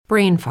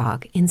brain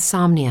fog,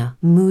 insomnia,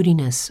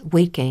 moodiness,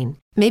 weight gain.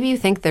 Maybe you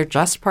think they're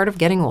just part of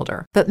getting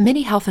older, but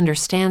MIDI Health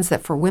understands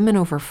that for women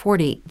over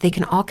 40, they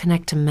can all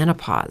connect to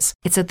menopause.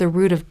 It's at the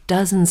root of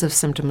dozens of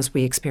symptoms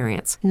we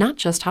experience, not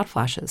just hot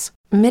flashes.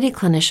 MIDI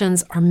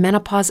clinicians are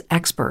menopause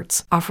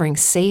experts, offering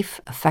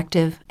safe,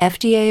 effective,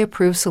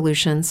 FDA-approved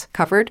solutions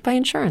covered by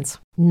insurance.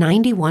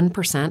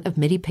 91% of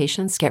MIDI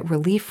patients get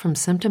relief from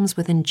symptoms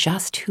within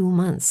just 2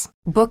 months.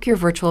 Book your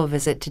virtual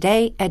visit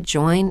today at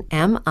joinmidi.com.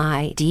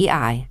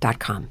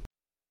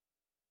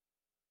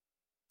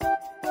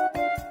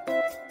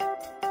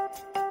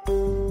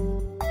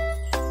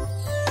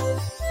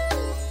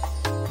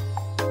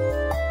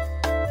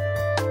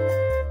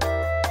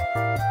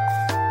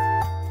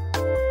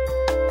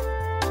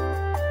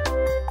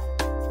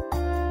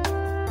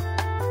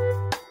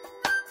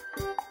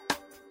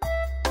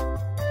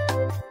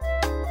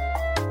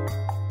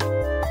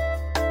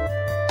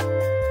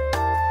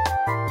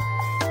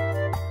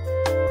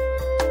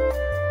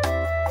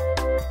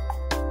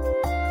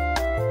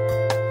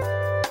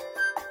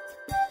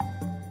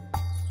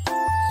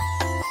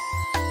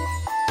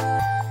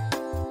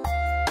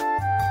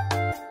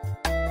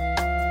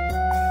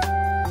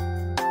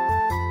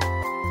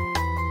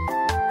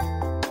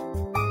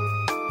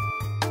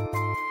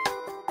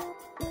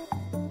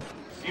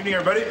 Evening,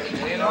 everybody.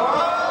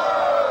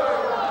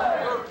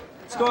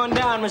 What's going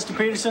down, Mr.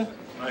 Peterson?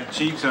 My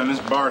cheeks on this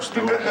bar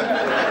stool.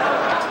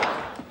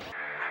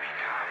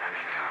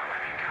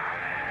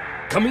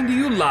 Coming to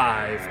you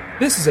live,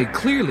 this is a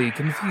Clearly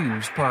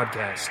Confused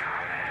podcast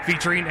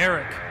featuring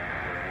Eric,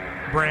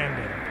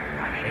 Brandon,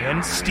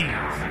 and Steve.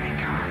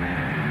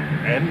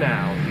 And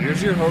now,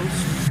 here's your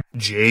host,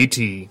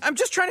 JT. I'm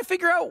just trying to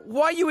figure out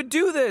why you would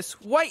do this.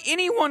 Why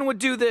anyone would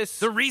do this.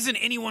 The reason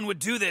anyone would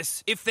do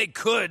this, if they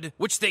could,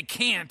 which they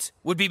can't,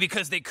 would be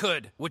because they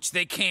could, which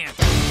they can't.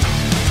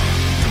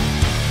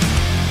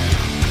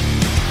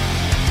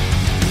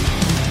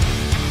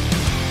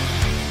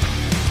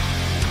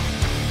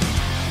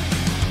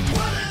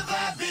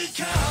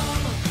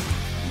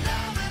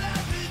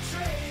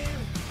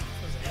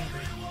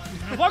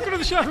 Welcome to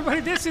the show, everybody.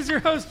 This is your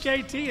host,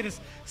 JT. It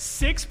is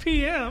 6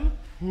 p.m.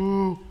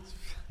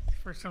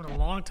 First time in a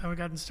long time we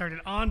gotten started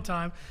on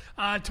time.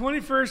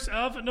 21st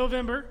of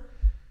November,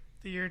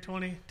 the year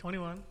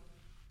 2021.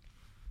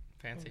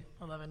 Fancy.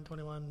 11,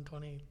 21,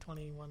 20,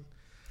 21.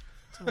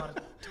 It's a lot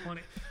of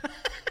 20.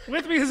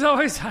 With me, as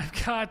always, I've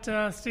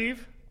got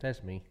Steve.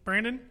 That's me.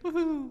 Brandon.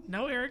 Woohoo.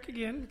 No Eric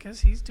again,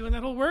 because he's doing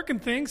that whole working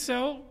thing.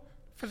 So,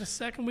 for the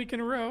second week in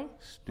a row,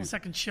 the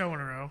second show in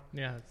a row.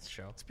 Yeah, that's a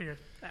show. Let's be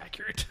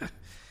accurate.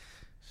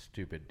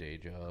 Stupid day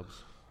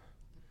jobs.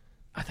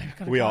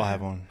 We all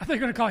have one. I think you're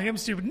going to call him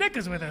stupid. Nick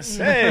is with us.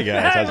 Hey,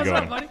 guys. How's it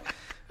what's going? up,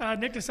 buddy?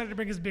 Nick decided to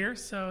bring his beer,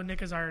 so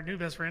Nick is our new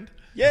best friend.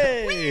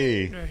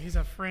 Yay! He's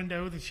a friend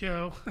of the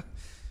show,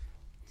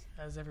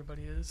 as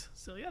everybody is.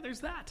 So, yeah,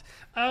 there's that.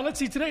 Let's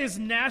see. Today is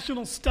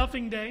National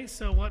Stuffing Day,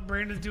 so what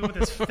Brandon's doing with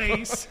his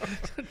face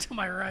to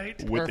my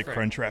right. With the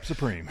Crunchwrap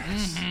Supreme.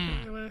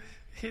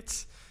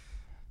 It's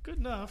good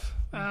enough.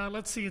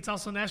 Let's see. It's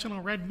also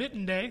National Red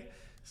Mitten Day,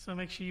 so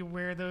make sure you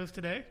wear those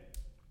today.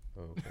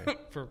 Okay.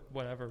 For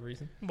whatever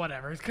reason.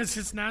 Whatever, because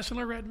it's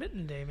National Red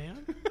Mitten Day,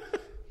 man.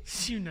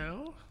 You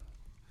know.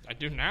 I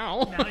do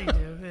now. Now you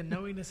do, and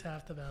knowing is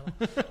half the battle.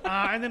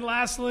 And then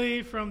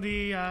lastly, from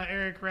the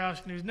Eric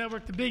Roush News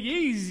Network, the Big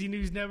Easy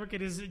News Network,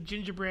 it is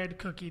Gingerbread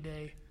Cookie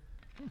Day.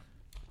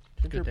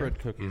 Gingerbread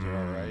cookies are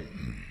all right.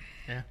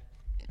 Yeah.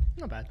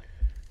 Not bad.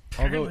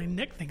 Apparently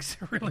Nick thinks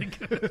they're really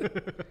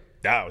good.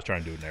 I was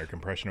trying to do an Eric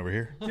impression over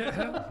here.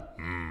 Yeah.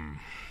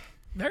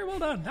 Very well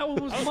done. That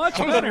one was much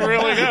better.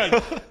 Really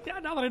good. Yeah,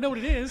 now that I know what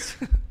it is.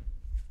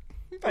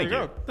 Thank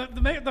you.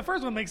 The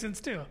first one makes sense,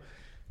 too.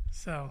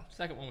 So,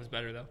 Second one was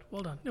better, though.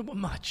 well done. No, but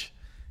much.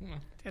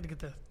 Had to get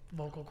the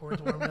vocal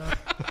cords warmed up.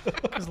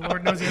 Because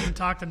Lord knows he hasn't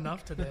talked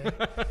enough today.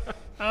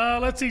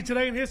 Let's see.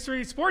 Today in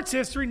history, sports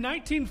history,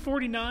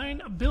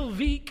 1949, Bill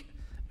Veeck,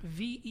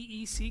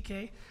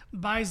 V-E-E-C-K,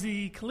 buys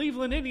the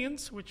Cleveland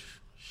Indians, which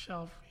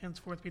shall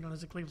henceforth be known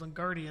as the Cleveland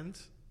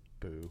Guardians.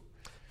 Boo.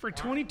 For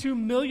 $22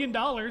 million,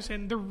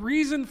 and the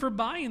reason for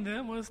buying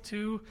them was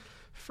to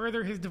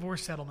further his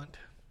divorce settlement.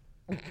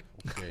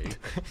 Okay.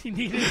 He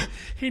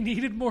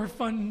needed more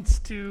funds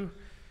to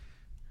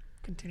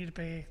continue to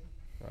pay.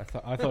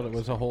 I thought it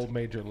was a whole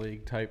major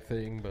league type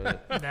thing,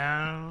 but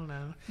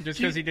No. Just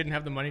because he didn't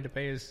have the money to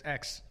pay his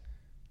ex.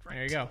 Right.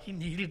 There you go. He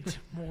needed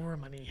more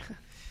money.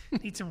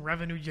 Need some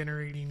revenue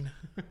generating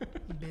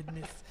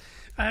business.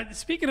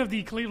 Speaking of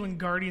the Cleveland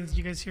Guardians, did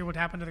you guys hear what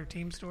happened to their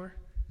team store?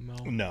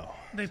 No.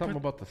 They something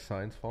about the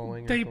signs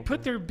falling. They or something?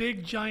 put their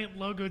big giant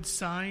logoed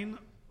sign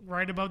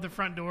right above the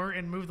front door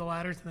and moved the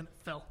ladders, and then it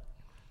fell.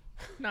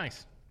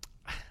 Nice.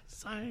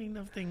 Sign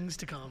of things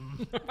to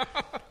come.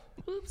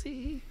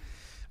 Oopsie.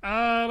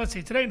 Let's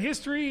see. Today in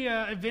history,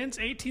 events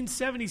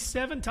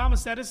 1877,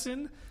 Thomas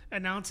Edison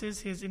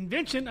announces his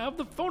invention of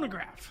the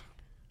phonograph.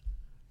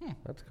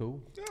 That's cool.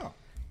 Yeah.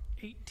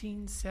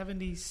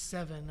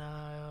 1877.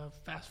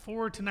 Fast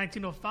forward to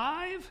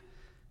 1905.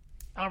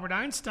 Albert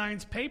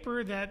Einstein's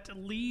paper that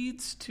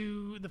leads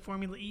to the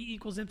formula E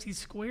 = mc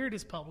squared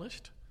is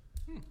published.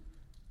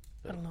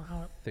 I don't know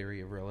how it,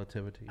 Theory of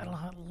relativity. I don't know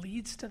how it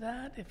leads to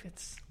that. If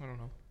it's, I don't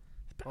know.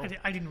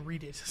 I didn't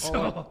read it,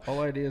 so All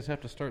ideas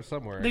have to start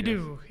somewhere. I they guess.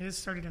 do. It is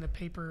started in a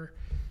paper.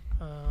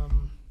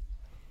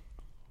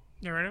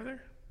 You right over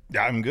there?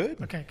 Yeah, I'm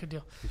good. Okay, good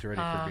deal. He's ready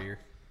for beer.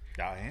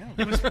 I am.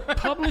 It was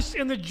published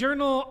in the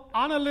journal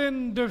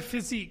Annalen der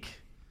Physik.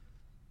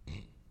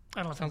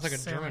 I don't know. Sounds like a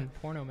German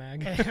porno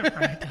mag.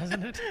 Right,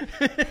 doesn't it?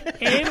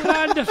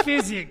 Annalen der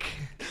Physik.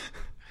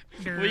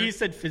 Well, you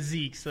said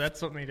physique, so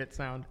that's what made it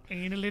sound.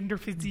 Annalen der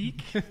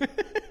Physik.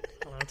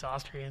 Well, it's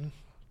Austrian.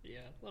 Yeah,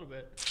 a little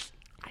bit.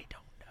 I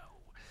don't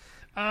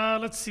know.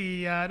 Let's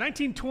see.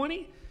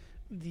 1920,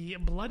 the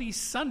Bloody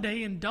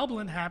Sunday in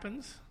Dublin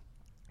happens.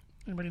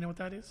 Anybody know what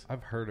that is?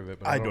 I've heard of it,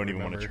 but I I don't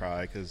even want remember. to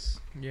try because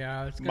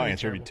Yeah, it's my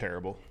answer would be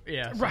terrible.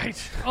 Yeah, Right.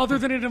 Other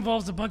than it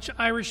involves a bunch of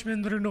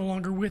Irishmen that are no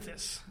longer with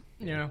us.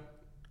 Yeah.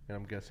 And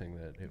I'm guessing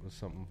that it was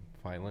something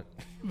violent.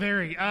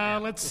 Very.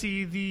 Let's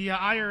see. The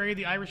IRA,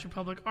 the Irish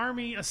Republic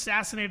Army,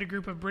 assassinated a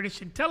group of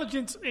British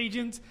intelligence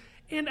agents,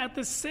 and at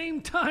the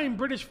same time,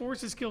 British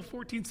forces killed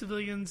 14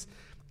 civilians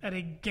at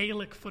a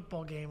Gaelic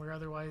football game, or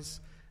otherwise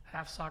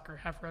half soccer,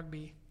 half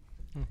rugby.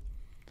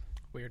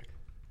 Weird.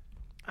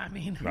 I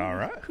mean, All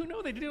right. who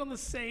know they did it on the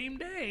same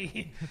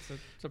day?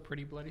 It's a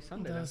pretty bloody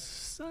Sunday. The then.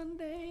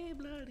 Sunday,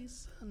 Bloody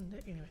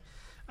Sunday.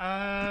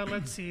 Anyway,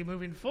 let's see.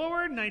 Moving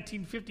forward,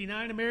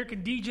 1959,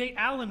 American DJ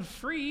Alan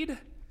Freed.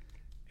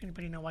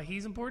 Anybody know why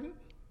he's important?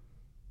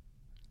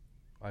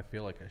 I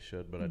feel like I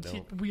should, but I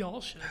don't. We all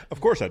should.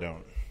 Of course I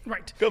don't.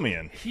 Right. Fill me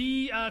in.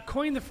 He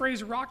coined the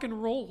phrase rock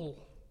and roll.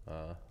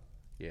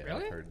 Yeah,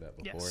 Really? I've heard that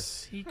before.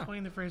 Yes, he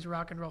coined the phrase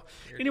rock and roll.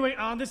 Anyway,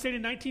 on this date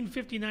in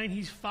 1959,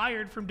 he's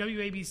fired from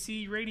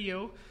WABC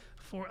Radio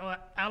for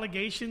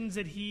allegations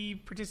that he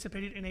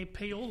participated in a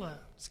payola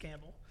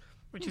scandal,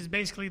 which is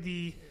basically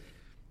the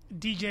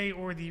DJ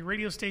or the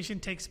radio station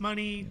takes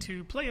money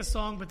to play a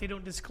song, but they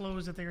don't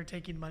disclose that they are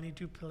taking money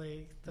to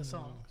play the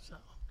song. So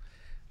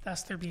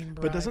that's their being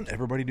bribed. But doesn't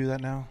everybody do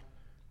that now?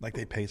 Like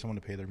they pay someone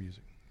to pay their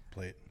music,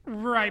 play it.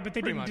 Right, but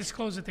they didn't much.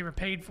 disclose that they were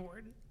paid for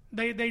it.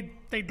 They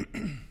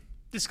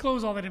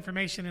disclose all that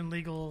information in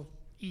legal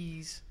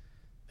ease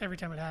every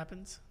time it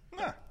happens.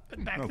 Ah,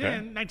 But back okay.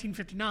 then,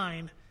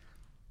 1959,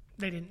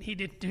 he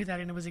didn't do that,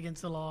 and it was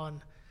against the law.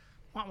 And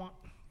wah, wah.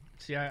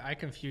 See, I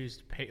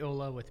confused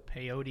payola with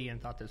peyote and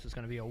thought this was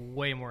going to be a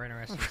way more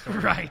interesting story.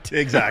 Right.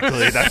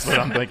 Exactly. That's what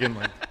I'm thinking.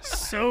 Like,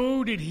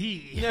 So did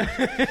he.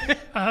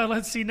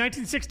 Let's see.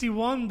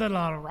 1961, the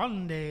La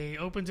Ronde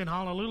opens in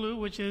Honolulu,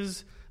 which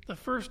is the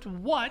first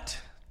what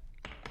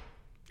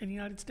in the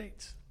United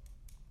States?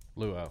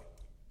 Luau.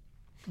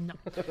 No.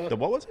 the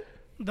what was it?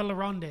 The La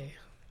Ronde.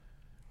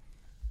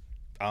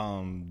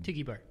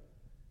 Tiki bar.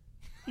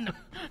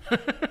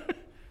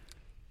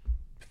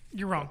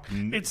 You're wrong.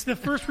 It's the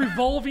first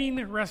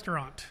revolving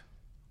restaurant.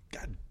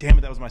 God damn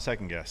it! That was my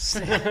second guess.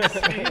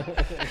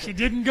 She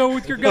didn't go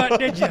with your gut,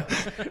 did you?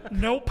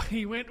 Nope.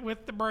 He went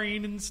with the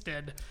brain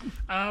instead.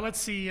 Let's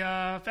see.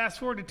 Fast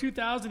forward to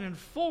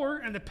 2004,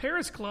 and the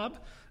Paris Club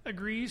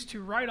agrees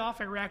to write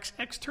off Iraq's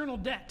external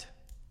debt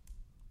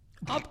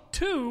up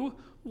to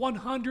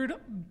 $100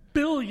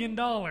 billion.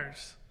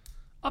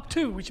 Up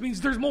to, which means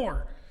there's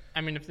more.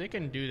 I mean, if they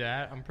can do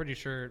that, I'm pretty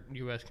sure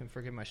U.S. can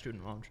forgive my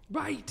student loans.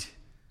 Right.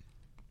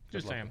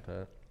 Just Good luck saying. with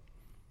that.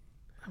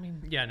 I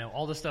mean, Yeah, no,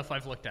 all the stuff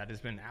I've looked at has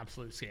been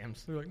absolute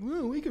scams. They're like,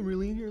 well, we can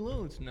relieve your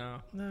loans. No.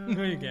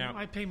 No, you can't.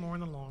 I pay more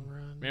in the long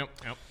run.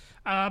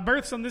 Yep.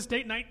 Births on this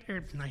date,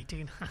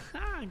 19.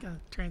 I got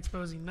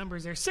transposing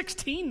numbers there.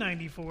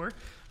 1694.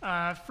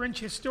 French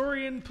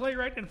historian,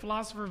 playwright, and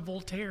philosopher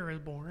Voltaire is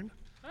born.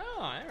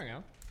 Oh, there we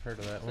go. Heard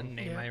of that The one?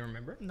 name Yeah. I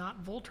remember.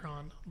 Not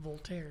Voltron,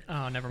 Voltaire.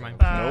 Oh, never mind.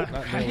 Nope.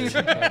 Not really.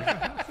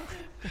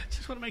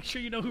 Just want to make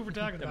sure you know who we're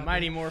talking The about.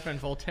 Mighty Morphin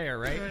Voltaire,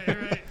 right?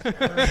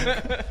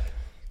 Right.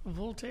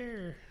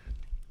 Voltaire.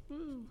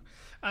 Woo.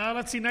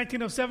 Let's see,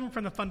 1907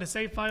 from the Fun to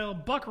Say file,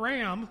 Buck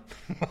Ram.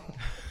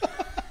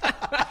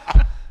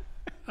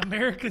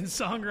 American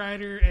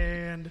songwriter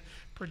and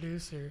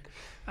producer.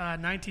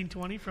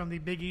 1920 from the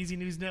Big Easy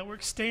News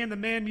Network, Stan the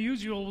Man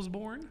Musial was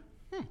born.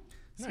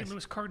 St.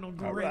 Louis Cardinal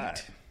great.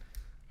 right.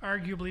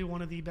 Arguably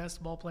one of the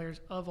best ball players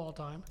of all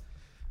time.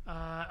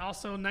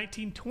 Also,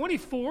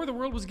 1924, the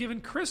world was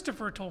given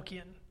Christopher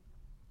Tolkien.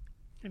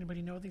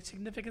 Anybody know the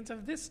significance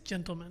of this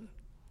gentleman?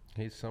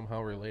 He's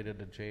somehow related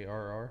to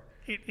J.R.R.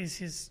 It is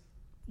his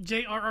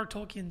J.R.R.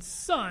 Tolkien's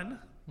son,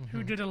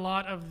 who did a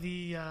lot of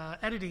the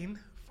editing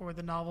for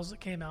the novels that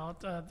came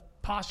out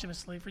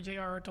posthumously for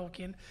J.R.R.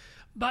 Tolkien.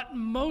 But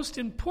most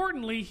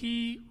importantly,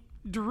 he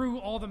drew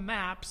all the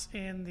maps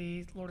in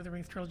the Lord of the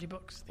Rings trilogy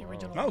books, the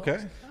original Okay.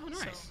 books. Oh,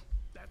 nice.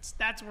 So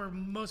that's where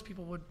most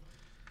people would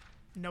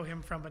know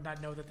him from, but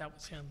not know that that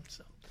was him.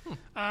 So,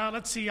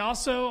 let's see.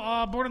 Also,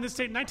 born in this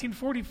state in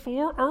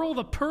 1944, Earl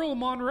the Pearl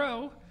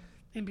Monroe,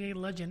 NBA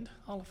legend,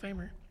 Hall of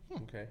Famer.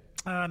 Okay.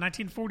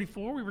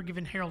 1944, we were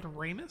given Harold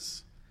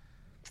Ramis.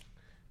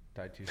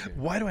 Died too soon.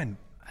 Why do I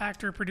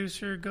actor,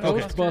 producer,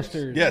 Ghostbusters.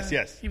 Ghostbusters. Yes,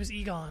 yes. He was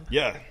Egon.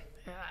 Yeah.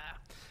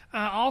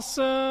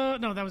 Also,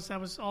 no, that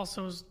was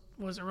also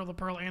Earl the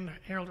Pearl and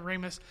Harold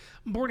Ramis.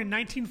 Born in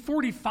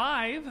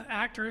 1945,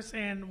 actress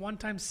and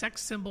one-time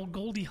sex symbol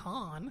Goldie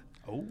Hawn.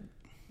 Oh.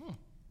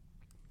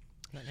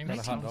 That name Got a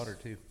makes hot daughter,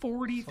 too.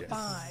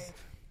 45.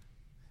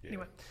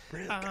 Anyway,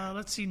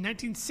 let's see.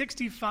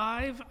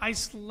 1965,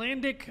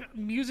 Icelandic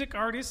music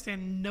artist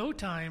and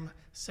no-time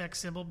sex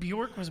symbol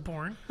Bjork was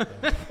born.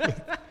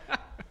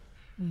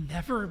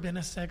 Never been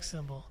a sex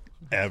symbol.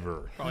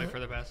 Ever. probably for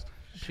the best.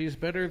 She's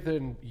better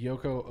than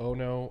Yoko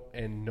Ono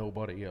and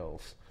nobody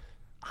else.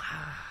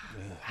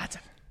 That's a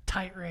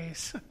tight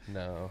race.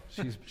 No,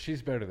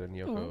 she's better than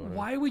Yoko Ono.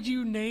 Why would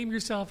you name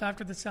yourself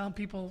after the sound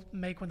people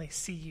make when they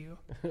see you?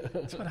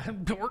 That's what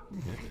I'm dork.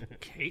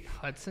 Kate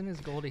Hudson is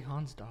Goldie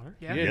Hawn's daughter?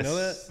 Yeah. You didn't know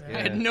Yes. that?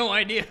 I had no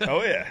idea.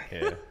 Oh, yeah.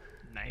 Yeah.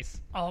 Nice.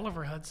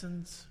 Oliver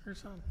Hudson's her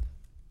son.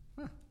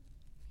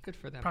 Good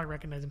for them. Probably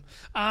recognize him.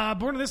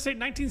 Born in this state,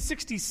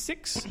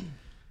 1966.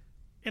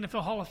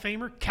 NFL Hall of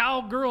Famer,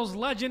 Cowgirls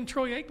legend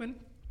Troy Aikman,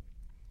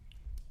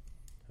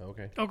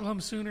 Okay. Oklahoma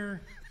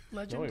Sooner No,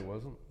 legend. he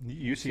wasn't.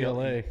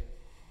 UCLA.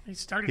 He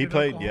started. He at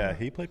played. Oklahoma. Yeah,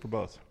 he played for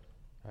both.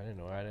 I didn't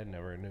know. I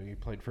never knew he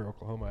played for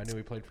Oklahoma. I knew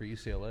he played for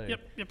UCLA.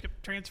 Yep.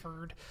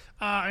 Transferred.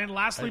 And I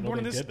lastly, didn't know born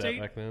in they this did that state,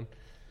 back then.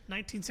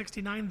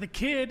 1969. The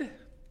Kid,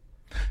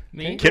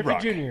 Me? Kid Griffey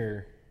Rock.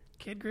 Jr.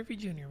 Kid Griffey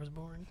Jr. was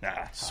born.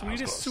 Nah,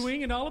 Sweetest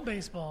swing in all of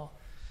baseball.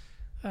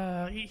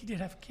 He did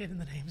have a kid in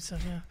the name, so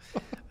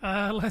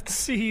yeah. Let's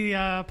see.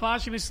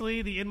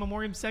 Posthumously, the in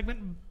memoriam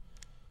segment,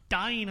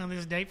 dying on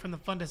this date from the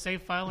Fun to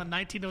Save file in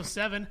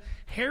 1907,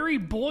 Harry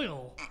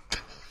Boyle.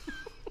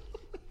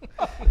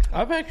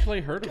 I've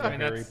actually heard of I mean,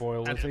 Harry that's- Boyle.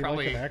 Was that's he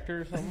probably- like an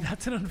actor or something?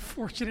 That's an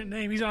unfortunate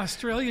name. He's an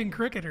Australian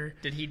cricketer.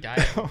 Did he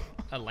die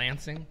at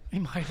Lansing? He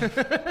might have.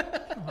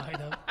 Might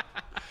have.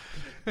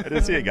 I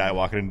did see a guy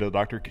walking into the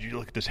doctor. Could you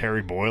look at this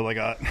Harry Boyle I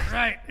got? It's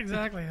Right,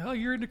 exactly. Oh,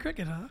 you're into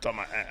cricket, huh? on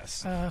my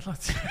ass.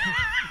 Let's see.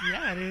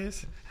 Yeah, it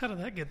is. How did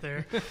that get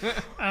there?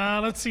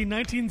 Let's see.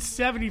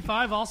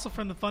 1975, also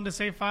from the Fun to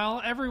Save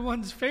file,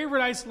 everyone's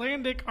favorite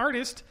Icelandic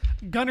artist,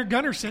 Gunnar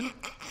Gunnarsson.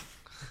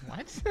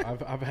 What?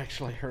 I've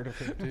actually heard of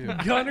him too.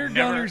 Gunnar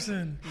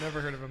Gunnarsson. Never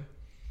heard of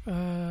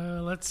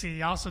him. Let's see.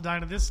 He also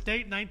died on this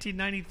date,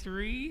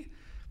 1993.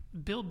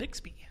 Bill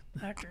Bixby,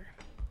 actor.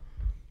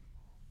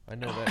 I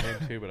know that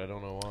name too, but I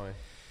don't know why.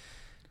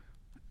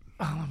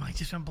 Oh, I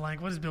just went blank.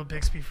 What is Bill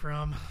Bixby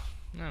from?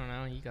 I don't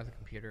know. You got the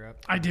computer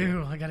up. I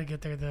do. I got to get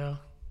there, though.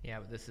 Yeah,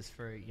 but this is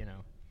for,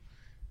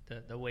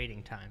 the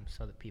waiting time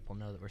so that people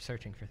know that we're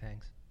searching for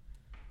things.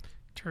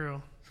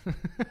 True. I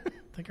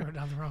think I wrote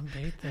down the wrong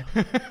date,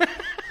 though.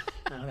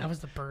 No, that was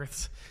the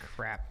births.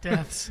 Crap.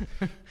 Deaths.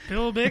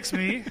 Bill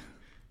Bixby.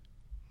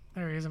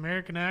 There he is,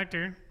 American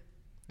actor.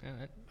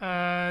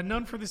 Yeah,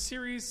 Known for the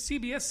series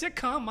CBS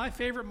sitcom My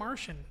Favorite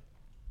Martian.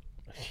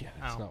 Yeah,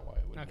 that's not why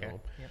I would okay.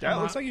 know. Yeah,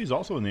 it looks like he was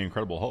also in the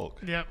Incredible Hulk.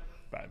 Yep.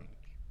 But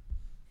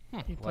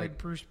He played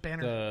Bruce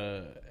Banner.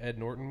 The Ed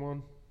Norton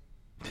one?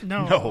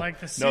 No, no, like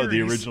the series. no,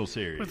 the original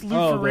series. With Lou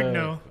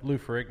Ferrigno. Lou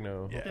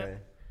Ferrigno. Yeah. Okay.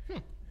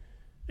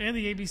 And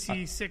the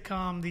ABC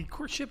sitcom The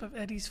Courtship of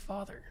Eddie's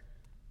Father.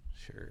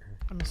 Sure.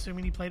 I'm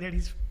assuming he played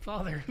Eddie's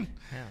father. Yeah.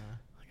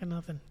 I got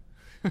nothing.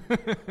 I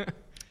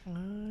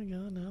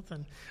got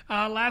nothing.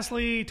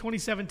 Lastly,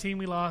 2017,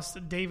 we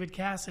lost David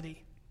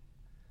Cassidy,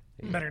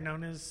 better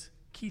known as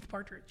Keith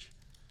Partridge,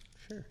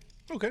 Sure.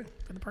 Okay.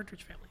 for the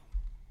Partridge Family.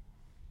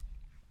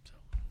 So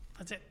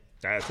that's it.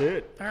 That's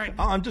it. All right.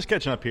 Oh, I'm just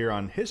catching up here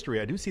on history.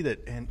 I do see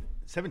that in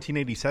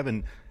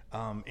 1787,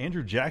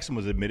 Andrew Jackson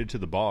was admitted to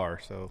the bar.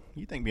 So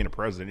you think being a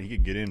president, he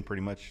could get in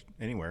pretty much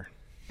anywhere.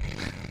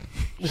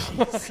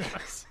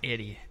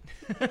 Idiot.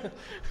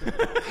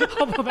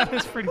 Although that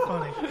is pretty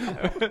funny.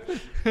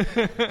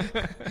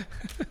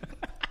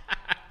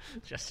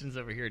 Justin's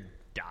over here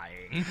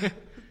dying.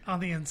 On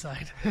the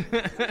inside.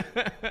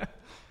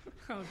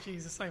 Oh,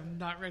 Jesus, I am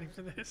not ready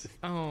for this.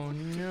 Oh,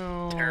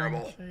 no.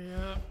 Terrible.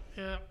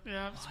 Yeah.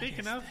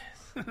 Speaking of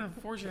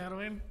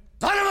foreshadowing.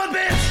 Son of a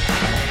bitch!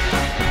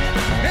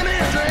 Give me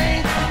a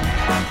drink!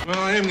 Well,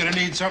 I am going to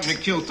need something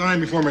to kill time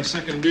before my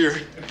second beer.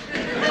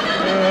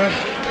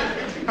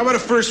 How about a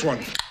first one?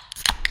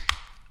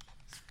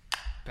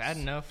 Bad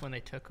enough when they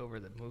took over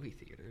the movie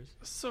theaters.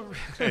 So,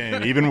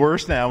 And even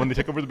worse now when they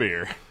took over the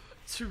beer.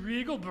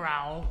 Regal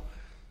Brau,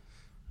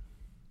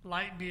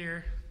 light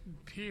beer,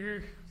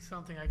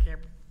 something I can't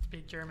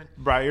speak German.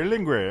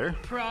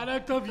 Breyerlinger.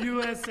 Product of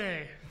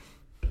USA.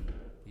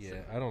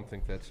 Yeah, I don't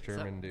think that's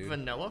German, dude.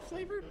 Vanilla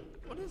flavored?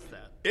 What is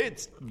that?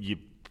 It's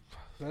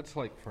That's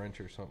like French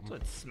or something. That's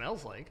what it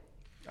smells like.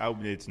 oh,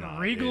 it's not.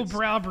 Regal It's-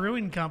 Brau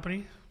Brewing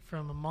Company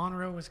from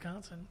Monroe,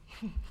 Wisconsin.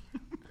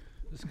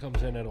 This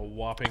comes in at a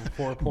whopping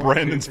 4.2%.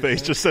 Brandon's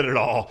face just said it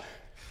all.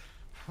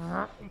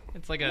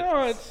 It's like a...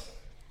 No, it's...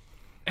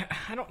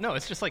 I don't know.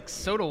 It's just like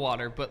soda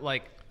water, but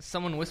like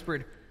someone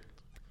whispered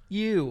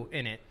 "you"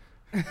 in it.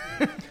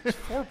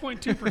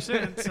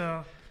 4.2%.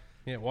 So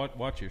Yeah,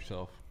 watch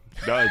yourself.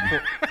 Got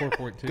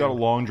 4.2. a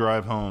long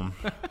drive home.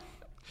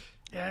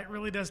 Yeah, it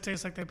really does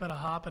taste like they put a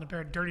hop in a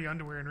pair of dirty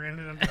underwear and ran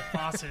it under the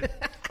faucet.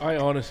 I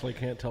honestly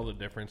can't tell the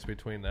difference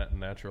between that and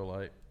Natural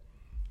Light.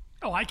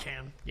 Oh, I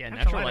can. Yeah,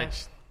 Natural Natural Light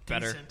Light's is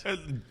better.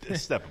 decent. A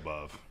step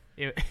above.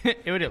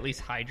 It would at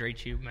least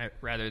hydrate you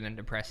rather than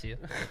depress you.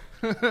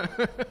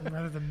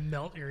 Rather than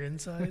melt your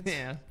insides.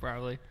 Yeah,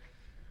 probably.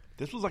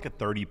 This was like a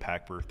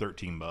 30-pack for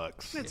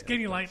 $13. It's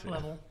Getting Light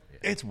level.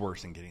 It's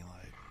worse than Getting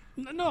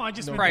Light. No, I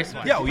just meant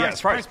price-wise. Yeah, oh, yeah,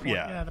 it's price, point.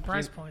 yeah. The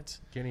price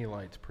points. Guinea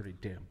Light's pretty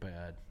damn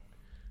bad.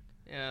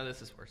 Yeah,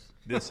 this is worse.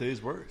 This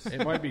is worse.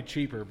 It might be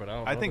cheaper, but I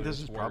don't know I think that this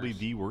is it's probably worse.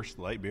 the worst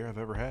light beer I've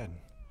ever had.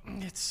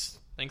 It's.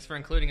 Thanks for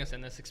including us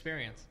in this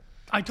experience.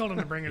 I told him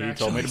to bring it. He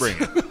told me to bring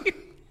it.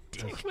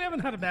 We haven't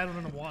had a bad one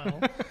in a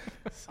while.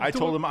 I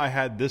told him I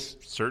had this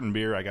certain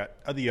beer. I got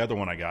the other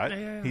one I got.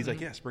 Yeah. He's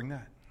like, yes, bring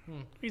that.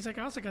 He's like,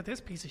 I also got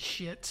this piece of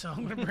shit, so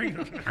I'm gonna bring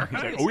it.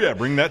 He's like, oh yeah,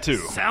 bring that too.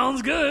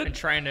 Sounds I'm good.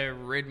 trying to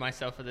rid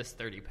myself of this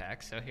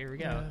 30-pack, so here we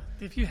go.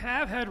 If you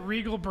have had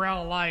Regal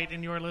Brow Light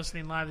and you're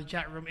listening live, the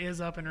chat room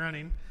is up and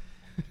running.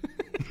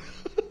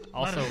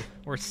 Also,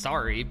 we're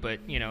sorry, but,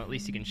 at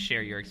least you can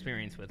share your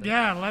experience with it.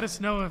 Yeah, let us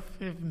know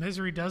if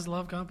misery does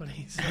love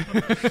company.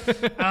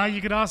 So,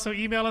 you can also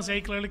email us,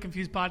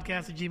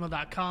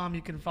 aclearlyconfusedpodcast@gmail.com.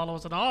 You can follow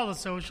us on all the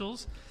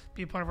socials.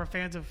 Be a part of our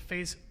Fans of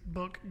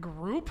Facebook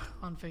group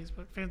on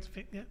Facebook.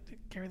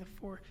 Carry the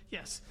 4.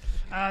 Yes.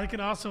 You can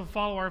also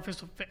follow our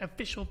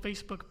official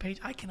Facebook page.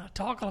 I cannot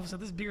talk all of a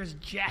sudden. This beer is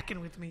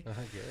jacking with me. I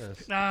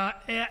guess.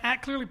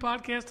 At Clearly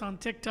Podcast on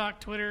TikTok,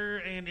 Twitter,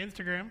 and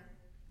Instagram.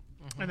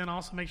 And then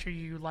also make sure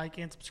you like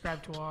and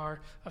subscribe to our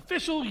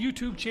official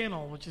YouTube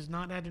channel, which has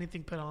not had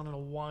anything put on in a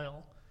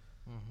while.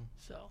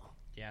 So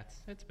Yeah,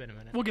 it's been a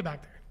minute. we'll get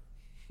back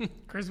there.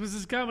 Christmas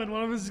is coming.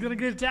 One of us is going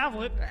to get a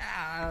tablet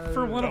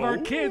for one of our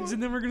kids,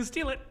 and then we're going to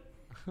steal it.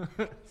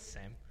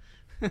 Same.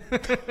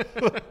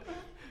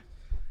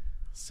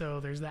 So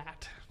there's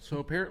that. So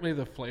apparently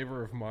the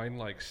flavor of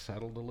mine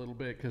settled a little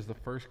bit because the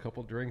first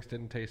couple drinks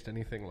didn't taste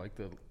anything like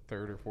the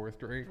third or fourth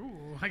drink.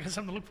 Ooh, I got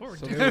something to look forward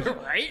So to. there's-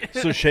 Right?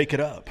 So shake it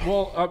up.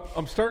 well,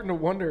 I'm starting to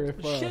wonder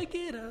if Shake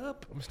it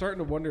up. I'm starting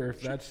to wonder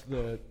if that's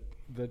the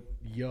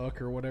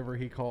yuck or whatever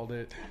he called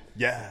it,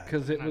 Yeah.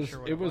 because it Not was sure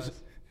what it it was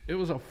was. it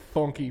was a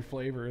funky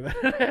flavor that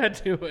I had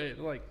to it,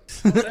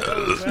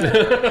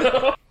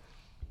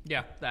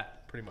 Yeah,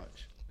 that. pretty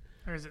much.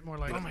 Or is it more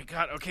like... Oh my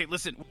god, okay,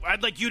 listen,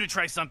 I'd like you to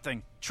try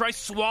something. Try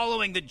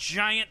swallowing the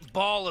giant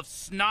ball of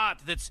snot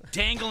that's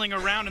dangling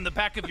around in the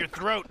back of your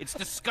throat. It's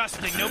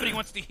disgusting. Nobody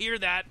wants to hear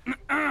that.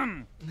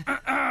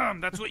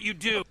 That's what you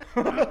do.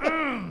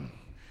 Getting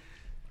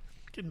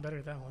better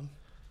at that one.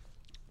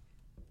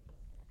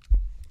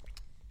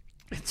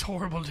 It's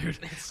horrible, dude.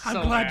 I'm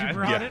so glad bad. you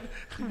brought Yeah. it.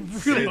 I'm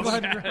really It's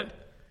glad you brought it.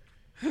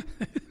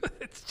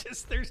 It's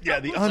just, there's Yeah,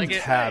 not the much-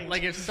 untapped.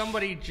 Like if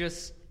somebody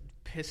just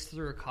pissed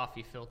through a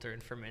coffee filter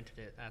and fermented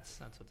it, that's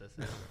what this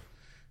is.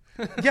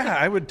 Yeah,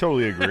 I would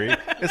totally agree.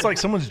 It's like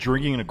someone's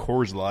drinking a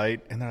Coors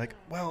Light, and they're like,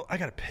 well, I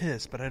got to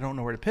piss, but I don't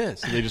know where to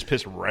piss. So they just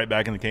piss right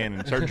back in the can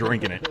and start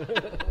drinking it.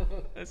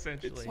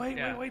 Essentially.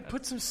 Wait.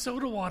 Put some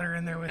soda water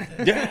in there with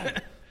it. Yeah.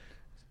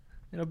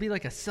 It'll be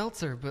like a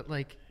seltzer, but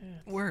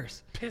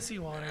worse. Pissy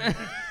water.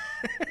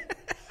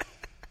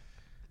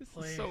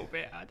 This is so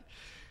bad.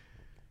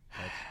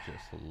 That's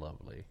just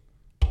lovely.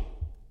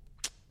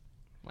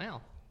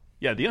 Wow.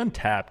 Yeah, the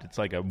Untapped, it's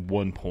like a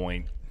 1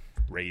 point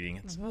rating.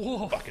 It's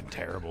Whoa. fucking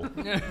terrible.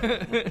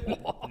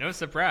 No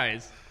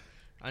surprise.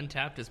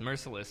 Untapped is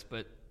merciless,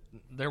 but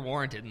they're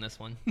warranted in this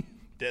one.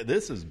 Yeah,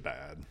 this is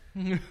bad.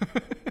 I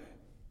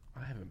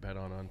haven't been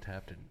on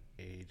Untapped in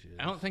ages.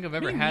 I don't think I've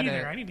ever Me had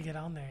neither. a. I need to get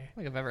on there. I don't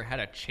think I've ever had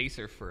a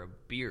chaser for a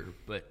beer,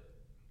 but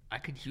I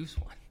could use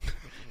one.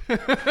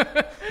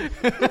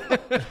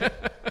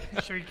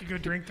 Sure, you could go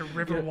drink the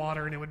river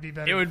water and it would be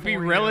better. It would be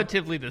for you.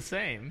 relatively the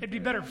same. It'd be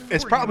better for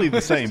It's you. probably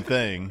the same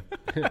thing.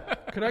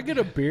 Could I get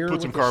a beer Put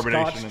with some a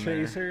carbonation Scotch in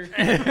there. chaser?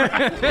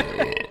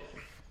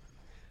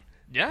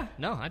 Yeah,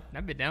 no,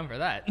 I'd be down for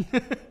that.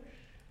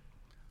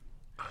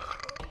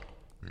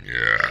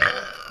 Yeah,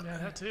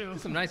 that too.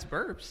 Some nice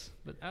burps,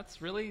 but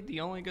that's really the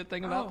only good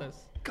thing about this.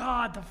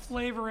 God, the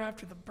flavor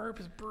after the burp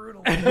is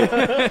brutal.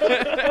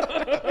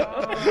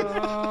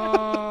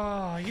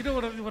 You know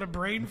what a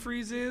brain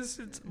freeze is?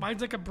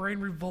 Mine's like a brain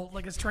revolt,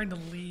 like it's trying to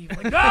leave.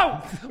 Like,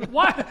 no!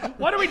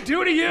 What do we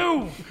do to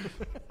you?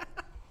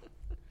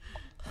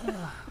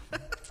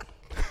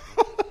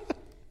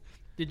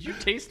 Did you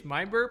taste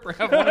my burp or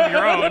have one of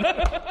your own?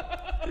 Yeah.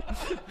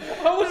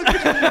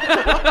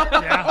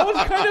 I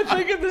was kind of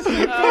thinking the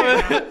same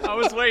thing. I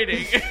was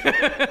waiting.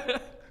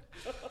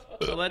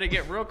 So let it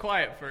get real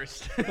quiet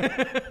first.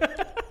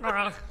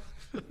 Uh,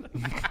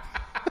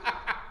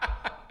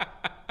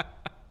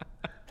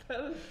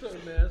 That is so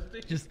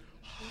nasty. Just.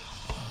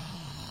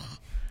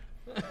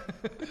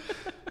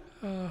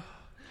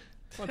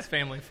 What's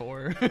family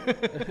for?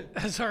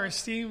 as our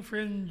esteemed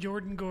friend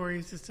Jordan Gorey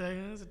used to say,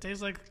 does it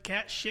taste like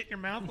cat shit in your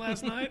mouth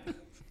last night?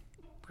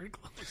 Pretty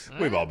close.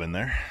 We've all been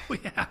there. We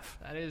have.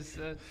 That is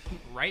a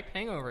ripe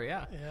hangover,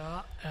 yeah.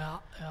 Yeah.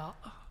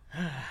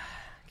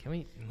 Can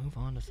we move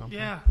on to something?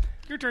 Yeah,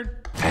 your turn.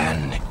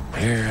 And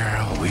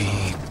here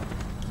we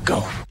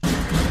go.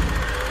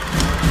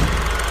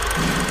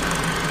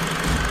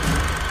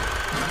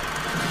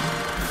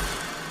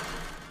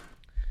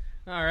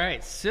 All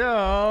right,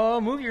 so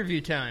movie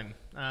review time.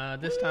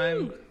 This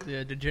time,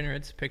 the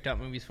Degenerates picked out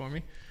movies for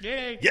me.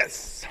 Yay.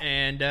 Yes.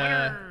 And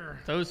Winner.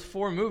 those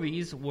 4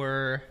 movies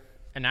were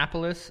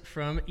Annapolis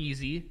from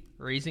Easy,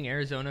 Raising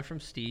Arizona from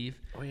Steve,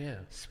 Oh yeah,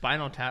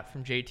 Spinal Tap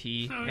from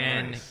JT, Oh,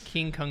 and nice.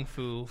 King Kung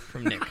Fu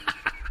from Nick.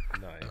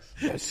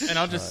 nice. And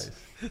I'll just...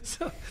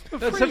 So, That's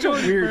before such you a go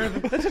any weird.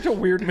 further- That's such a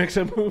weird mix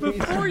of movies.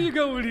 Before you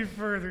go any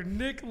further,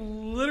 Nick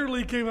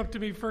literally came up to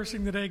me first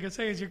thing today and goes,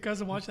 "Hey, has your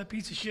cousin watched that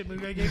piece of shit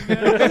movie I gave you?"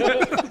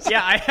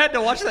 Yeah, I had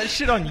to watch that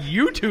shit on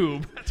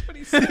YouTube. That's what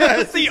he said.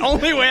 That's the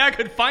only way I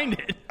could find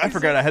it. I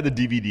forgot I had the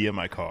DVD in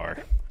my car.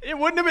 It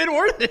wouldn't have been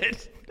worth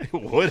it. It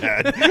would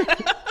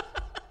have.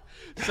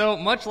 So,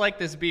 much like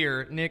this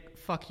beer, Nick,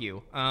 fuck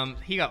you.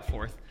 He got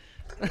 4th.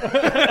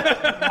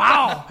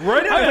 Wow.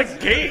 Right out of the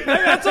gate.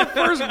 That's the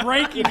first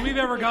ranking we've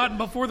ever gotten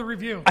before the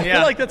review. I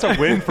feel like that's a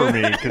win for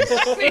me because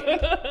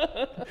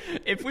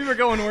If we were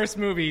going worst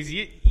movies,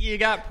 you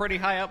got pretty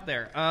high up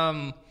there.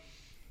 Was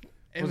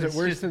it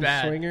worse just than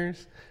bad.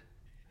 Swingers?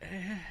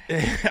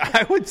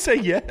 I would say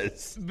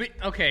yes.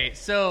 Okay,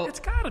 so It's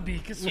gotta be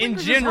because in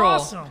general,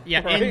 awesome. yeah,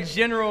 Right? in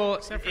general,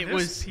 Except for it this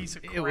was piece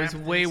of it was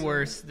crap way thing.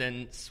 worse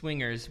than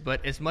Swingers.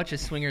 But as much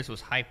as Swingers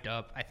was hyped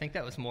up, I think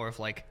that was more of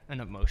like an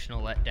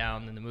emotional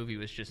letdown than the movie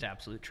was just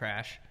absolute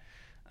trash.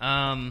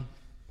 Yeah,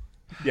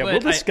 But we'll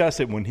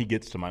discuss it when he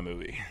gets to my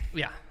movie.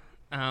 Yeah.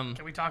 Can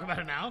we talk about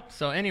it now?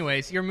 So,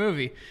 anyways, your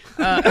movie.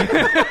 Thank It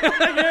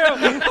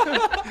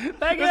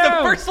was the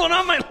first one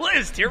on my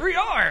list. Here we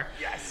are.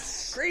 Yes.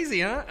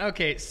 Crazy, huh?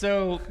 Okay,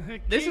 so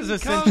this is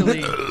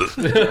essentially...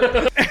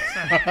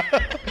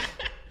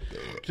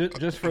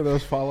 Just for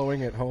those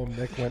following at home,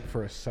 Nick went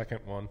for a second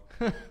one.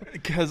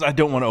 Because I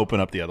don't want to open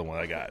up the other one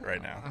I got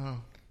right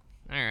now.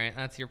 All right,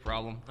 that's your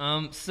problem.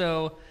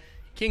 So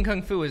King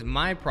Kung Fu is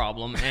my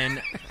problem,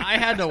 and I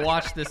had to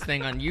watch this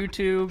thing on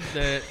YouTube.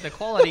 The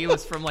quality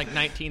was from like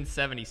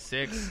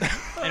 1976,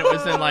 and it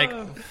was in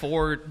like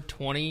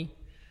 420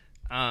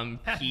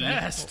 p,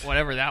 best.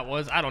 whatever that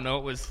was. I don't know.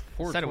 It was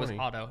said it was 420.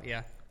 auto.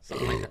 Yeah,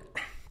 something like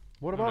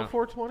What about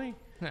 420?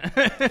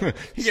 that.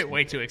 You get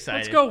way too excited.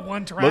 Let's go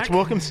one track. Let's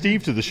welcome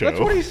Steve to the show. That's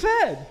what he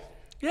said.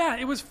 Yeah,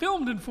 it was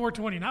filmed in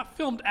 420, not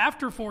filmed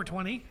after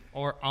 420.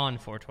 Or on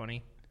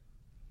 420.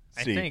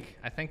 See.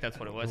 I think that's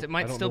what it was. It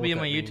might don't still know be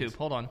what in my that YouTube. means.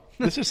 Hold on.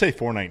 Let's just say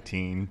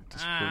 419.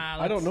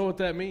 I don't know what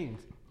that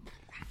means.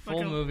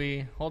 Full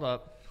movie. Hold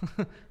up.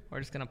 We're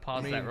just going to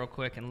pause that real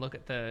quick and look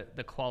at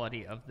the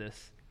quality of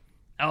this.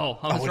 Oh,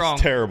 I was it's wrong.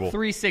 terrible.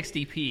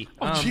 360p.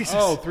 Jesus.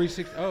 Oh,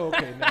 360. Oh,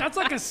 okay. Now, That's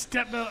like a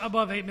step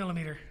above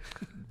 8mm.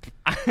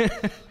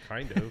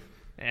 kind of.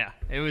 Yeah,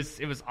 it was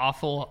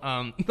awful.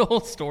 The whole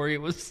story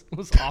was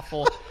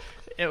awful.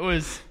 It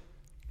was,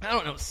 I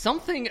don't know,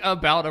 something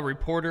about a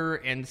reporter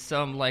and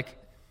some like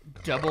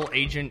double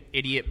agent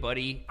idiot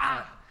buddy.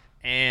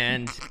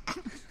 And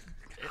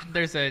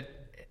there's I'm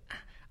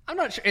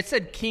not sure. It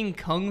said King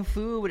Kung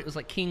Fu, but it was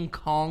like King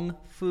Kong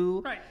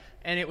Fu. Right.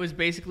 And it was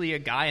basically a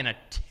guy in a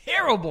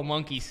terrible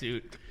monkey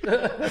suit.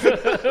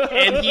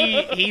 And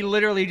he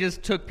literally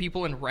just took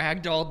people and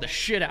ragdolled the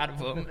shit out of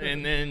them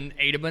and then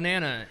ate a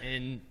banana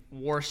and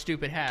wore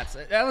stupid hats.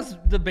 That was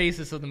the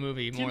basis of the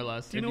movie, more or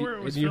less. Do you know where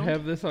it was And you filmed?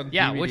 have this on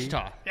Yeah, DVD?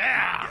 Wichita.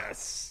 Yeah,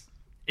 Yes.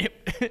 in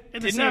the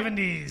Didn't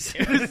 70s.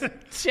 It was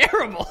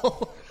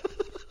terrible.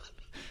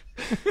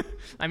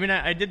 I mean,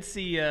 I did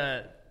see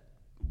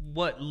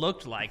what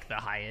looked like the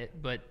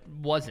Hyatt, but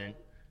wasn't.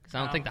 Because I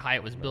don't think the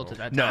Hyatt was built at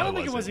that time. No, I don't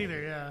think it wasn't. was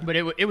either, yeah. But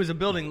it was a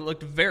building that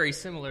looked very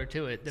similar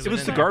to it. It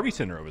was the Garvey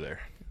Center over there.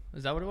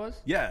 Is that what it was?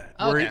 Yeah,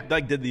 Oh, where okay. he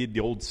like did the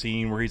old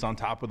scene where he's on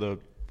top of the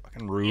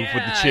fucking roof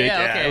with the Yeah, chick.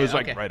 yeah, Yeah, okay, it was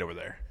like okay. right over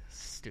there.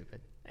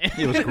 Stupid.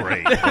 It was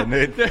great. And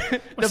it,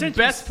 The since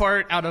best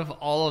part out of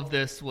all of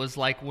this was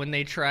like when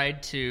they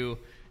tried to,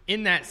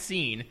 in that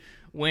scene,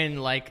 when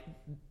like,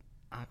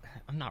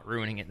 I'm not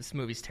ruining it. This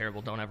movie's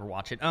terrible. Don't ever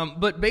watch it.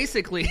 But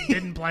basically,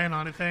 Didn't plan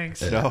on it,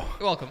 thanks. no.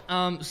 you're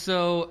welcome.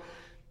 So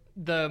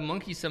the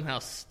monkey somehow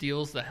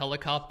steals the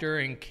helicopter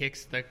and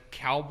kicks the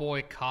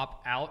cowboy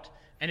cop out.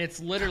 And it's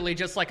literally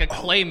just like a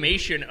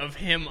claymation of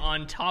him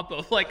on top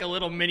of like a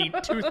little mini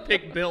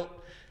toothpick built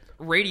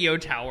radio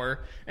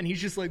tower, and he's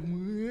just like,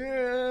 and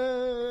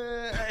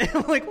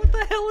I'm like, what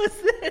the hell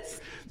is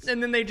this?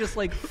 And then they just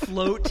like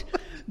float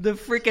the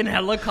freaking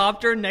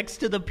helicopter next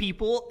to the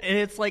people, and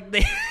it's like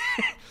they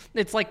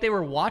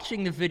were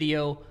watching the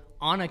video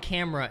on a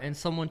camera, and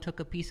someone took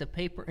a piece of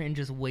paper and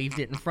just waved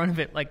it in front of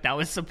it like that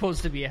was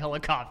supposed to be a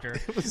helicopter.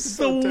 It's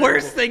so the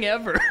worst thing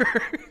ever.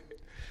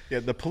 Yeah,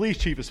 the police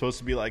chief is supposed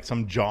to be like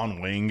some John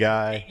Wayne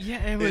guy.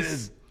 Yeah, it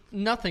was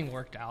nothing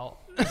worked out.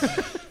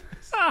 This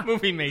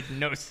movie made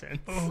no sense.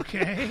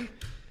 Okay.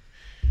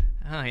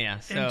 Oh yeah,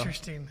 so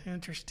Interesting.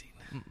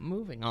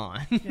 moving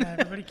on. Yeah,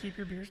 everybody keep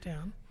your beers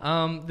down.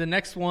 The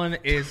next one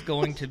is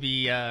going to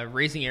be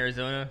Raising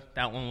Arizona.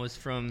 That one was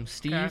from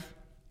Steve. Okay.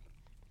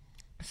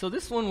 So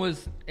this one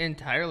was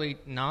entirely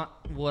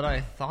not what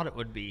I thought it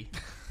would be.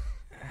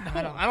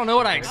 I don't know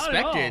what I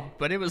expected,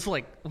 but it was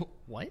like,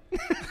 what?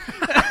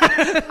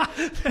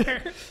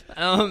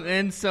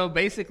 And so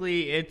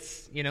basically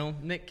it's,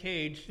 Nick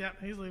Cage. Yeah,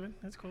 he's leaving.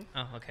 That's cool.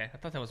 Oh, okay. I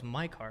thought that was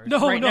my car.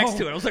 No, right next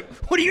to it. I was like,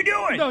 what are you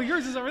doing? No,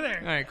 yours is over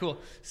there. All right, cool.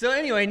 So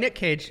anyway, Nick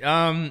Cage.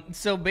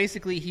 So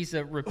basically he's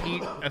a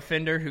repeat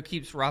offender who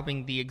keeps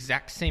robbing the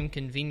exact same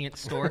convenience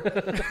store.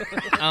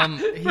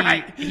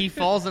 He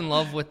falls in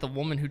love with the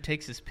woman who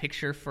takes his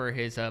picture for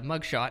his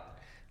mugshot.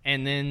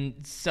 And then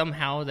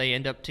somehow they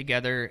end up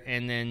together,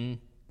 and then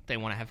they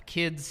want to have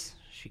kids.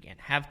 She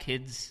can't have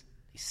kids.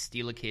 They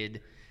steal a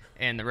kid,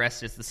 and the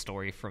rest is the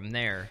story from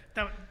there.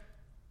 Never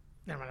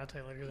mind, I'll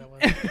tell you later who that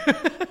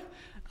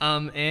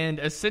was. And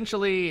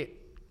essentially,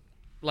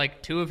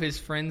 like, 2 of his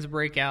friends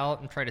break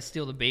out and try to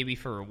steal the baby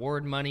for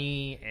reward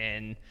money,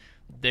 and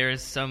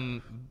there's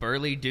some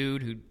burly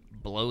dude who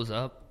blows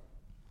up.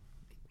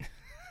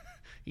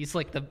 He's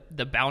like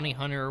the bounty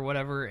hunter or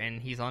whatever,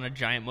 and he's on a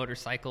giant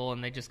motorcycle,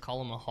 and they just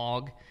call him a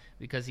hog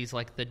because he's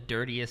like the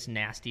dirtiest,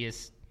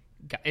 nastiest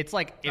guy. It's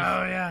like if,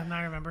 oh yeah, now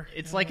I remember.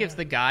 It's like if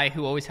the guy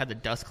who always had the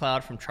dust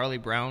cloud from Charlie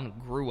Brown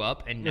grew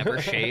up and never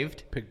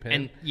shaved.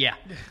 Pigpen.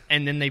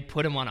 And then they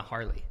put him on a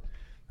Harley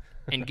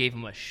and gave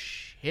him a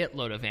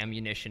shitload of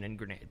ammunition and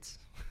grenades.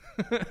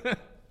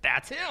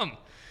 That's him.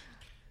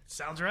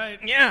 Sounds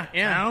right. Yeah.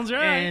 Sounds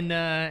right.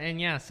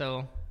 And yeah,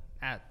 so.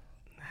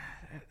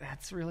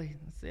 That's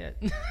it.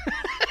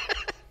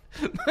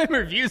 My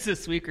reviews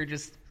this week are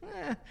just,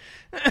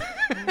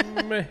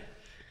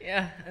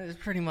 yeah, it's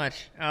pretty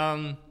much.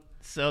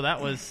 So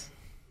that was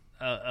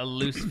a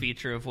loose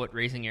feature of what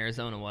Raising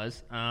Arizona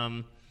was.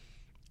 It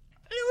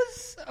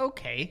was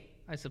okay,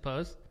 I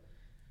suppose.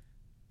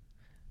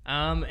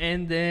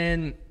 And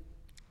then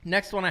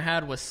next one I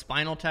had was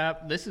Spinal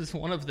Tap. This is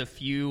one of the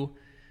few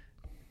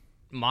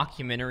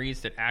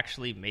mockumentaries that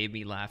actually made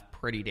me laugh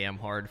pretty damn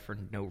hard for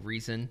no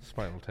reason.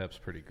 Spinal Tap's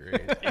pretty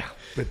great.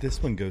 But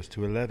this one goes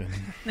to 11.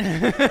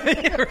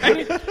 Yeah,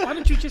 right? Why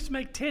don't you just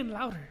make 10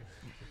 louder?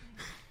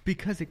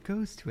 Because it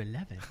goes to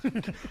 11.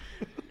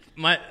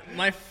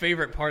 My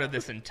favorite part of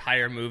this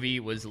entire movie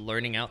was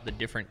learning out the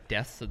different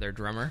deaths of their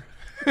drummer.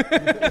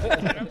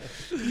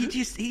 He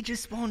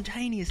just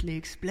spontaneously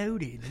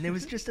exploded, and there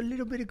was just a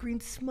little bit of green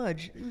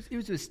smudge. It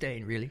was a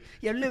stain, really.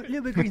 Yeah, a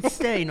little bit of green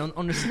stain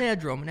on the snare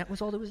drum, and that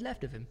was all that was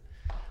left of him.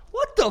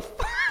 What the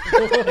fuck?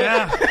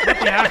 Yeah,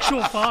 the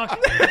actual fuck.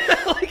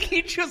 Like,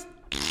 he just...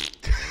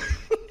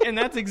 And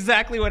that's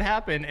exactly what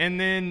happened. And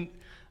then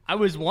I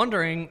was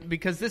wondering,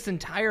 because this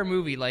entire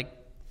movie, like,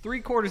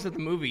 3/4 of the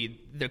movie,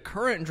 the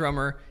current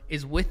drummer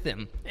is with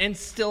them and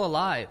still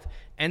alive.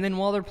 And then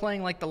while they're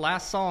playing, like, the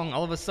last song,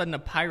 all of a sudden a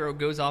pyro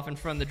goes off in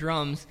front of the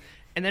drums,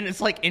 and then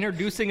it's like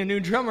introducing a new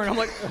drummer, and I'm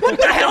like, what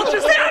the hell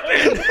just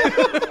happened?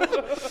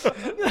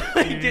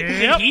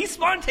 Did he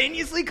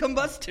spontaneously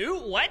combust too?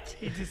 What?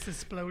 He just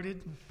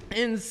exploded.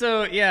 And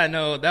so, yeah,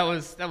 no, that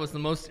was the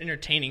most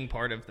entertaining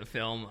part of the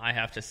film, I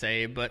have to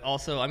say. But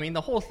also, I mean,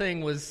 the whole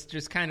thing was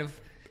just kind of,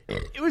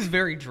 it was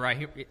very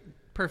dry.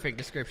 Perfect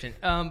description.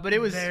 But it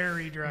was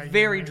very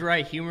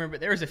dry humor. But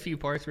there was a few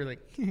parts where, like,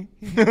 Yeah.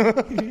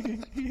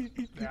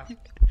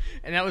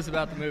 and that was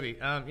about the movie.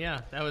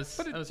 Yeah, that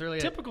was really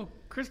typical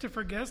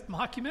Christopher Guest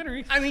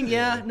mockumentary. I mean,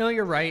 yeah, no,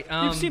 you're right.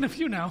 You've seen a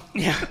few now.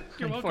 Yeah,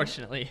 You're welcome.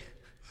 Unfortunately,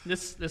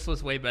 this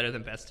was way better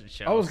than Best in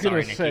Show. I was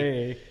Sorry, gonna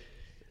say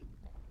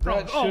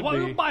Bro, that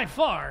should be. by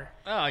far.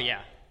 Oh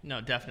yeah,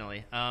 no,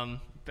 definitely.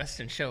 Best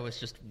in Show is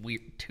just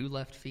weird. 2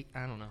 left feet.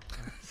 I don't know.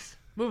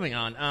 Moving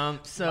on.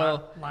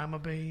 So Lima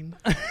bean,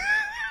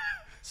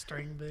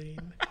 string bean.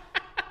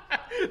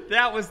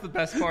 that was the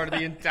best part of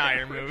the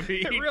entire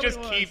movie. It He really just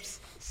was. keeps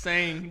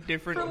saying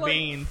different For like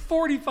beans.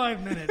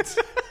 45 minutes.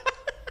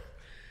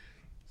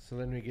 So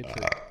then we get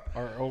to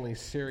our only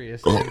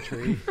serious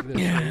entry. This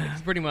Yeah,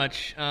 pretty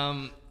much.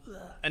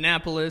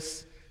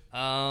 Annapolis.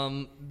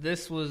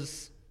 This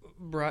was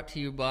brought to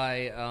you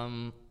by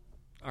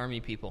Army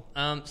people.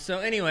 So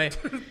anyway,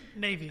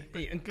 Navy.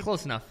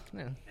 close enough.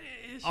 Yeah.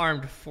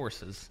 Armed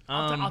forces.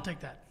 I'll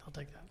take that.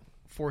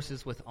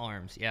 Forces with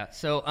arms. Yeah.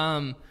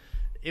 So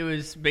it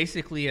was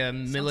basically a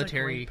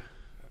military,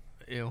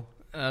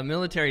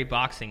 military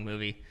boxing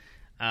movie.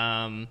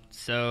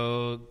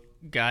 So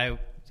guy.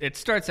 It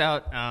starts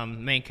out,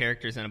 main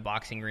character's in a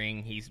boxing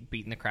ring. He's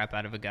beating the crap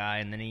out of a guy,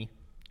 and then he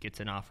gets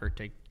an offer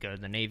to go to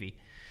the Navy.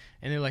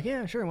 And they're like,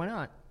 yeah, sure, why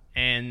not?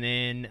 And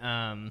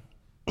then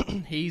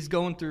he's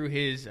going through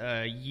his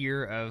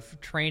year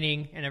of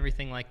training and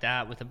everything like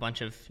that with a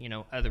bunch of,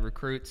 other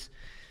recruits.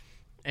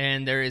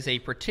 And there is a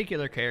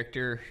particular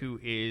character who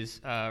is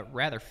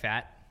rather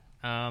fat.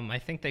 I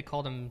think they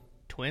called him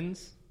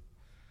Twins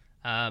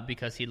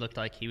because he looked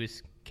like he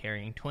was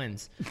carrying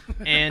twins.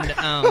 And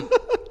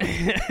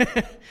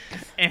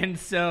and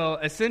so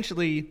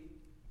essentially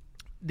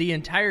the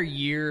entire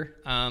year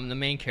the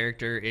main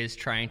character is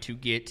trying to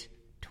get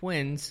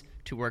Twins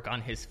to work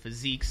on his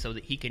physique so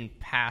that he can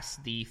pass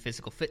the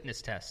physical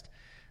fitness test.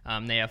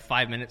 They have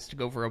 5 minutes to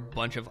go over a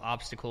bunch of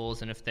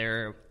obstacles, and if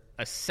they're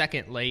a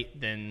second late,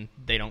 then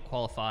they don't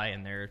qualify,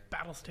 and they're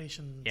Battle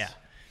stations. yeah.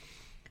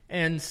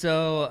 And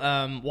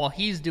so while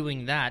he's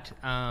doing that,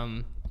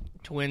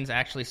 Twins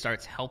actually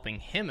starts helping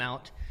him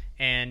out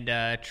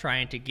and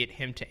trying to get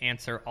him to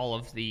answer all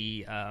of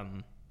the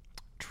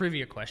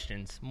trivia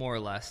questions, more or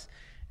less.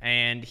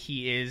 And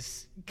he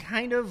is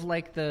kind of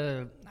like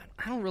I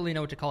don't really know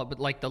what to call it, but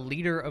like the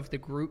leader of the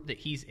group that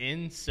he's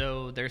in.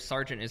 So their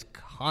sergeant is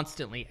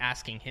constantly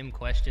asking him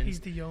questions. He's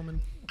the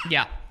yeoman.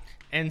 Yeah.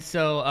 And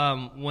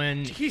so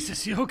when...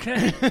 Jesus, you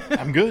okay?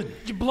 I'm good.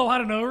 Did you blow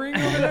out an O-ring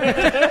over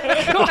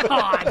there? Come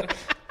on.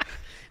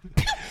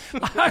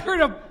 I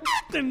heard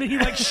and he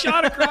like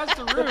shot across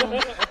the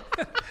room.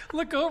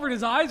 Look over and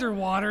his eyes are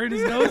watering.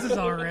 His nose is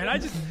all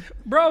red.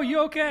 Bro, you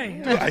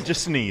okay? I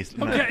just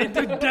sneezed. Okay,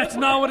 dude, that's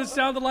not what it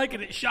sounded like,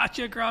 and it shot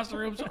you across the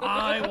room, so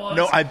I was...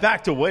 No, I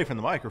backed away from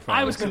the microphone.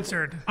 I was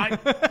concerned.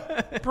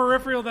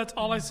 Peripheral, that's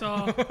all I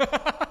saw.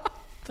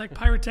 It's like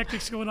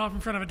pyrotechnics going off in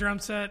front of a drum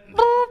set.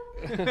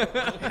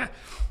 And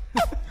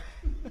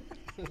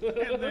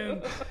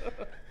then...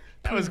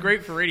 That was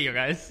great for radio,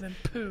 guys. Then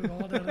poo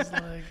all down his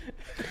leg.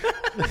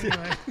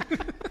 Anyway.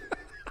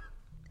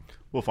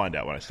 We'll find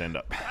out when I stand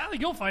up. I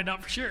think you'll find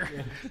out for sure.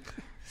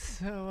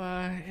 So,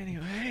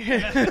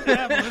 anyway.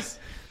 Fabulous.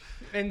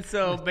 And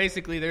so,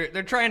 basically,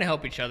 they're trying to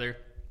help each other.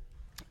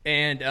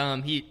 And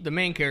the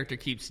main character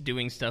keeps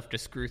doing stuff to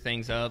screw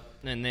things up.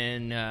 And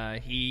then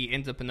he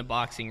ends up in the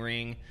boxing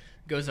ring,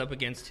 goes up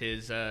against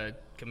his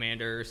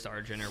commander,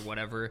 sergeant, or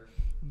whatever,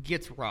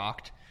 gets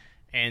rocked.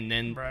 And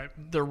then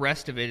the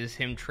rest of it is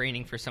him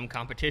training for some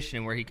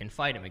competition where he can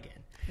fight him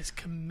again. His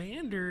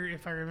commander,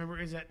 if I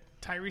remember, is that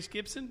Tyrese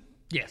Gibson?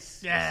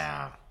 Yes.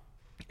 Yeah.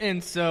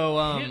 And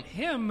so...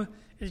 him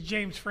is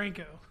James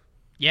Franco.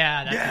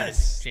 Yeah,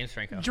 that's it. James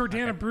Franco.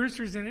 Jordana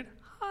Brewster's in it.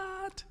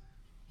 Hot.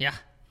 Yeah.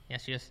 Yeah,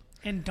 she is.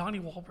 And Donnie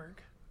Wahlberg.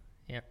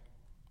 Yep.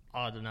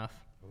 Odd enough.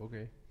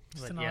 Okay.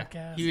 Just an odd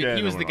cast.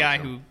 He was the guy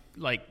who,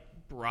 like,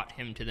 brought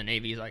him to the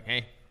Navy. He's like,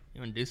 hey, you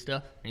want to do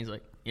stuff? And he's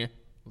like, yeah,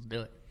 let's do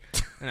it.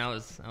 And that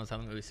was how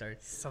the movie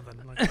started. Something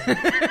like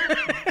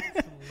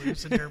that.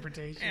 Loose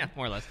interpretation. Yeah,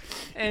 more or less.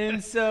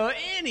 And so,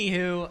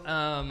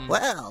 anywho...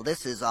 well,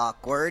 this is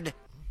awkward.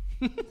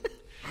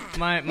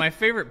 My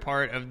favorite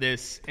part of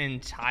this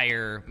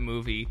entire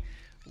movie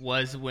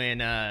was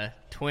when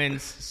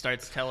Twins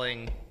starts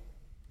telling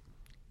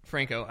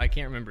Franco, I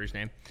can't remember his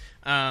name,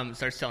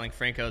 starts telling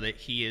Franco that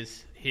he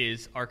is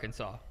his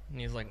Arkansas. And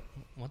he's like,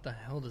 what the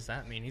hell does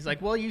that mean? He's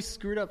like, well, you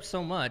screwed up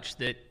so much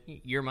that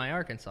you're my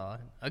Arkansas.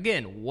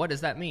 Again, what does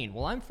that mean?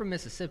 Well, I'm from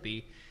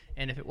Mississippi,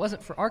 and if it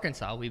wasn't for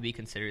Arkansas, we'd be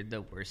considered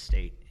the worst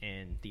state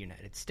in the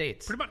United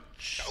States. Pretty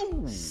much.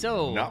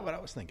 So not what I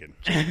was thinking.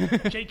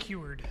 Jake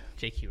Heward.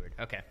 Jake Heward,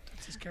 okay.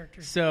 That's his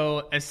character.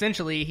 So,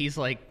 essentially, he's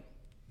like,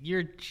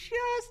 you're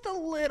just a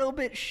little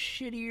bit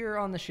shittier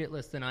on the shit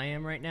list than I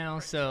am right now,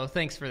 so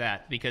thanks for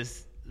that,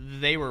 because...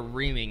 they were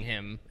reaming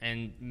him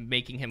and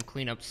making him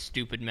clean up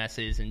stupid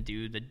messes and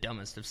do the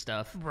dumbest of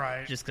stuff.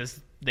 Right. Just because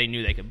they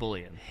knew they could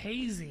bully him.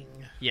 Hazing.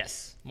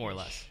 Yes, more or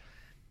less.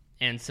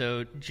 And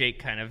so Jake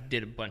kind of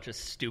did a bunch of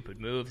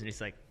stupid moves, and he's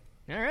like,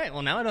 all right,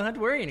 well, now I don't have to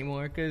worry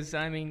anymore because,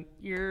 I mean,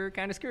 you're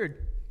kind of screwed.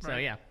 So,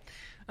 Right. yeah.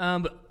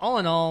 But all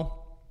in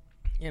all,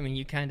 I mean,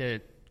 you kind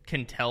of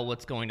can tell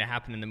what's going to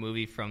happen in the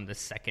movie from the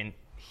second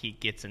he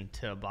gets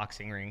into a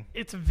boxing ring.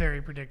 It's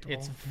very predictable.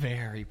 It's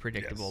very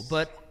predictable. Yes.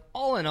 But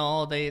all in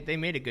all, they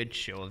made a good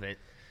show of it.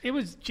 It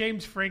was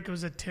James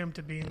Franco's attempt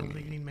at being the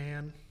leading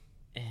man.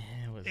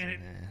 It was, And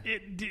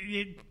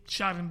it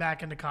shot him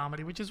back into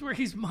comedy, which is where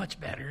he's much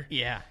better.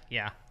 yeah,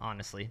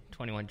 honestly.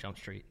 21 Jump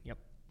Street. Yep.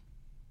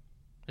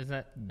 That's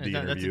a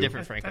Interview.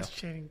 different Franco. That's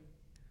Channing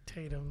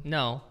Tatum.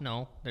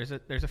 No. There's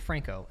a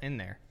Franco in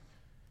there.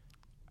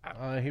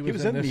 He was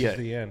was in in This the, Is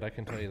the End, I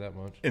can tell you that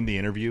much. In the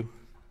interview.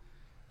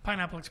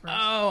 Pineapple Express.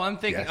 Oh, I'm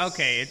thinking, Yes.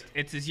 okay,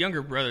 it's his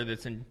younger brother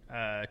that's in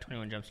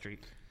 21 Jump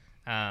Street.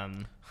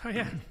 Oh,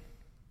 yeah.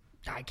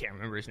 I can't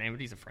remember his name, but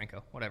he's a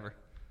Franco. Whatever.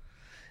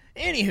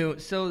 Anywho,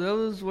 so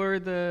those were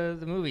the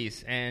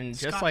movies. And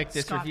just like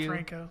this Scott review...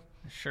 Franco.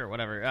 Sure,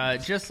 whatever.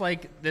 Just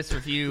like this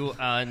review,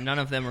 none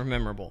of them are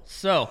memorable.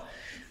 So,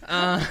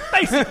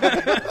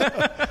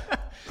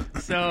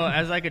 so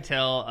as I could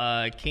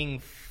tell, King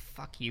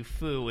Fuck You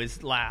Fu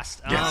is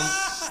last.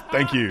 Yes.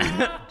 Thank you.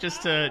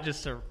 Just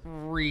to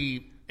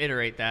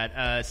reiterate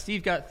that,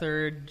 Steve got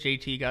third,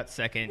 JT got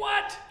second.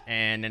 What?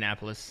 And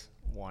Annapolis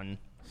won.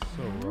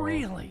 So wrong.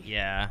 Really?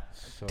 Yeah.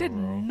 So Did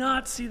wrong.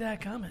 not see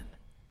that coming.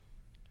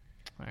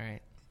 All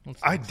right.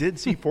 I did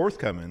see fourth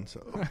coming,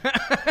 so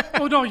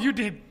Oh, no, you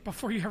did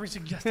before you ever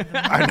suggested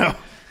that. I know.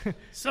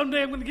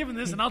 Someday I'm going to give him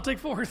this, and I'll take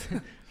fourth.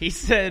 He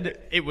said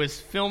it was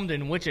filmed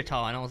in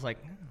Wichita, and I was like,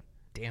 oh,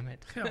 damn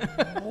it.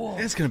 Whoa.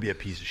 It's gonna be a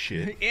piece of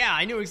shit. Yeah,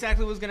 I knew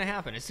exactly what was going to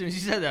happen. As soon as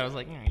you said that, I was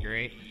like,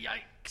 great.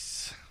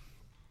 Yikes.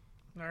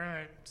 All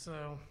right,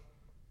 so...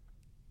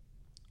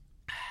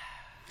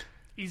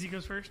 Easy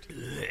goes first.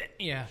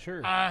 Yeah.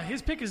 Sure.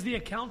 His pick is The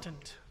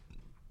Accountant.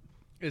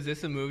 Is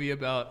this a movie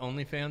about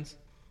OnlyFans?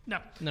 No.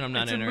 Then I'm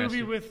not it's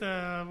interested. a movie with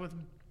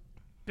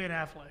Ben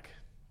Affleck.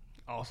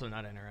 Also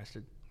not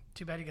interested.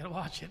 Too bad you got to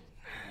watch it.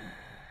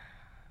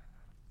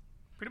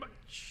 Pretty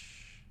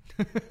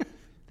much.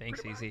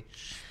 Thanks, Easy.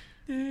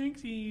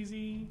 Thanks,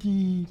 Easy.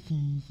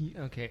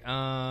 Okay,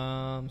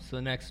 so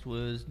next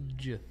was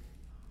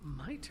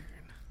My turn.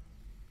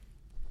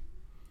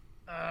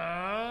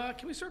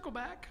 Can we circle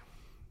back?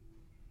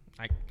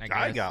 I I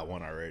guess. got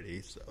one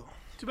already, so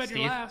Too bad Steve?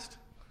 you're last.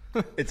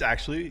 it's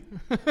actually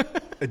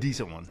a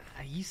decent one.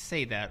 You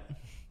say that.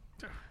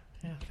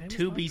 Yeah, famous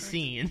To be last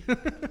seen.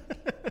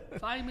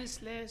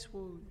 Famous last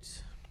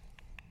words.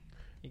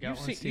 You got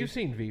one, Steve? You've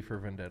seen V for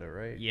Vendetta,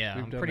 right? Yeah,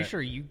 We've I'm done pretty that-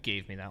 sure you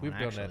gave me that We've one,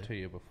 done actually. that to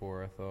you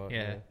before, I thought.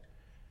 Yeah.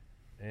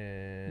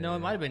 And No, it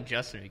might have been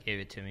Justin who gave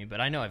it to me,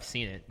 but I know I've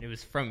seen it. It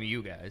was from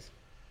you guys.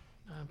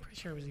 I'm pretty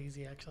sure it was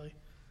easy, actually.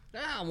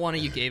 One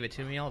of you gave it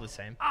to me, all the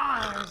same.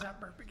 There's that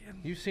burp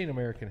again. You've seen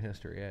American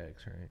History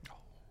X, right?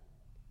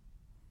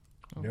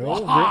 No.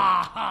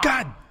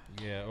 God.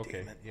 Yeah.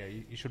 Okay. Yeah,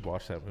 you should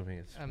watch that movie.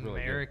 It's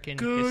American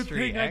Good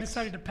History thing I X.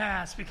 decided to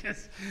pass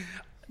because,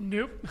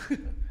 nope.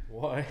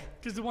 Why?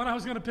 Because the one I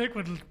was going to pick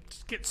would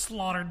just get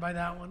slaughtered by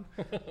that one.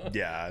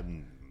 Yeah,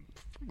 I'm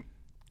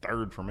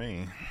third for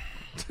me.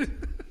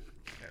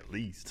 At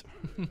least.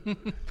 All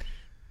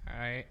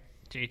right.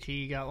 JT,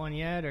 you got one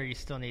yet, or you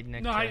still need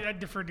Nick? No, to- I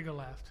deferred to go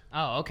last.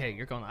 Oh, okay.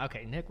 You're going.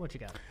 Okay, Nick, what you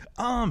got?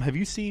 Have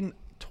you seen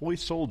Toy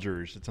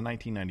Soldiers? It's a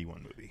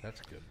 1991 movie. That's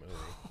a good movie.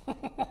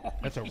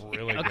 That's a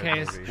really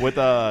Okay, good movie. With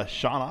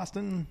Sean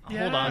Austin?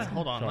 Hold on.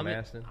 Sean Let me,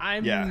 Astin. I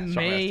Yeah, Sean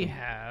may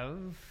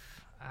Astin.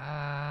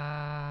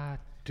 have.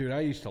 Dude,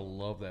 I used to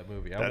love that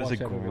movie. I That is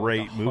watched a that movie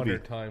great like movie.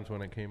 100 times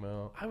when it came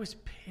out. I was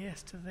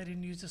pissed that they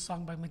didn't use the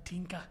song by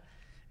Matinka.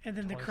 And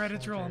then the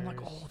credits roll. I'm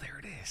like, oh, there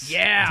it is.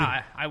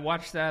 Yeah, I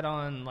watched that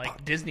on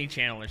like Disney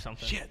Channel or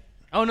something. Shit.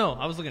 Oh no,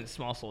 I was looking at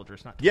Small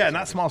Soldiers, not. Yeah,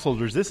 not Small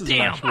Soldiers. This is an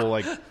Damn. actual,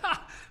 like... Big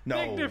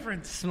No.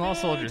 difference. Small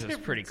Big Soldiers is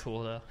difference. pretty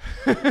cool though.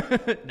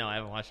 No, I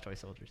haven't watched Toy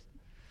Soldiers.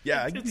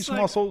 Yeah, I give you It's like-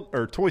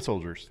 Toy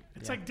Soldiers.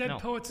 It's like Dead no.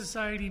 Poet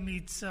Society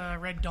meets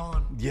Red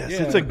Dawn. Yes,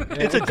 Yeah. it's a good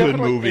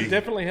definitely- movie. It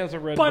definitely has a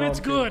red But dawn it's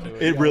feel good.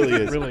 to It really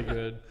is. really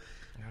good.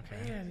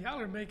 Man, y'all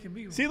are making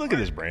me. See, look at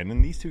this,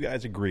 Brandon. These two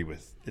guys agree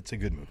with it's a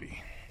good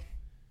movie.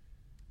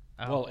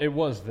 Well, it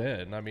was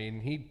then. I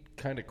mean, he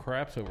kind of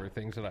craps over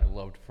things that I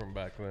loved from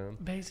back then.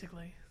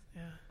 Basically,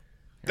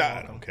 yeah.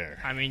 I don't care.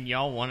 I mean,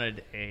 y'all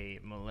wanted a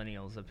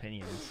millennial's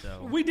opinion,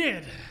 so We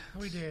did.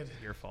 We did.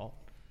 your fault.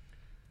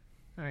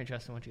 All right,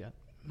 Justin, what you got?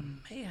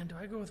 Man, do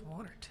I go with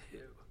one or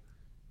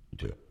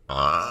two?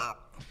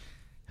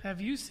 Have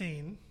you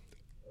seen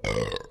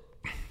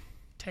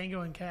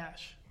Tango and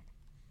Cash?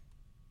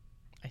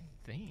 I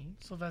think.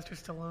 Sylvester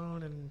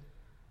Stallone and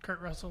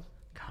Kurt Russell.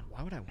 God,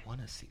 why would I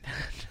want to see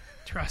that?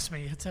 Trust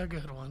me, it's a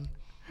good one.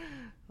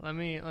 Let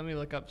me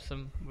look up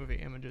some movie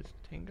images.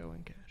 Tango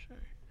and Cash.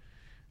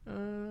 All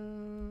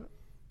right.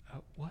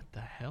 What the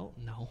hell?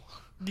 No.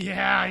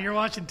 Yeah, you're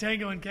watching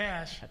Tango and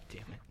Cash. God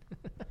damn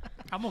it.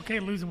 I'm okay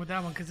losing with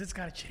that one because it's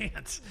got a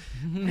chance.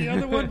 The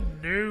other one,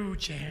 no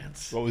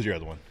chance. What was your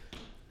other one?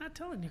 Not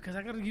telling you because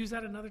I got to use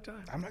that another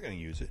time. I'm not going to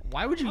use it.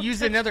 Why would you I'll use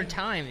it text another you.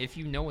 time if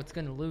you know it's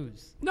going to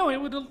lose? No, it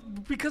would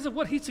because of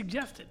what he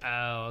suggested.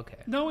 Oh, okay.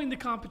 Knowing the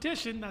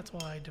competition, that's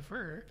why I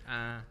defer.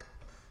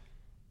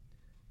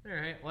 All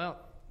right. Well,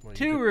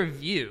 to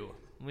review,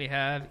 we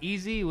have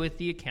Easy with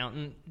The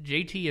Accountant,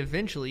 JT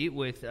eventually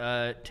with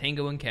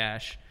Tango and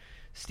Cash,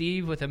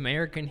 Steve with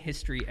American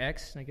History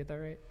X. Did I get that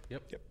right?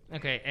 Yep.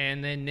 Okay,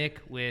 and then Nick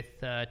with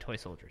Toy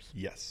Soldiers.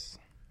 Yes.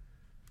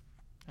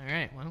 All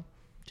right. Well,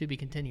 to be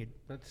continued.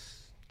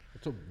 That's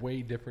a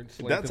way different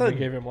slate That's than we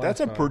gave him last that's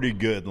a time. pretty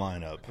good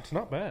lineup. It's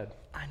not bad.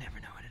 I never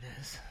know what it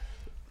is.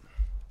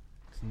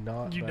 It's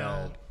not You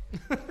bad.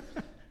 know.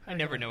 I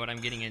never know what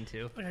I'm getting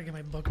into. I gotta get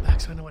my book back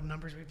so I know what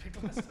numbers we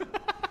picked last time.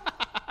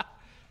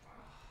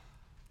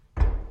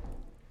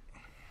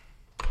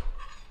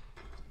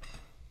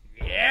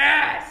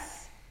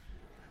 Yes!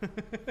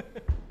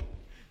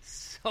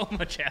 So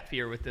much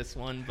happier with this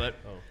one, but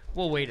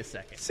we'll wait a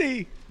second.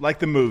 See, like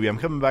the movie, I'm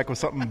coming back with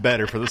something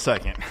better for the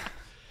second.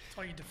 That's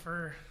why you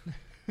defer.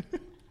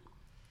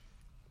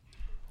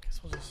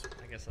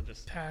 I guess I'll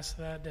just pass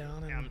that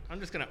down. And Yeah, I'm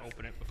just gonna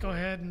open it. Before. go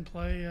ahead and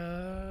play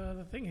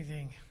the thingy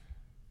thing.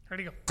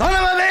 Ready, go. Son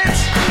of a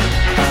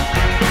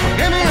bitch!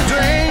 Give me a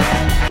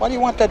drink! Why do you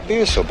want that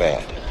beer so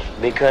bad?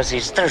 Because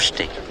he's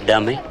thirsty,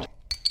 dummy.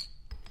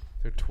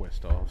 They're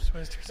twist offs.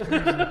 Twisters.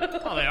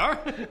 Oh, they are?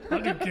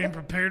 I came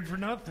prepared for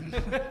nothing.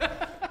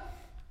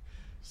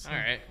 All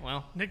right,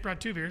 well. Nick brought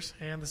 2 beers,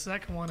 and the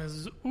second one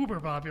is uber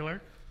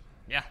popular.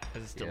 Yeah,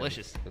 because it's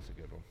delicious. That's a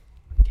good one.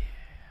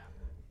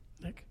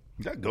 Nick?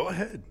 Yeah, go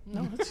ahead.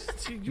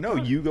 No,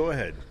 You go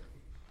ahead.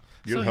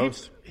 You're the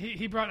host.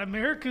 He brought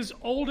America's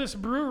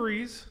oldest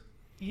breweries,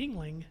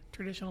 Yingling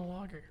Traditional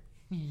Lager.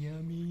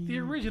 Yummy. The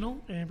original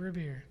amber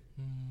beer.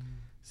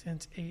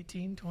 Since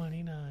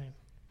 1829.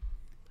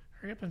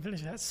 Hurry up and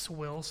finish that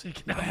swill so you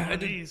can have one of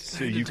these.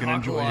 So you can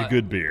enjoy a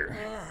good beer.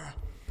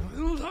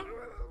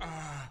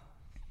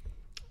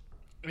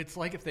 It's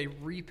like if they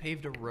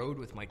repaved a road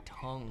with my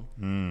tongue.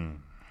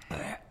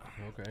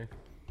 Okay.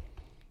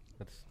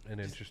 That's an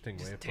interesting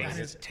way of Tastes,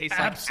 putting it. tastes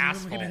like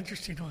Absolutely asphalt. an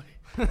interesting way.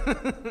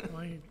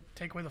 Well, you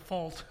take away the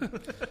fault.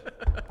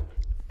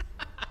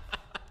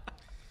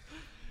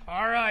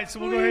 All right, so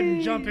we'll go ahead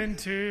and jump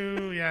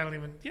into. Yeah, I don't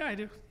even. Yeah, I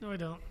do. No, I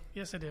don't.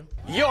 Yes, I do.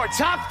 Your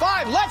top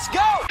 5, let's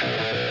go!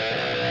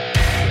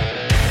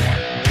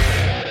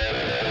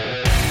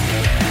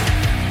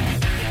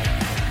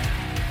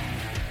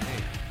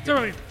 So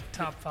really,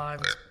 top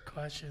 5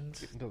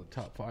 questions. Into the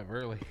top 5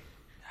 early.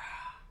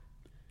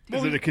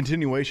 Is it a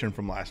continuation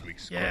from last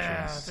week's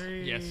Yeah, questions?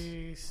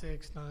 3,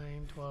 6,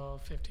 9,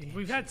 12, 15.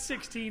 We've had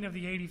 16 of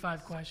the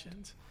 85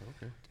 questions.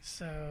 Okay.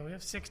 So we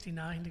have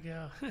 69 to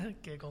go.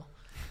 Giggle.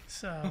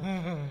 So,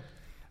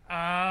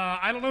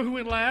 I don't know who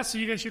went last, so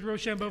you guys should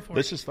Rochambeau for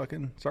Let's it. just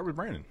fucking start with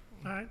Brandon.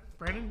 All right,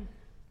 Brandon,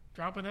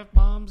 dropping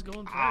F-bombs,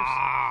 going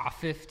first.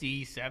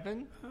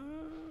 57?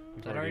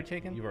 Is that already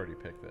taken? You've already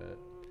picked that.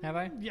 Have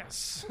I?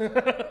 Yes.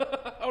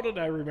 How did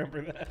I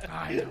remember that?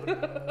 I don't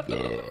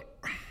know.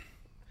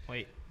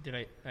 Wait,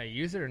 did I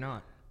use it or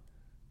not?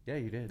 Yeah,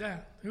 you did. Yeah.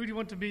 Who do you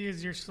want to be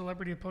as your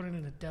celebrity opponent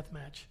in a death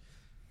match?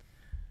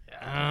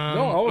 No,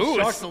 I was Ooh,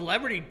 a shocked.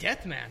 celebrity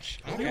death match.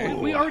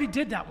 We already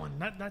did that one.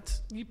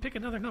 That's you pick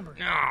another number.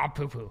 Ah,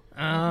 poo-poo.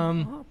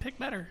 Oh, pick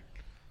better.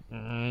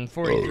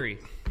 43.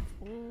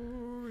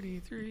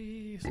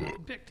 43. So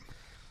picked.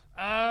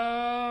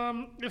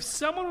 If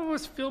someone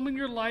was filming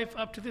your life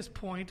up to this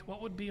point,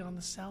 what would be on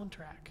the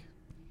soundtrack?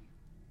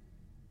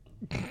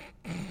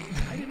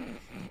 I didn't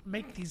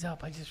make these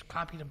up. I just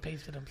copied and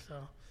pasted them.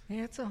 So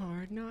Yeah, it's a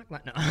hard knock.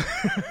 No. I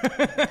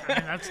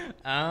mean, that's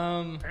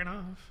fair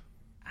enough.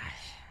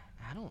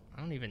 I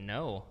don't even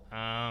know.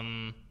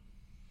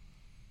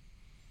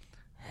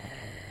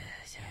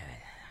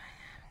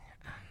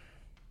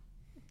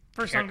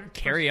 First song.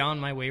 Carry On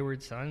My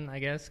Wayward Son, I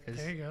guess. Cause,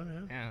 There you go.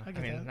 Yeah, Yeah, I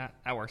get mean, that.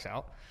 that works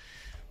out.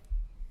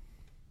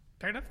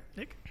 Fair enough,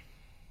 Nick.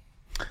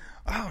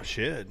 Oh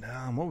shit!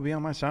 What would be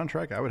on my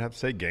soundtrack? I would have to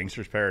say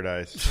 "Gangster's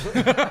Paradise."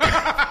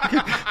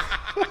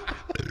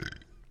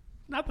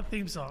 Not the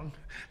theme song.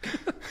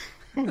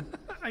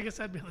 I guess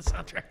that'd be on the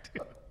soundtrack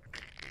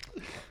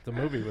too. The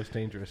movie was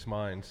Dangerous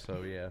Minds,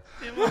 so yeah.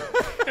 It was.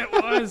 It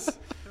was.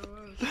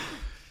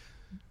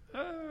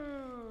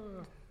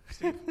 Oh.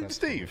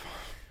 Steve.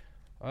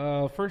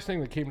 First thing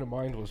that came to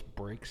mind was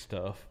Break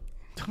Stuff,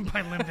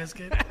 By Limp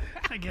Bizkit.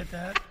 I get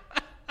that.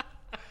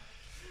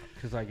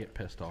 because I get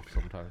pissed off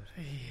sometimes.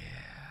 Yeah.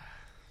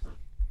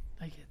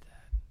 I get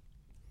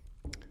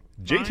that.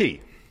 JT.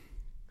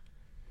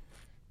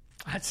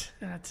 That's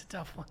a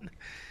tough one.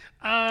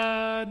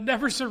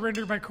 Never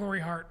Surrender by Corey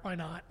Hart. Why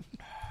not?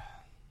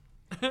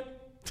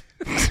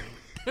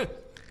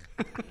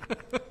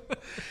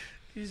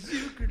 'Cause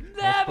you could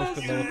never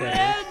supposed to know what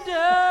that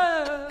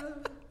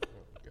surrender.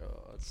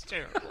 God. It's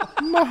terrible.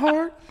 My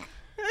heart.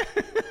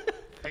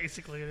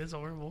 Basically, it is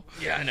horrible.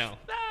 Yeah, I know.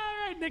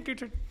 All right, Nick, your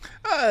turn.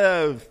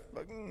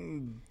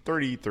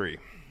 33.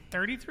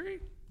 33?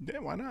 Yeah,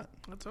 why not?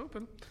 Let's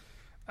open.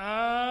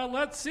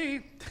 Let's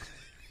see.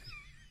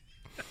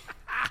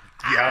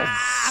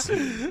 Yes.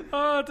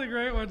 Oh, it's a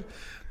great one.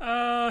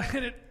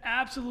 And it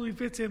absolutely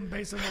fits in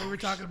based on what we were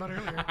talking about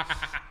earlier.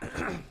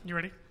 You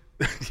ready?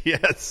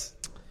 Yes.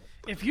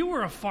 If you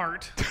were a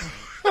fart,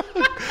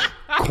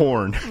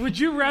 Corn. would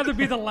you rather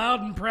be the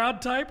loud and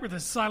proud type or the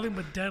silent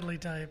but deadly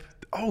type?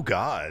 Oh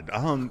God.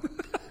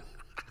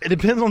 It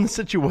depends on the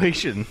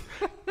situation.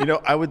 You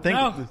know, I would think.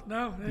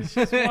 No, it's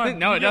just one.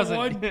 No, You it get doesn't.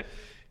 one.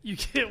 You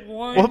get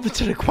one. Well, if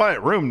it's in a quiet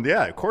room,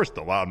 yeah, of course,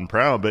 the loud and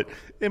proud. But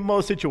in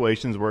most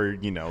situations where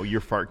your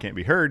fart can't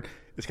be heard,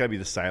 it's got to be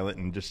the silent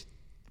and just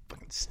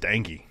fucking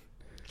stanky.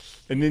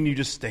 And then you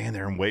just stand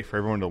there and wait for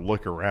everyone to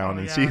look around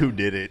and see yeah. who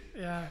did it.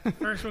 Yeah,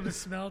 first one to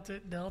smelt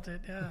it, dealt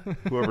it. Yeah,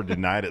 Whoever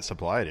denied it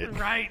supplied it.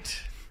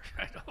 right.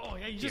 Oh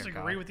yeah, you just Dear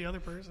agree God. with the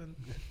other person.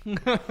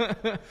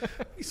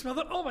 You smell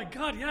that? Oh my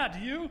God, yeah. Do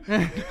you?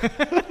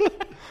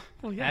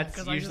 Well, yeah. That's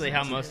 'cause I usually just how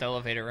answered most it.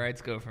 elevator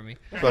rides go for me.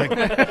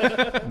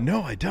 Like,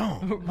 no, I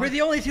don't. We're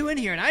the only two in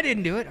here, and I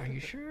didn't do it. Are you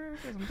sure?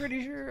 'Cause I'm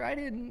pretty sure I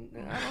didn't.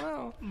 I don't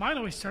know. Mine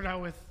always start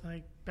out with,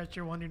 I bet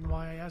you're wondering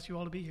why I asked you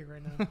all to be here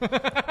right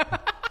now.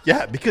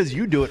 Yeah, because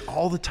you do it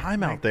all the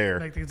time out there.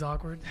 Make things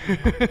awkward.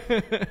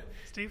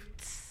 Steve,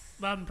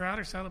 loud and proud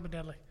or silent but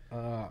deadly?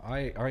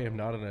 I am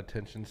not an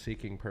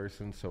attention-seeking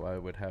person, so I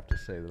would have to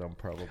say that I'm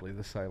probably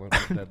the silent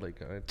but deadly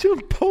kind.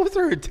 Dude, both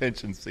are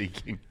attention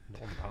seeking.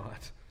 I'm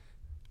not.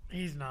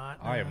 He's not.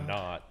 I am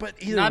not. But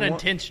either Not one,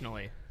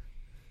 intentionally.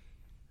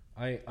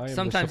 I am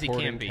Sometimes the he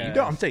supporting can be. cast.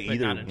 No, I'm saying But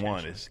either not one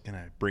intentionally. is going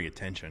to bring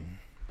attention.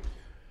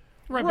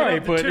 Right,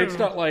 of the but two, it's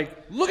not like,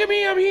 look at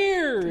me, I'm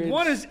here.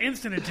 one It's- is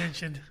instant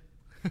attention.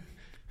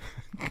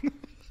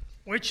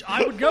 Which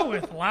I would go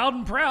with. Loud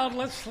and proud.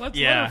 Let's let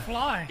Yeah. her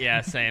fly.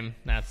 Yeah, same.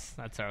 That's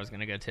how I was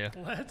gonna go too.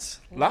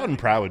 Let's. Loud and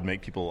proud would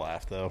make people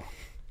laugh, though.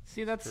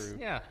 See, that's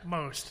yeah.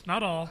 Most,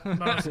 not all.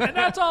 Most. And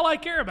that's all I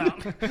care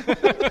about.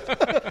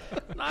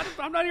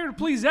 I'm not here to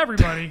please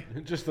everybody.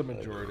 just the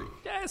majority.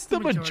 Yes, The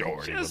the majority.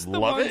 majority Just would the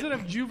love ones it. that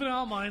have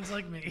juvenile minds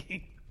like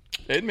me.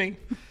 And me.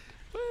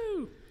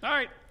 Woo. All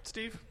right,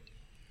 Steve.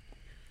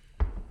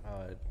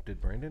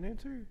 Did Brandon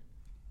answer?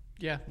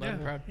 Yeah, loud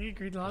and proud. He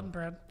agreed loud and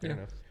proud. Fair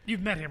enough.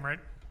 You've met him, right?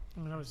 I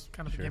mean, that was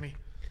kind of a gimme.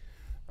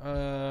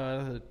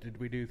 Did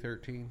we do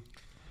 13?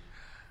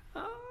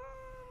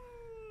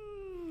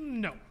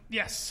 No.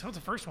 Yes, that was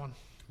the first one.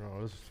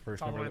 Oh, this is the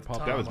first All the number way that at the popped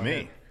top. That in was my me.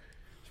 head.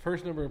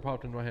 First number that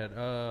popped in my head.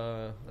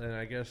 And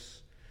I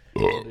guess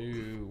we'll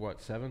do,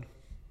 7?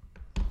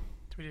 Did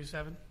we do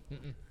 7?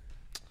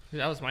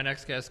 That was my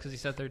next guess because he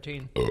said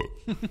 13.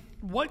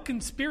 What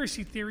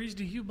conspiracy theories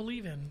do you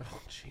believe in?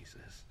 Oh,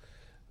 Jesus.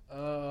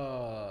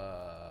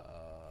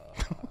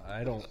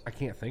 I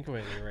can't think of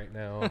any right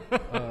now.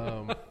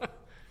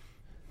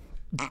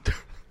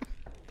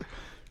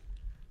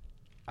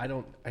 I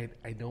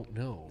don't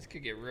know. This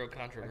could get real I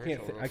controversial.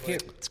 can't real I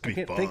quick.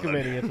 can't think of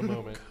any at the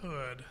moment.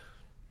 Could.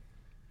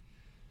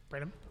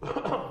 Brandon?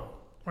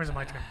 Or is it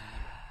my turn?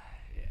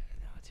 Yeah,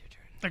 no, it's your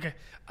turn. Okay.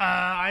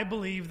 I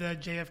believe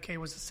that JFK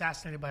was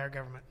assassinated by our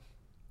government.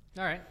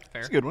 All right,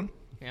 fair. It's a good one.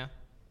 Yeah.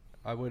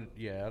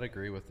 I'd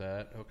agree with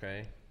that.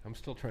 Okay. I'm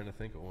still trying to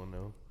think of one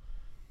though.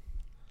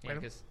 Yeah,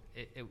 because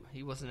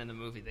he wasn't in the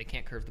movie. They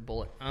can't curve the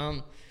bullet.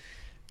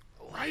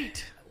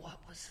 Right. What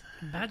was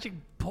Magic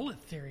bullet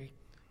theory.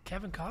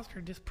 Kevin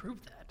Costner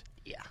disproved that.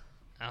 Yeah.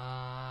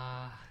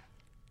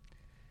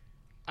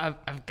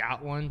 I've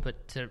got one,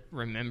 but to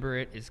remember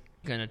it is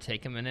gonna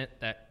take a minute.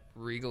 That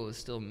Regal is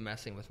still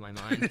messing with my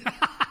mind.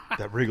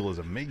 That Regal is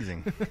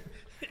amazing.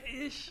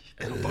 Ish.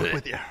 It'll fuck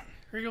with you.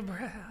 Regal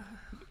bra.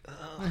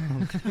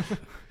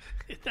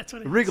 That's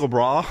what it Regal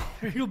bra.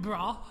 is. Regal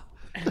bra.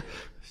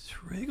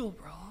 It's Regal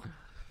bra.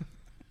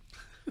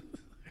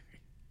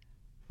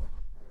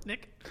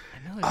 Nick?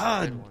 I know there's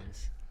some good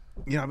ones.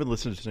 You know, I've been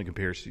listening to some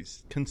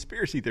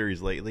conspiracy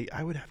theories lately.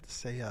 I would have to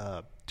say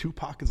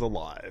Tupac is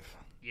alive.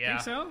 Yeah.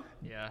 Think so?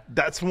 Yeah.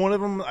 That's one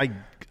of them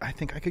I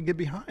think I could get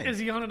behind. Is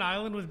he on an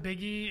island with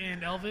Biggie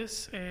and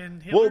Elvis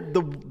and Hitler?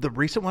 Well, the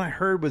recent one I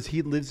heard was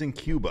he lives in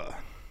Cuba.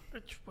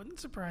 Which wouldn't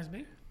surprise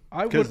me.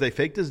 Because they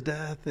faked his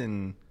death,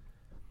 and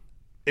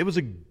it was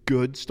a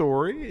good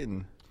story.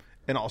 And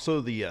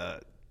also the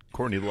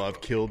Courtney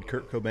Love killed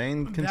Kurt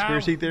Cobain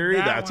conspiracy theory.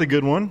 That's a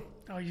good one.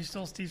 Oh, you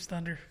stole Steve's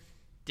thunder.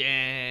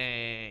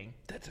 Dang.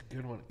 That's a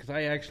good one because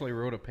I actually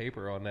wrote a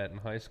paper on that in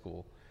high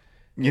school.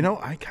 You know,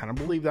 I kind of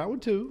believe that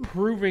one too.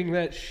 Proving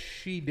that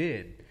she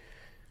did.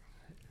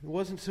 It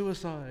wasn't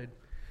suicide.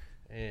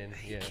 And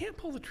He can't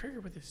pull the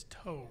trigger with his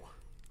toe.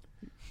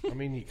 I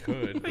mean, he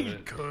could. He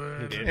but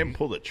could. he And didn't.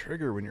 pull the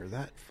trigger when you're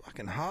that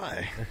fucking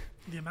high.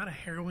 The amount of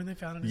heroin they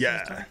found in his Yeah.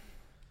 system.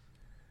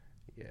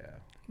 Yeah.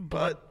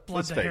 But Blood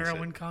let's to face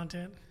heroin it,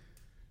 content.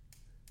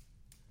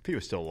 if he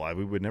was still alive,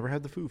 we would never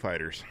have the Foo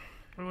Fighters.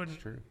 We wouldn't.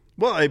 True.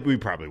 Well, we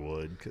probably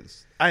would,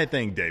 because I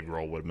think Dave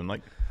Grohl would have been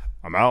like,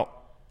 I'm out.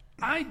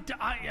 I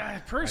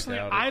personally,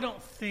 I doubt it. I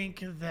don't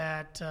think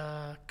that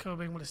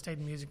Cobain would have stayed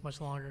in music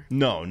much longer.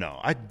 No,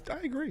 I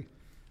agree.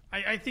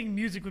 I think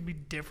music would be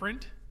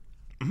different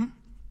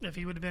if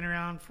he would have been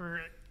around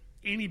for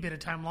any bit of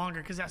time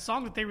longer. Because that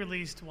song that they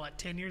released,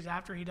 10 years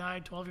after he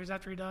died, 12 years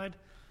after he died?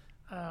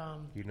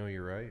 You know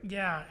you're right.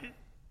 Yeah,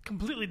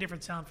 completely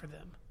different sound for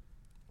them.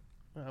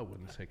 I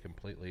wouldn't say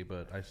completely,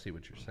 but I see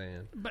what you're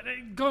saying. But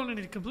going in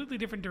a completely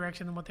different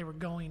direction than what they were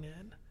going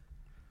in.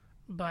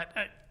 But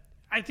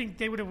I think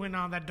they would have went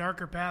on that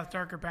darker path,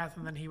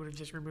 and then he would have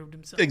just removed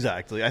himself.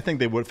 Exactly. I think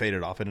they would have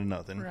faded off into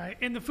nothing. Right.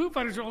 And the Foo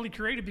Fighters were only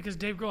created because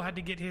Dave Grohl had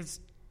to get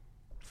his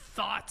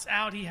thoughts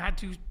out.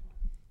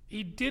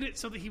 He did it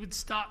so that he would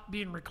stop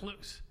being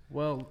recluse.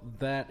 Well,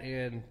 that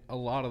and a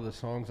lot of the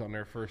songs on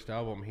their first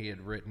album he had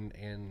written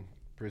and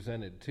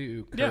presented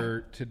to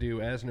Kurt to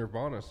do as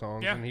Nirvana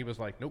songs, and he was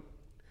like, nope,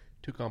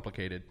 too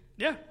complicated.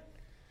 Yeah.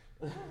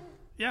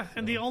 Yeah,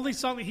 and the only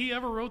song that he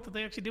ever wrote that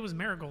they actually did was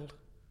Marigold.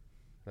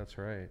 That's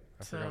right.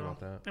 I forgot about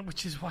that. And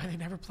which is why they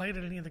never played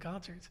at any of the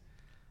concerts.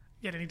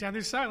 Yet anytime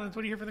there's silence,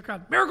 what do you hear from the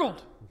crowd?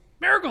 Marigold!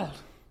 Marigold!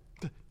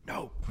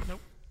 No. Nope.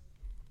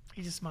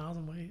 He just smiles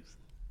and waves.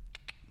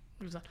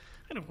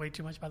 I know way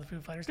too much about the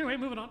Foo Fighters. Anyway,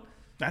 moving on.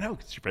 I know.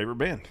 It's your favorite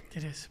band.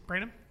 It is.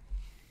 Brandon?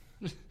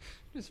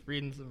 Just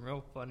reading some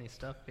real funny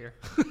stuff here.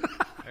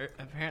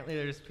 Apparently,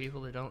 there's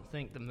people that don't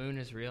think the moon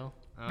is real.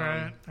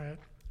 Right.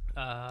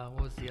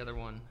 What was the other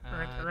one?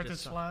 Earth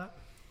is flat.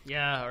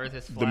 Yeah, Earth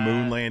is flat. The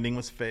moon landing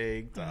was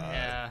faked.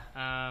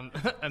 Yeah.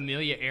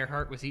 Amelia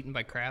Earhart was eaten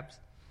by crabs.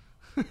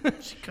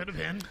 She could have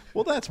been.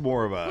 Well, that's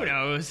more of a... Who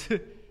knows?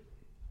 Could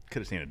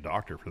have seen a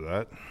doctor for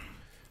that.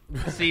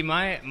 See,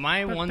 my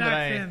But one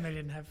back that then, they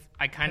didn't have.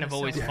 I kind of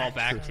always penicillin. fall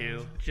back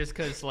to, just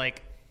because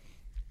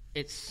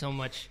it's so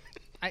much.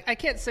 I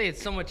can't say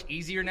it's so much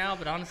easier now,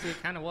 but honestly,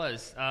 it kind of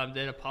was.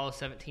 That Apollo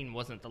 17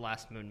 wasn't the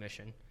last moon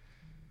mission.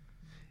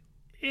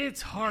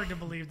 It's hard to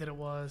believe that it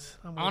was.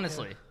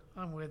 Honestly.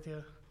 I'm with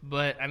you.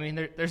 But I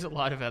mean, there's a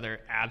lot of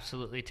other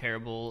absolutely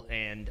terrible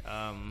and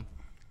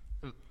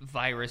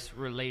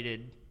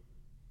virus-related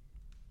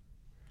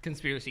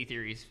conspiracy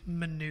theories.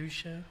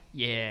 Minutia.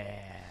 Yeah.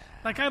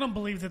 Like, I don't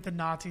believe that the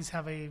Nazis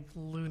have a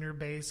lunar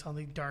base on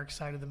the dark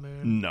side of the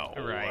moon. No.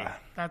 Right.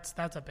 That's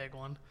a big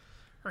one.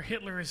 Or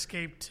Hitler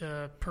escaped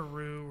to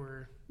Peru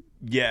or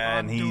Yeah,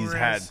 and he's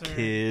had Honduras or-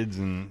 kids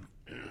and...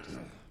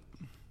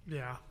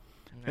 yeah.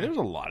 And there's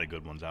a lot of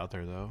good ones out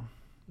there, though.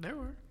 There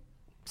were.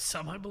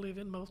 Some I believe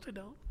in, most I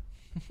don't.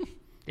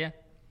 Yeah.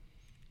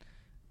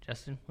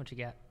 Justin, what you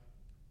got?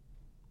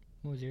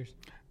 What was yours?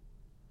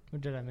 Or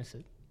did I miss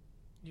it?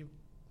 You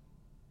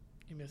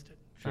missed it.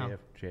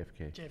 JFK.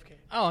 JFK.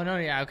 Oh, no,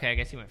 yeah, okay. I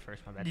guess you went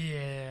first. My bad.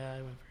 Yeah,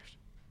 I went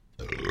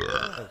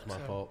first. That's my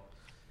fault.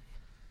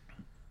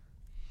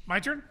 My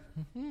turn?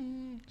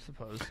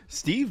 Suppose.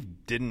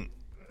 Steve didn't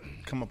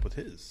come up with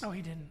his. No,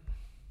 he didn't.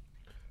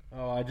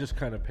 Oh, I just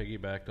kind of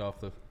piggybacked off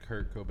the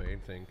Kurt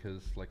Cobain thing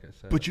because, like I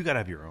said. But you got to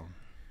have your own.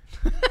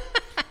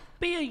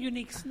 Be a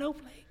unique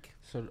snowflake.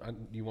 So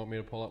you want me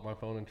to pull up my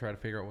phone and try to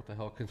figure out what the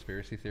hell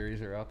conspiracy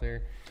theories are out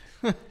there?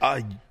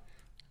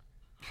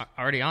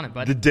 Already on it,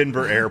 bud. The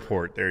Denver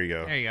airport. There you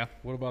go. There you go.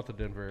 What about the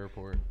Denver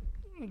airport?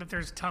 But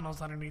there's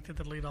tunnels underneath it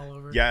that lead all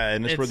over. Yeah,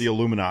 and it's where the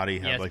Illuminati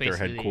have it's like their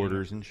basically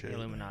headquarters and shit. The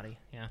Illuminati,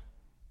 yeah.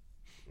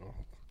 Oh,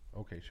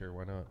 okay, sure,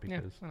 why not?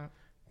 Because why not?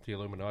 the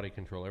Illuminati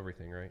control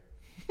everything, right?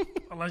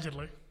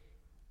 Allegedly.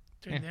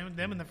 Between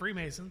them and the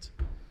Freemasons.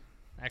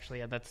 Actually,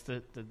 yeah, that's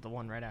the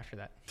one right after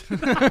that.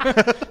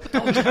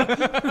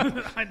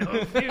 I know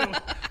a few.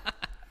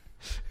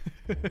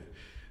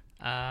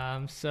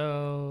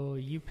 So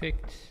you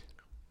picked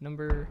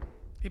number...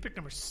 He picked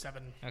number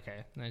 7.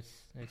 Okay,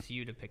 it's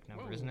you to pick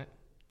number, isn't it?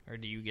 Or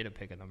do you get to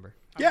pick a number?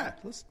 Yeah,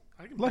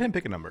 let him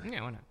pick a number.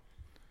 Yeah, why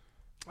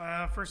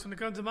not? First one that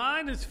comes to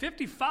mind is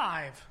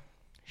 55.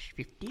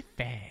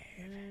 55.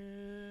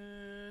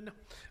 No.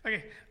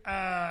 Okay.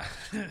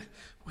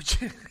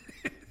 Would you...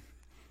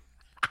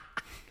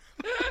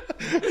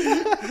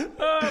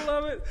 Oh, I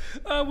love it.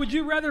 Would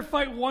you rather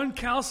fight one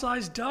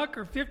cow-sized duck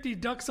or 50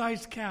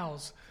 duck-sized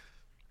cows?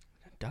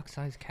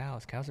 Duck-sized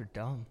cows. Cows are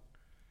dumb.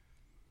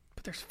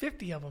 But there's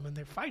 50 of them, and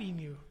they're fighting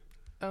you.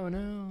 Oh,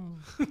 no.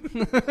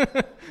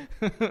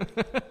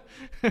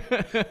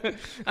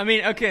 I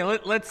mean, okay,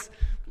 let's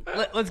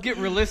get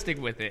realistic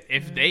with it.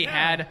 If they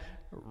had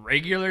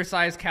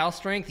regular-sized cow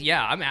strength,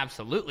 yeah, I'm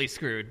absolutely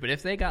screwed. But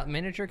if they got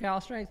miniature cow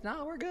strength,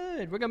 no, we're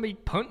good. We're going to be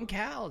punting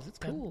cows. It's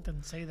cool.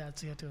 Didn't say that,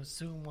 so you have to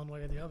assume one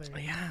way or the other.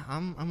 Yeah,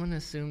 I'm going to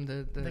assume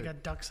They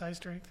got duck-sized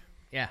strength?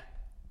 Yeah.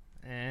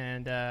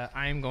 And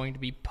I'm going to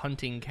be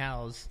punting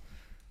cows.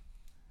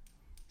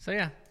 So,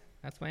 yeah,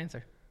 that's my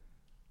answer.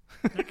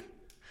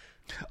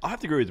 I'll have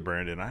to agree with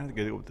Brandon. I have to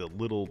go with the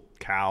little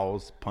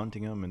cows,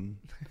 punting them. And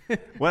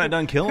when I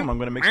done kill them, I'm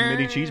going to make some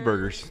mini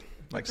cheeseburgers.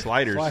 Like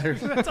sliders.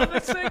 That's all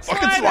that's saying.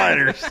 Fucking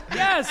sliders.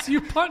 Yes,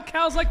 you punt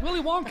cows like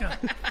Willy Wonka.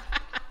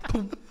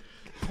 Boom,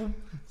 boom,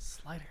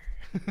 slider.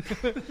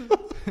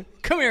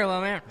 Come here,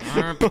 little man.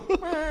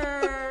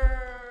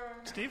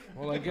 Steve?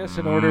 Well, I guess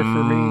in order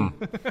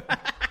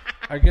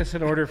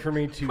for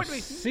me to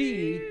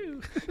see...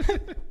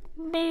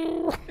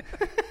 Boo.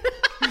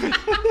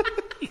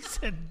 He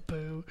said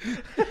boo.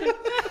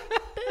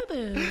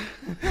 Boo-boo.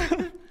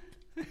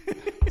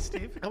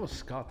 Steve? That was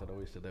Scott that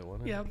always did that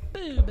one. Yeah,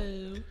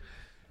 boo-boo.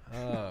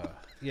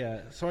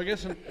 Yeah, so I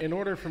guess in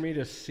order for me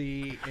to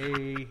see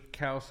a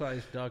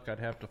cow-sized duck, I'd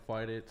have to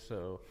fight it,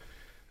 so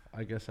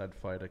I guess I'd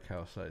fight a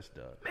cow-sized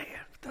duck. Man,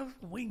 those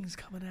wings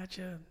coming at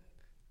you.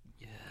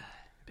 Yeah.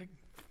 Big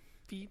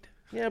feet.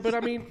 Yeah, but I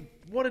mean,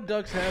 what do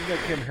ducks have that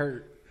can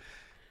hurt?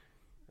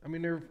 I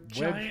mean, they're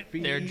webbed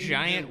feet. They're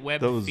giant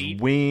webbed Those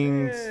feet.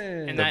 wings.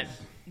 Yeah. And that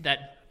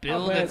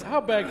bill how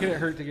bad can it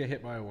hurt to get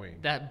hit by a wing?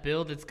 That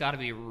build, it's got to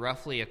be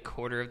roughly a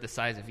quarter of the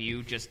size of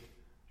you, just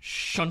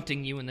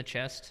shunting you in the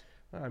chest.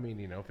 I mean,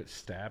 if it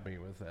stabbed me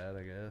with that,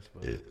 I guess.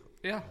 But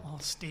Yeah. Oh,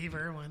 Steve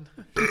Irwin.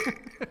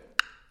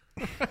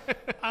 Yeah,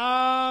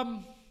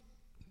 I'm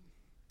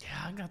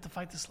going to have to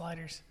fight the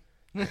sliders.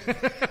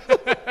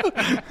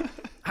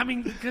 I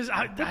mean, because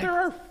but there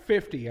are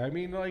 50. I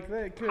mean, like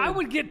that. I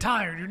would get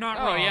tired. You're not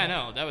wrong. Oh, yeah,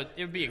 no.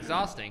 It would be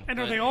exhausting. And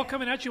are they all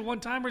coming at you at one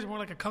time, or is it more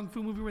like a kung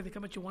fu movie where they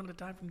come at you one at a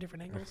time from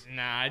different angles?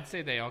 Nah, I'd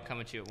say they all come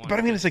at you at once. But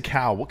I mean, it's a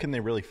cow. What can they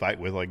really fight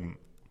with? Like,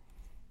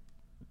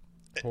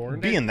 Horn?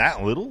 being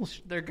that little?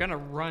 They're going to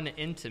run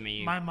into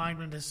me. My mind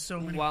went to so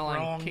many While I'm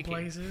wrong kicking.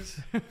 places.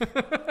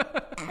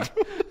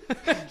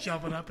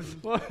 Jumping up and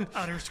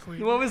utter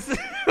squeak. What was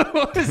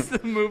the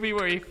movie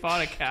where he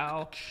fought a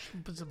cow?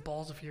 Puts some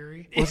balls of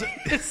fury.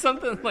 It's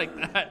something like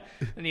that.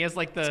 And he has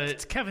like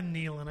It's Kevin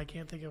Nealon. I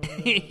can't think of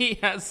it. he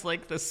has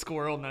like the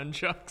squirrel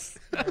nunchucks.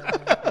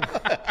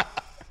 That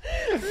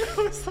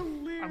was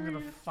hilarious. I'm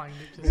gonna find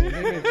it. they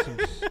make some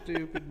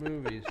stupid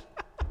movies.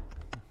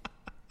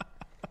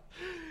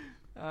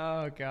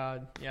 Oh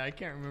God, yeah, I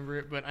can't remember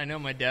it, but I know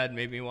my dad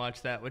made me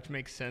watch that, which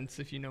makes sense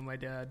if you know my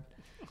dad.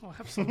 Oh,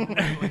 absolutely.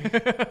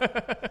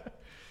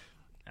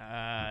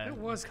 It It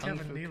was Kung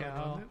Kevin Fu Nealon,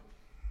 Cow. wasn't it?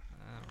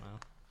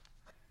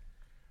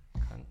 I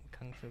don't know.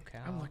 Kung Fu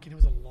Cow. I'm looking. It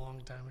was a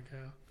long time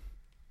ago.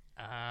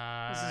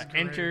 This is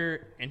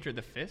great. Enter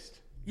the Fist.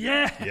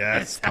 Yeah.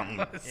 Yes.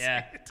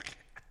 Yeah.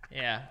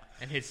 Yeah,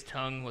 and his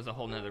tongue was a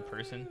whole nother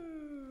person.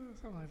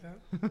 Something like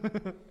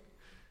that.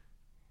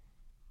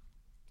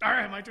 All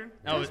right, my turn.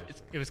 No,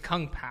 it was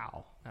Kung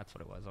Pao. That's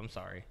what it was. I'm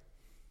sorry.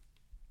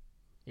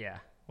 Yeah.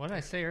 What did I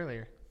say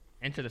earlier?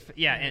 Enter the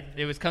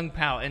it was Kung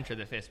Pao, Enter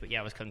the Fist, but yeah,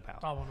 it was Kung Pao.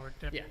 All one word.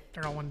 Yeah.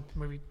 They're all one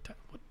movie.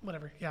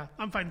 Whatever. Yeah,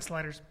 I'm fighting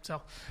sliders.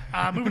 So,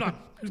 moving on.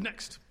 Who's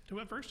next? Who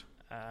went first?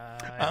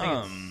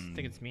 I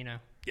think it's me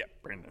now. Yeah,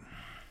 Brandon.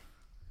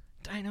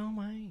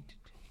 Dynamite.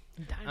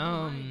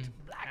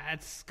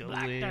 Let's go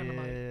Black with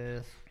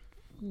Dynamite.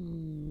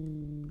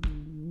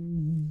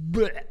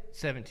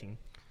 17.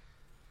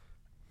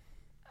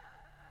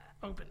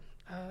 Open.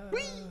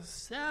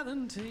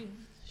 17.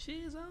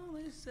 She's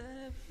only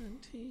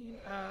 17.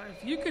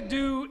 If you could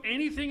do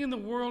anything in the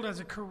world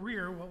as a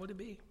career, what would it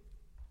be?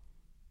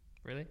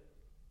 Really?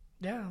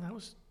 Yeah, that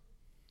was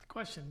the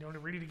question. You want to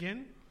read it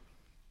again?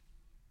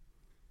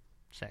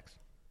 Sex.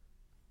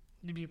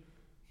 You'd be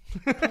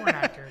a porn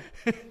actor.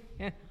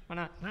 Yeah, why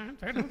not? All right,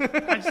 fair enough.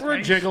 Or a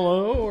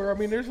gigolo, or I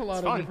mean, there's a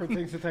lot of different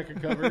things that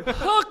could cover.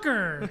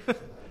 Hooker.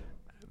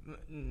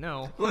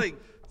 No. Like,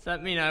 does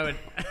that mean I would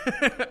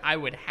I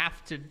would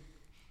have to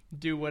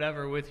do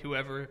whatever with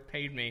whoever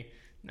paid me?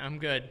 I'm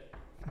good.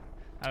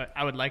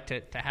 I would like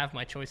to have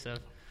my choice of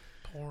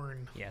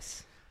porn.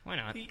 Yes. Why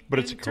not? But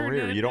it's a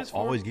career. You don't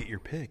always get your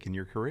pick in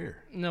your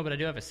career. No, but I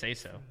do have a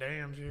say-so.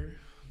 Damn, sure.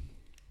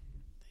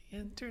 The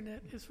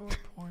internet is for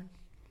porn.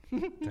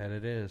 That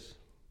it is.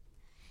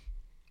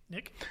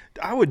 Nick?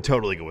 I would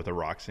totally go with a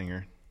rock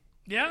singer.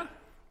 Yeah?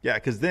 Yeah,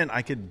 because then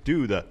I could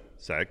do the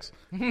sex,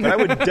 but I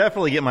would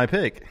definitely get my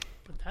pick.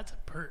 But that's a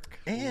perk.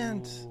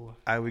 And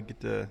I would get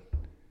to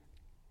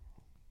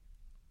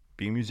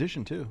be a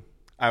musician, too.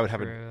 I would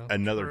have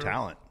another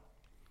talent.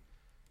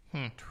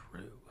 True.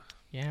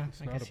 Yeah,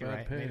 It's I not guess a you're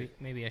bad right. pick.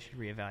 Maybe I should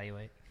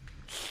reevaluate.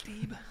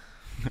 Steve.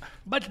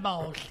 Much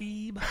ball,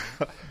 Steve.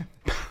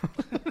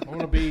 I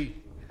want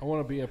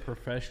to be a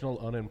professional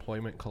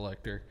unemployment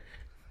collector.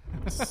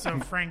 So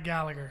Frank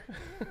Gallagher.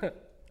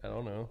 I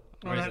don't know.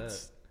 Well, What is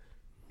that's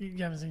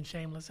you haven't seen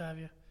Shameless, have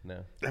you?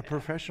 that? No. A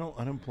professional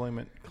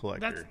unemployment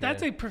collector.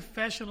 That's a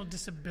professional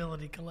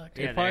disability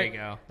collector. Yeah, If there I- you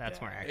go. That's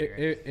more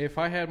accurate. If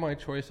I had my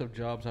choice of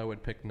jobs, I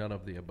would pick none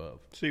of the above.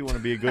 So you want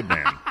to be a good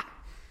man.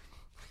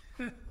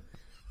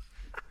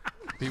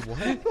 Be what?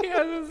 He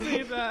hasn't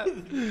seen that.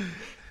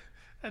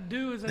 I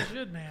do as I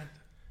should, man.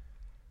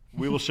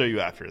 We will show you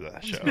after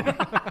that show.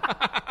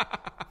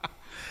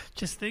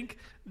 Just think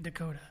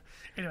Dakota.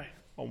 Anyway.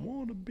 I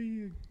want to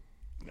be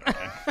a...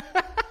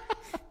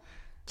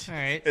 All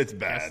right. It's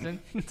bad.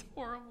 Justin? It's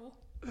horrible.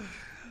 If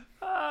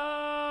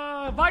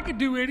I could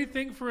do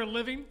anything for a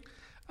living,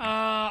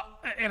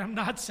 and I'm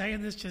not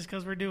saying this just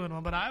because we're doing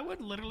one, but I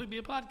would literally be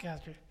a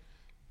podcaster.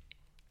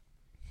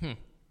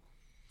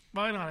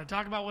 Why not? I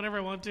talk about whatever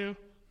I want to.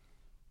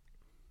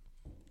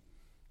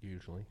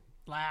 Usually.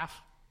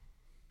 Laugh.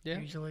 Yeah.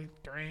 Usually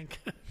drink.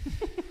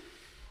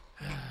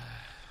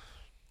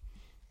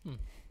 Yeah.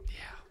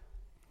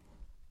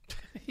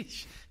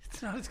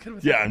 It's not as good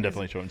with Yeah, I'm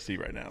definitely showing Steve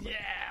right now. But. Yeah.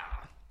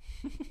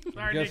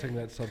 I'm guessing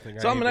that's something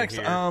So I I'm need next.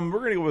 to hear. We're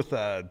going to go with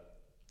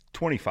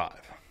 25.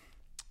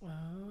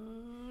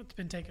 It's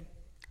been taken.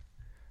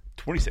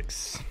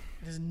 26.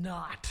 It is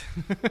not.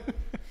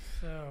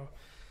 So,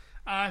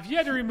 if you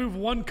had to remove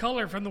one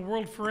color from the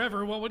world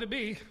forever, what would it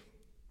be?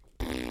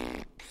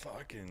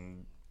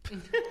 Fucking... I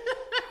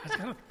was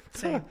going to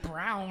say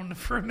brown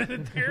for a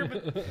minute there,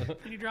 but then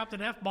you dropped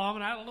an F-bomb,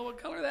 and I don't know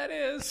what color that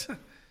is.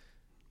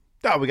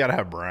 Oh, we got to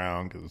have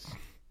brown because...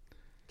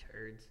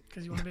 Turds.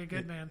 Because you want to be a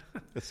good man.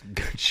 That's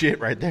good shit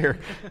right there.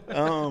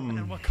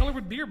 And what color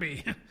would beer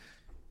be?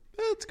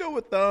 Let's go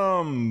with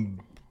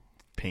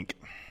pink.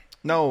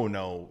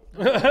 No.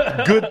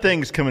 Good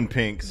things come in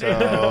pink,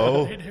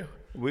 so They do.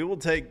 we will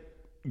take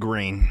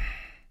green.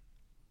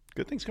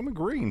 Good things come in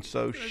green,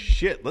 so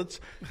shit. Let's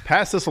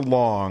pass this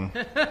along.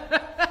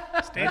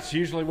 That's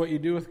usually what you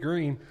do with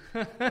green.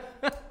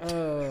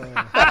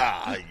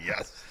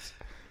 Yes.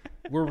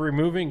 We're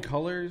removing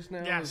colors now?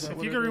 Is Yes, that if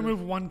what you it can is?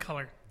 remove one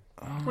color.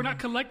 We're not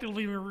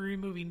collectively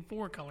removing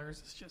 4 colors.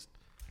 It's just...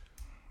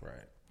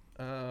 Right.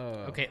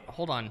 Okay,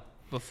 hold on.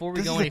 Before we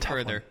This go is a any tough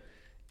further,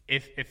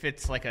 if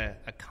it's like a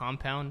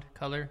compound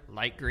color,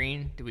 light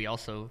green, do we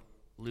also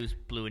lose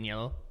blue and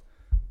yellow?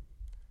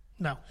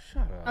 No.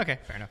 Okay,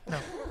 fair enough.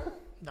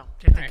 No.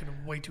 You're thinking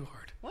way too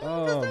hard.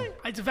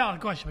 It's a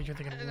valid question, but you're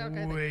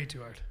thinking way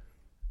too hard.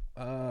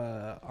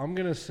 I'm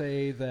going to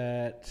say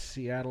that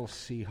Seattle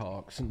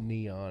Seahawks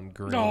neon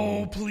green.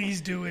 No,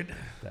 please do it.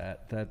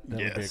 That would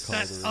be a Yes. color.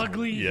 That to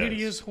ugly, Yes.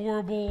 hideous,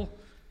 horrible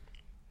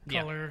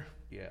Yeah. color.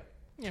 Yeah.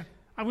 Yeah.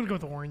 I'm going to go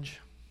with orange.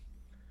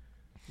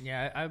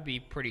 Yeah, I would be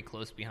pretty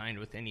close behind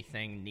with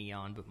anything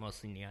neon, but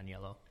mostly neon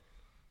yellow.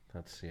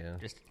 That's,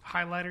 Just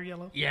Highlighter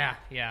yellow. yeah.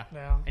 Yeah.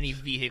 Any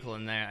vehicle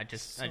in there, I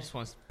just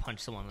want to punch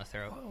someone in the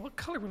throat. What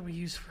color would we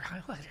use for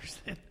highlighters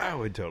then? I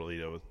would totally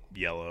go with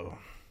yellow.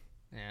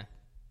 Yeah.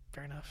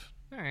 Fair enough.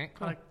 All right.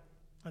 Cool.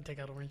 I'd take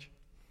out orange.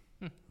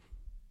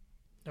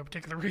 No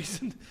particular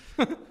reason.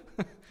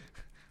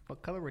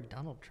 What color would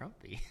Donald Trump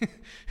be?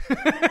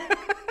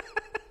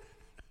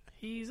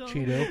 He's a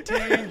Cheeto.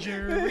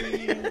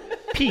 tangerine.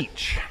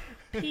 Peach.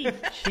 Peach.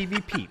 He'd be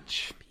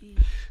peach.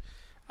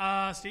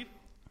 Steve?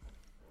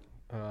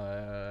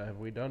 Have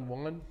we done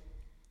one?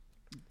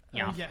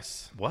 Yeah.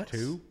 Yes. What?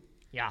 2?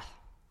 Yeah.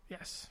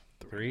 Yes.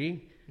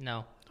 3?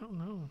 No. I don't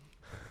know.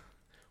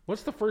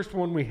 What's the first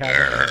one we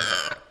have?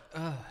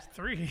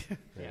 3.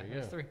 There you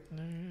go. 3. All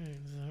right,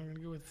 so I'm going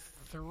to go with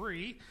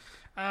 3.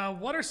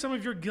 What are some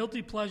of your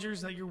guilty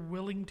pleasures that you're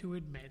willing to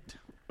admit?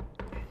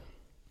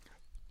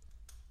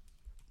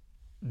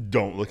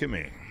 Don't look at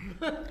me.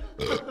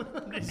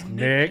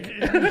 Nick.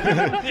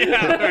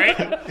 Yeah, right?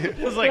 I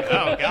was like,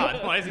 oh,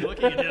 God, why is he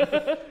looking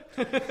at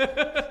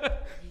him?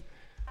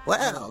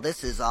 Well,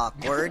 this is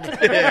awkward.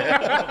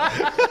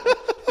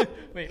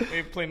 Wait,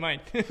 play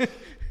mine.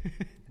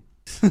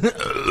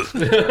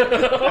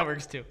 That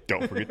works too.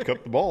 Don't forget to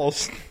cup the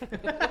balls.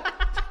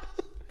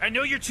 I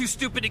know you're too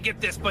stupid to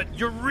get this, but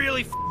you're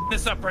really f***ing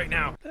this up right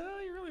now.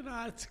 You're really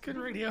not. It's good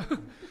radio.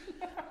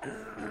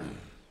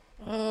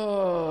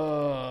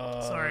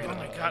 Sorry. Oh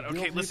my God.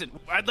 Okay, listen.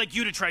 I'd like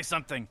you to try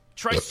something.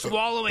 Try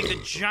swallowing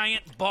the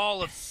giant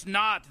ball of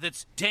snot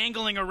that's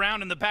dangling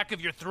around in the back of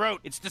your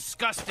throat. It's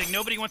disgusting.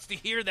 Nobody wants to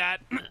hear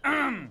that.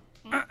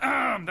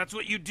 That's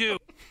what you do.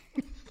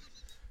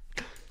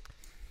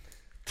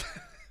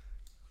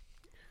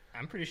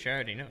 I'm pretty sure I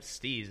already know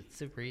Steve's. It's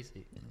super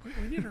easy.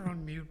 We need our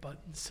own mute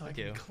button so I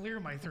can clear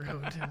my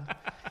throat. And...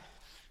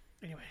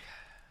 Anyway.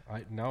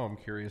 Now I'm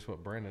curious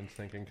what Brandon's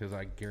thinking because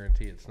I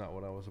guarantee it's not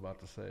what I was about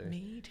to say.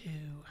 Me too.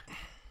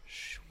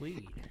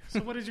 Sweet. So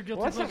what is your guilty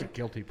Well, that's pleasure? not a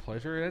guilty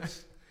pleasure.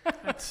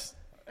 That's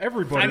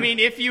everybody. I mean,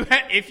 if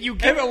you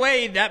give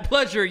away that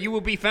pleasure, you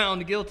will be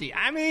found guilty.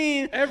 I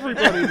mean,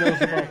 everybody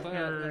knows about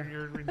that.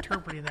 You're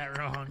interpreting that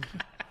wrong.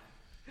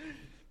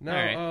 No,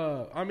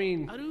 right. I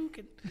mean,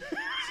 Hadouken.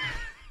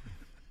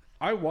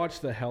 I watch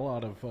the hell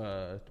out of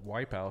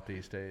Wipeout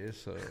these days,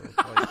 so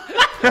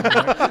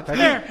that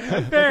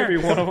could be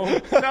one of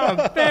them.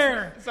 no,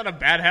 fair. It's not a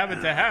bad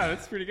habit to have.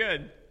 It's pretty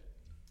good.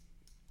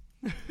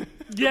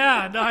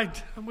 Yeah, no,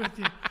 I'm with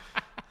you.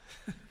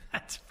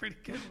 That's pretty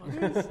good.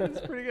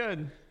 It's pretty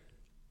good.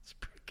 It's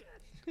pretty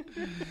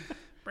good.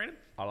 Brandon?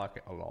 I like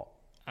it a lot.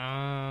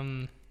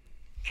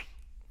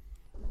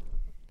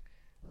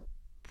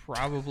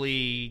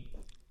 Probably.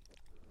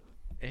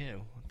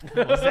 Ew.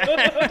 What was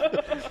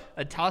that?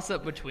 A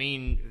toss-up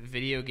between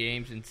video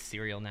games and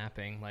serial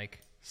napping, like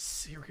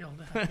serial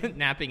napping.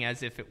 napping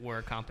as if it were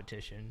a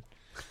competition.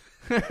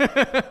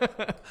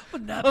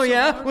 Oh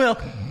yeah, hard. well,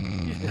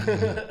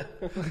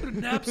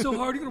 nap so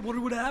hard you're gonna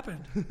wonder what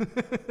happened.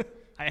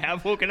 I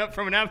have woken up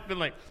from a nap and been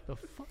like, "The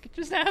fuck it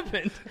just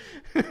happened."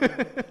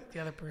 The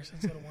other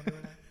person's gonna wonder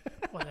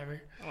what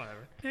happened.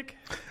 Whatever. Nick.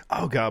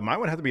 Oh God,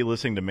 mine would have to be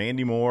listening to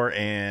Mandy Moore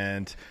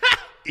and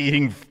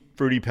eating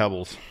Fruity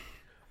Pebbles.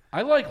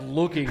 I like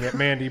looking at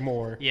Mandy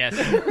Moore. Yes,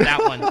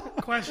 that one.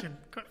 Question.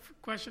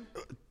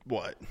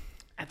 What?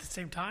 At the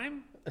same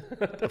time?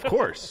 Of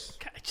course.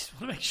 I just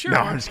want to make sure. No,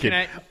 I'm just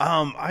kidding.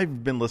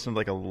 I've been listening to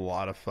like a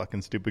lot of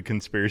fucking stupid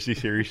conspiracy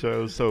theory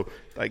shows, so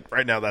like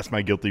right now that's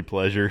my guilty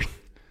pleasure.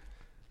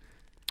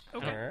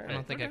 Okay. I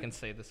don't think I can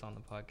say this on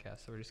the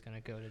podcast, so we're just gonna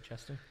go to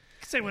Justin.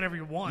 You can say whatever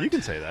you want. You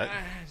can say that.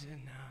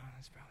 No,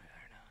 that's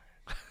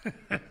probably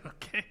better not.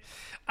 Okay.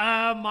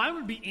 Mine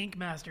would be Ink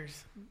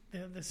Masters,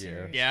 the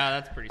series. Yeah,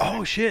 that's pretty.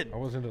 Oh shit! I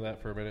was into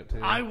that for a minute too.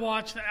 I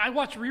watch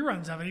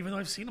reruns of it, even though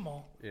I've seen them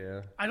all.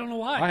 Yeah. I don't know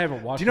why. I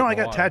haven't watched. Do you know it I in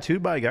a got while.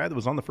 tattooed by a guy that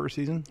was on the first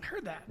season? I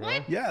heard that.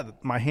 What? Yeah,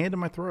 my hand in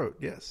my throat.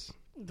 Yes.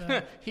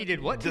 He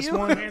did what to This you?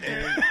 one.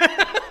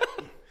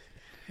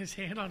 His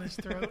hand on his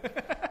throat.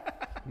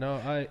 No,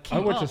 I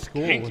went to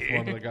school Thank with you.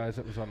 one of the guys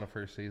that was on the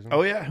first season.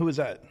 Oh yeah, who was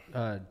that?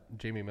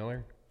 Jamie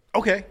Miller.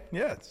 Okay,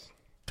 yeah.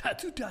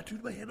 Tattooed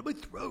my hand on my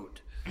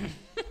throat.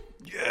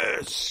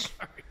 Yes.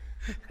 Sorry.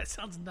 That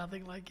sounds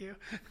nothing like you.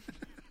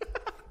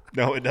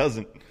 No, it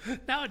doesn't.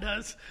 Now it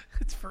does.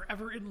 It's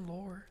forever in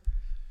lore.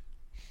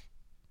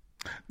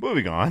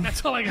 Moving on.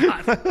 That's all I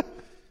got.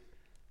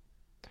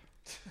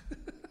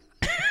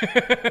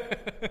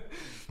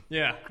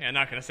 Yeah,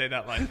 not gonna say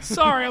that line.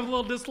 Sorry, I'm a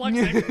little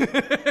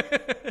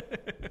dyslexic.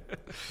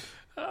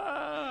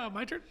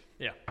 My turn?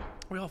 Yeah.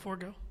 We all four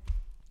go?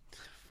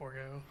 Four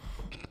go.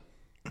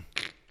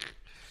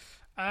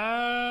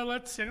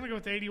 Let's see. I'm going to go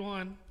with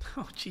 81.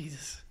 Oh,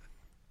 Jesus.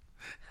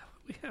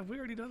 Have we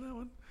already done that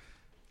one?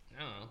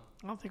 No.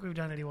 I don't think we've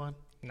done 81.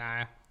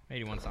 Nah,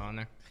 81's on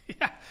there.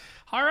 Yeah.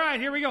 All right,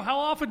 here we go. How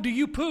often do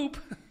you poop?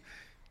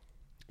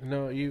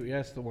 No, you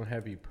asked the one,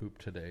 have you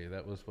pooped today?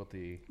 That was what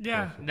the...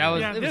 Yeah. question That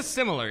was, Yeah, it was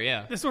similar,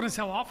 yeah. This one is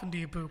how often do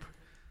you poop?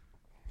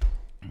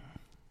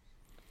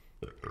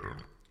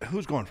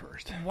 Who's going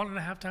first?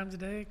 1.5 times a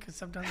day? Because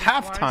sometimes it's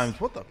Half twice.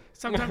 times. What the?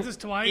 Sometimes it's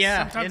twice.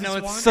 Yeah, Sometimes you know,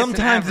 it's it's once.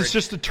 Sometimes average. it's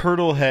just a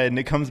turtle head and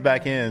it comes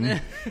back in.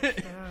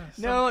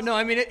 No,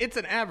 I mean, it's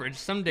an average.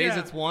 Some days Yeah.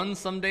 it's 1,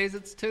 some days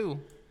it's 2.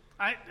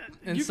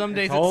 And you, some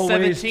days It's it's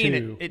always 17.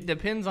 2. It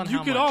depends on you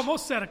how could much.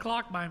 almost set a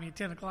clock by me at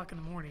 10 o'clock in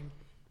the morning.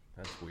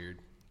 That's weird.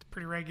 It's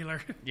pretty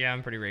regular. Yeah,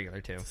 I'm pretty regular,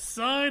 too.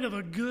 Sign of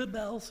a good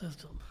bowel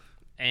system.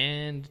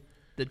 And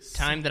the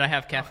time that I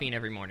have caffeine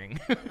every morning.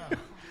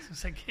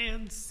 It's like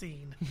hand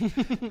scene.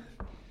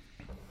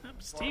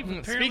 Steve,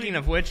 apparently, Speaking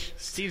of which,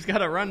 Steve's got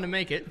to run to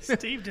make it.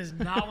 Steve does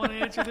not want to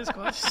answer this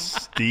question.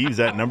 Steve's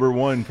at number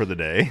 1 for the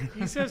day.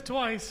 He says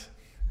twice.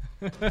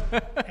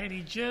 And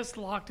he just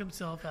locked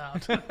himself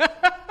out.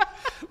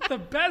 The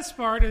best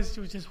part is,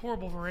 which is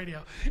horrible for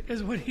radio,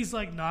 is when he's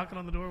like knocking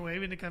on the door,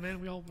 waving to come in.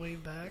 We all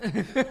wave back.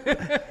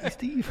 Hey,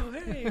 Steve. Oh,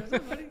 hey, what's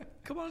up, buddy?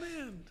 Come on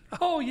in.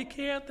 Oh, you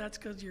can't? That's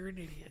because you're an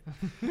idiot.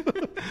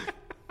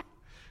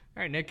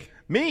 All right, Nick.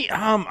 Me,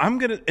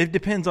 it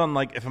depends on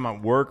like if I'm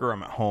at work or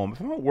I'm at home. If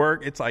I'm at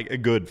work, it's like a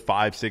good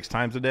 5-6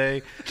 times a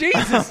day.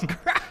 Jesus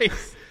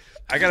Christ.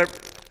 I gotta,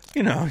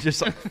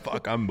 just like,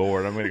 fuck, I'm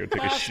bored. I'm gonna go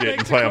take a Boss shit and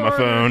makes play a on my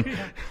quarter. phone.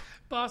 Yeah.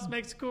 Boss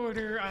makes a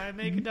quarter. I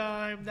make a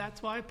dime.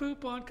 That's why I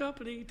poop on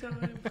company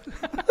time.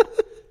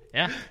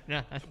 Yeah.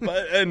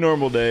 But a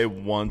normal day,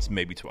 once,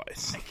 maybe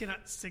twice. I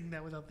cannot sing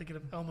that without thinking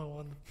of Elmo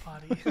on the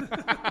potty.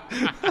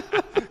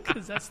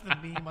 Because that's the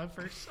meme I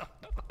first saw.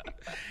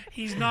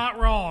 He's not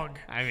wrong.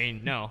 I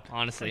mean, no,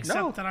 honestly.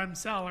 Except that I'm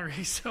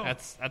salary, so.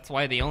 That's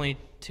why the only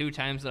 2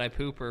 times that I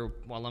poop are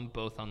while I'm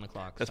both on the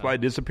clock. That's why I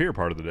disappear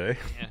part of the day.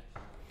 Yeah.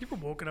 You ever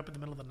woken up in the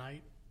middle of the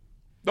night?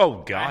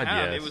 Oh, God,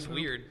 yes. It was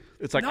weird.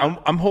 It's like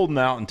I'm holding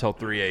out until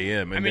 3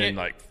 a.m. and then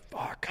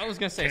fuck. I was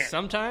going to say,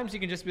 sometimes you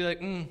can just be like,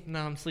 no,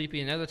 I'm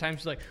sleepy. And other times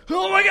it's like,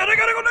 oh my God, I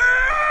got to go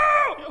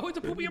now! Oh, it's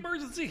a poopy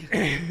emergency.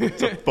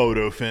 It's a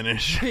photo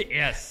finish.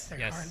 Yes.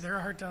 There are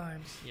hard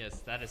times. Yes,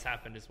 that has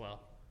happened as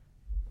well.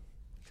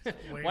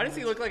 Why does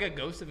he look like a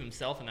ghost of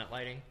himself in that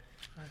lighting?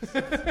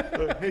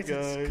 Hey,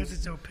 guys. Because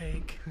it's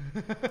opaque.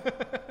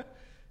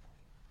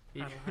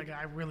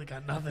 I really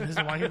got nothing as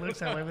to why he looks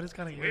that way, but it's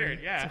kind of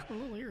weird. Yeah, it's a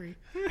little eerie.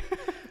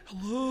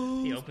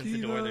 Hello. He opens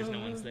the door. There's no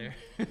one's there.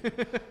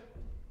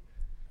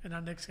 And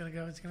now Nick's gonna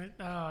go. It's gonna.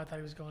 Oh, I thought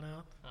he was going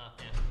out. Oh,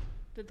 yeah.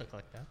 Did look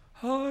like that.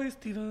 Hi,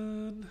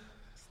 Steven.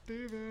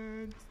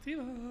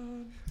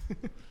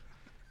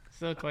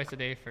 So twice a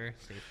day for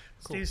Steve.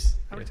 Cool. Steve's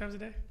how many times a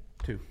day?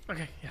 2.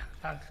 Okay,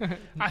 yeah.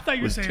 I thought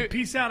you were saying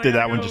peace out. Did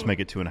that one just make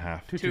it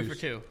 2.5? 2 for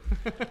 2.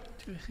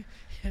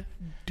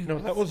 No,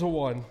 that was a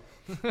 1.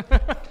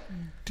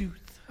 Dude,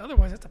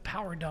 otherwise that's a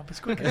power dump. It's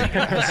quick.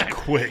 That's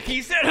quick.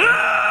 He said,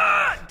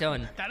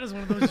 done. That is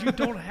one of those you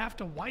don't have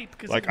to wipe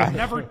because Like, you've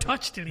never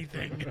touched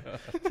anything.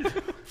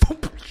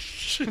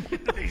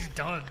 He's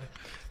done.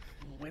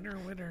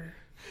 Winner.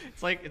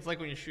 It's like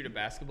when you shoot a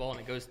basketball and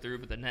it goes through,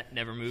 but the net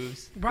never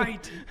moves.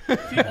 Right.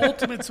 The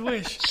ultimate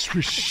swish.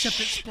 Except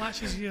it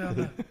splashes you on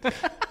the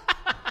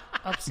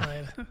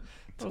upside.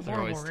 It's Those a are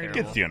always horrible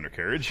radio. Gets the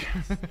undercarriage.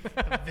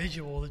 A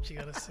visual that you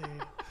gotta see.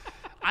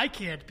 I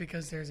can't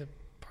because there's a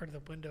part of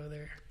the window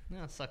there.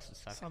 No, it sucks to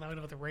suck. So now I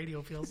know what the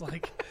radio feels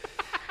like.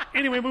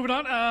 Anyway, moving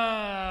on.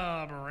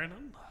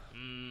 Brandon.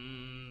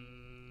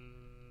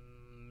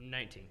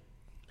 19.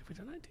 Have we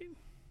done 19?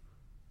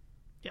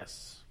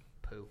 Yes.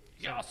 Poo.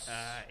 Yes.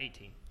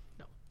 18.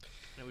 No,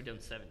 we've done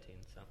 17.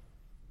 So.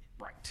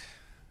 Right.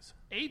 So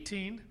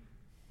 18.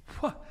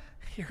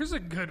 Here's a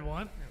good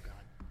one. Oh God.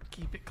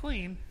 Keep it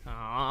clean.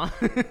 Aww.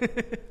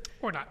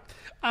 Or not.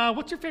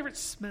 What's your favorite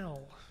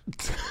smell?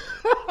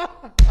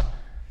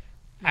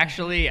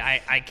 Actually,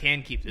 I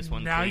can keep this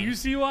one Now clean. you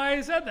see why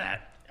I said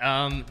that.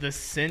 The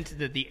scent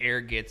that the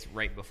air gets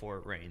right before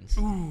it rains.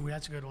 Ooh,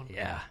 that's a good one.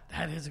 Yeah.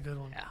 That is a good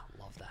one. Yeah,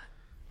 love that.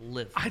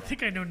 Live. I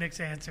think I know Nick's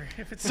answer.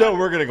 If it's So not,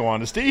 we're going to go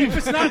on to Steve. if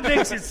it's not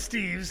Nick's, it's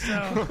Steve's.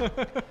 So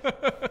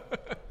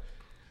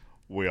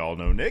We all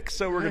know Nick,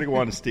 so we're going to go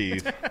on to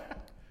Steve.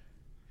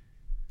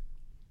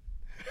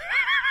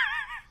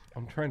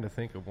 I'm trying to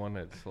think of one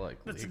that's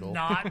like that's legal.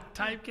 not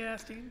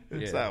typecasting.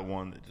 It's that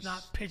one that just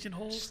Not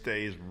pigeonholed.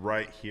 stays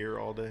right here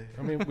all day.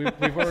 I mean,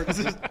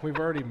 we've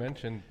already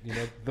mentioned,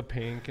 the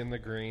pink and the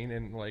green,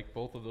 and like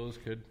both of those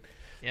could.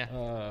 Yeah.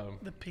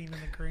 The peen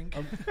and the crink.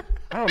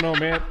 I don't know,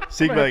 man.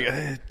 So you can be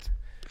like,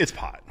 it's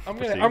pot. I'm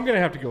for Steve. gonna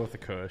have to go with the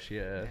Kush.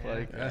 Yeah,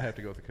 I have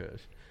to go with the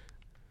Kush.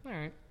 All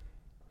right.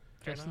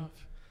 Fair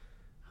enough.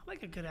 I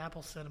like a good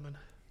apple cinnamon.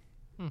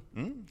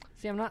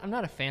 See, I'm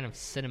not a fan of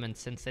cinnamon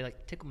since they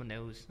like tickle my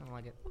nose. I don't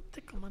like it.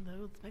 Tickle my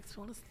nose, makes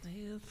me want to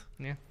sneeze.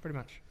 Yeah, pretty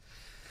much.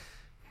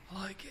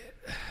 I like it.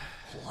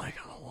 like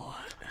it a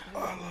lot.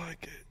 I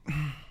like it.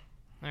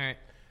 All right,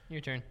 your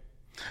turn.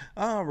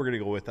 We're going to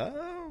go with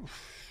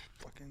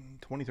fucking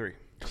 23.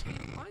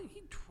 Why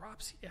he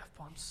drops the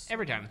F-bombs so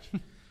Every time. much.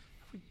 Have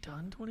we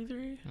done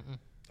 23?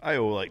 I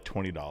owe like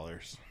 $20.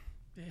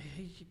 Yeah,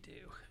 you do.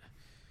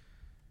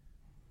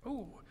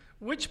 Oh,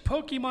 which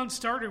Pokemon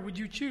starter would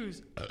you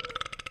choose?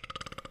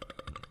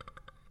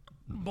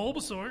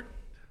 Bulbasaur,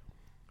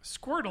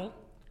 Squirtle,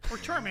 or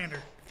Charmander?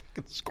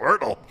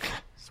 Squirtle.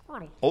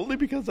 Squirtle. Only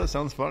because that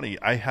sounds funny.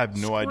 I have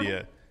no Squirtle?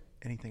 idea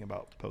anything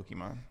about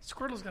Pokemon.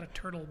 Squirtle's got a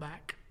turtle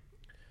back.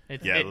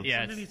 It's, Yeah,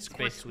 yeah, And then he it's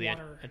squirts basically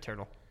water. a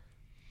turtle.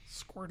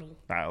 Squirtle.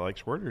 I like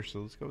Squirters,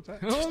 so let's go with that.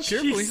 Oh,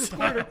 careful, he's a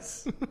squirter.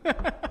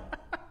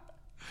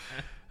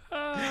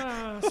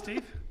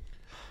 Steve?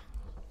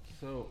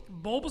 So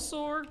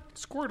Bulbasaur,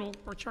 Squirtle,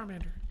 or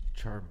Charmander?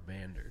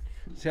 Charmander.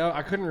 See,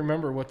 I couldn't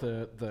remember what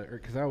the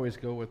because I always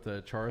go with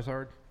the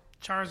Charizard.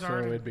 Charizard. So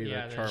it'd be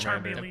Yeah, the the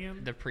Charmander.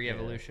 Charmeleon. The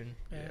pre-evolution.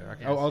 Yeah.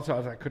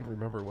 Also, I couldn't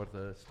remember what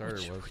the starter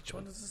was. Which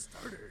one is the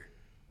starter?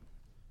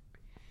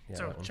 Yeah,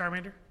 So, that one.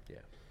 Charmander? Yeah.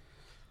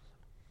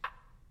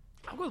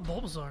 I'll go with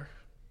Bulbasaur.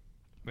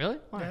 Really?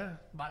 Why? Yeah,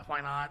 but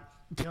why not?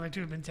 The only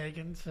 2 have been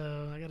taken,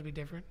 so I got to be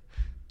different.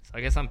 So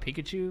I guess I'm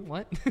Pikachu.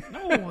 What?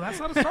 No, that's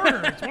not a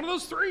starter. It's one of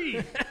those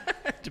 3.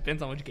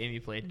 Depends on which game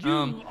you played.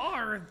 You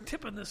are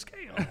tipping the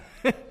scale.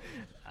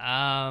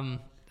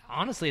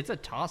 Honestly, it's a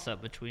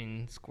toss-up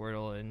between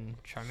Squirtle and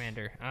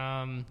Charmander.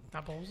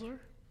 Not Bulbasaur?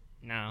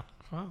 No.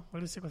 Well, we're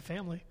going to stick with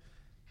family.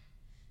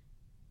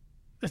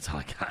 That's all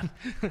I got.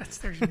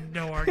 There's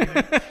no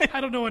argument.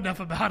 I don't know enough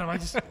about him. I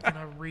just,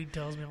 Reed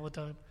tells me all the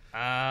time.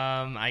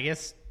 I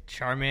guess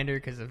Charmander,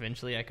 because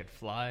eventually I could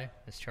fly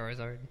as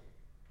Charizard.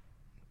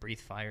 Breathe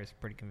fire is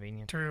pretty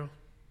convenient. True.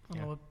 I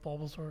don't know what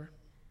Bulbasaur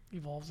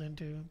evolves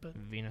into, but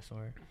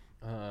Venusaur.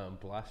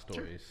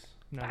 Blastoise.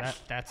 No,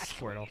 that's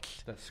Squirtle.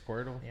 That's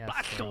Squirtle? Yeah,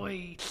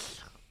 Blastoise.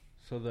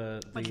 So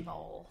the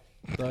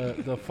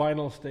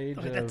final stage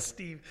okay, that's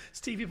Steve.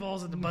 Steve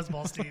evolves into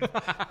Buzzball Steve.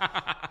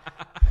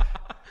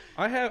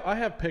 I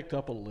have picked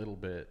up a little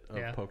bit of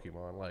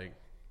Pokemon, like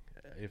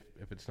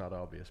if it's not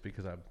obvious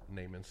because I'm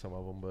naming some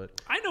of them, but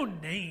I know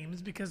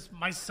names because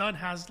my son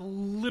has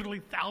literally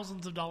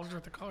thousands of dollars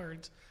worth of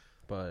cards.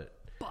 But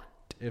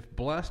if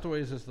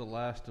Blastoise is the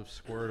last of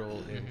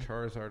Squirtle and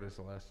Charizard is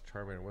the last of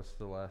Charmander, what's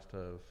the last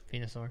of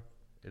Venusaur?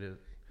 It is.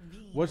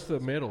 What's the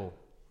middle?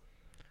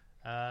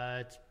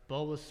 It's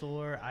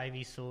Bulbasaur,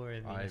 Ivysaur,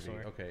 and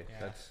Venusaur. Okay,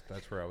 yeah.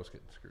 That's where I was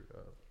getting screwed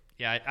up.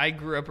 Yeah, I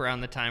grew up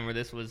around the time where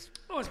this was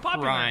it's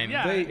popular. prime.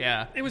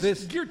 Yeah, it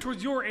was geared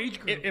towards your age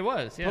group. It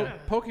was, yeah.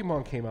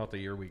 Pokemon came out the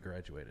year we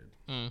graduated.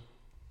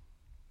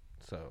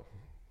 So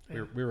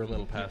we were a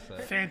little past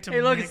that. Phantom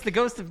hey, look, Nick. it's the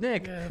ghost of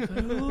Nick. Yeah,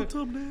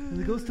 Phantom Nick.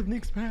 The ghost of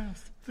Nick's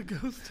past. The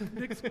ghost of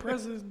Nick's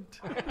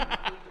present.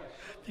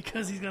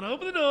 Because he's going to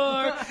open the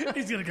door,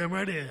 he's going to come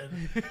right in.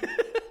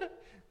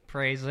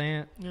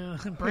 Present. Yeah,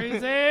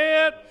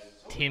 present.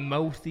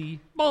 Timothy.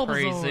 Bulbasaur.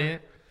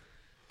 Present.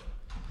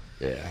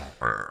 Yeah.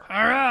 All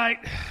right.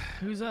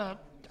 Who's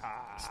up?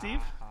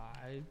 Steve?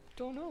 I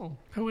don't know.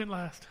 Who went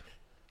last?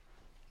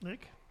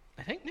 Nick?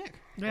 I think Nick.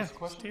 Yeah,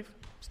 Steve.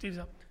 Steve's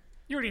up.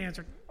 You already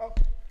answered. Oh.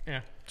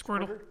 Yeah.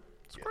 Squirtle.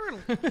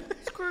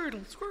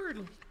 Squirtle.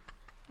 Squirtle.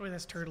 Wait,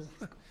 that's Turtle.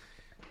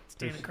 It's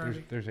Dana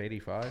Carvey. There's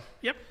 85?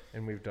 Yep.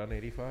 And we've done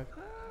 85?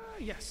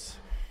 Yes.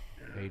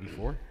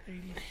 84?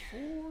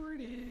 84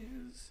 it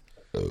is.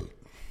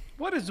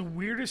 What is the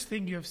weirdest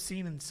thing you have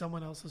seen in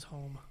someone else's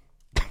home?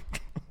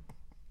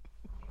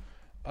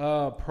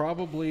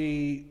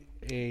 Probably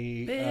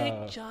a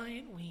big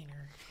giant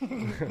wiener.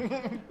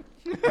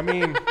 I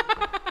mean,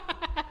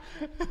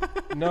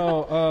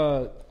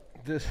 no.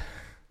 This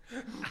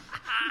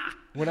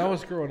when I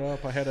was growing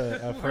up, I had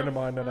a friend of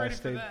mine that I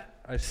stayed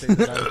at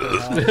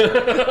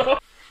their house,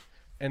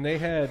 and they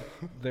had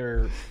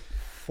their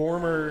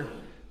former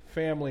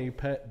family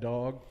pet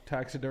dog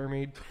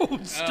taxidermied,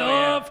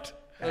 stuffed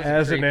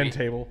as an end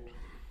table.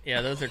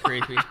 Yeah, those are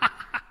creepy.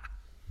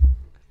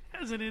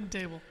 As an end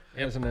table.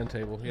 As an end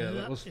table. Yeah,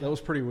 that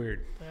was pretty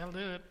weird. That'll do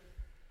it.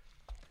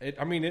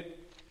 It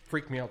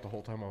freaked me out the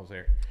whole time I was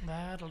there.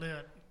 That'll do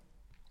it.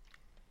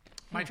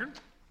 My turn?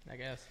 I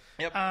guess.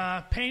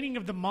 Yep. Painting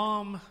of the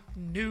mom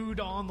nude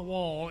on the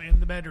wall in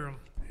the bedroom.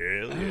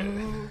 Hell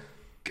yeah.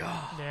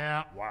 God.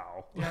 Yeah.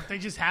 Wow. Yeah, if they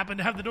just happen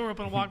to have the door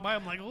open and walk by,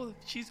 I'm like, oh,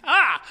 she's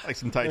like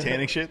some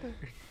Titanic shit.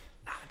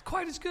 Not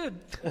quite as good.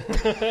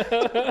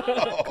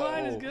 Not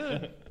quite as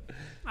good.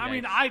 I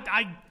mean,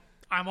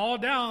 I'm all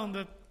down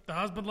that the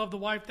husband loved the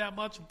wife that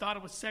much and thought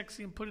it was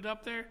sexy and put it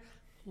up there.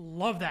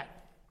 Love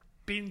that.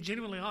 Being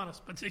genuinely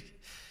honest, but she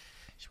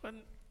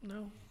wasn't.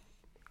 No.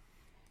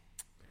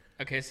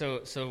 Okay,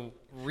 so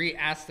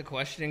re-ask the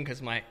question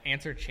because my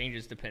answer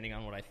changes depending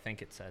on what I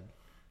think it said.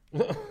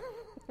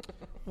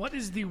 What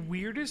is the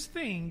weirdest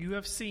thing you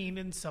have seen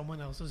in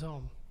someone else's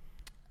home?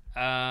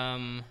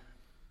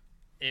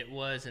 It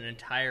was an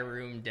entire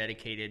room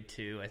dedicated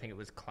to, I think it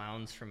was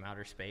clowns from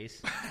outer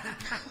space.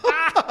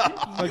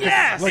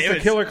 Yes! Like the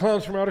Killer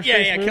Clowns from Outer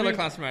Space movie? Killer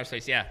Clowns from Outer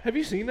Space, yeah. Have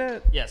you seen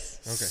that?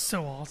 Yes. Okay.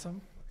 So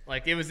awesome.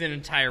 Like, it was an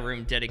entire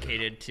room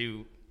dedicated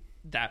to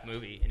that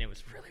movie, and it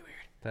was really weird.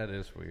 That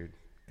is weird,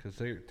 because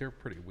they're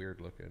pretty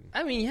weird looking.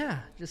 I mean, yeah,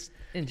 just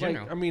in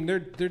general. Like, I mean, they're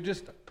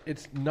just,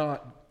 it's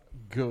not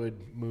good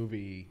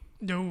movie.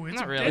 No, it's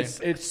not really.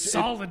 It's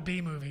solid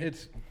B movie.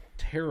 It's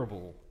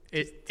terrible.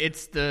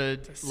 It's the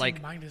it's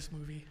like minus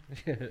movie.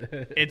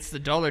 It's the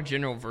Dollar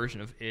General version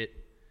of it.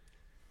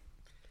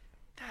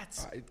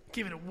 That's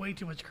giving it way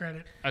too much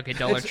credit. Okay,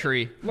 Dollar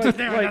Tree.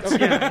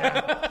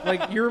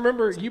 Like you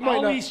remember, you might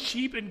always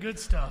cheap and good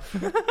stuff.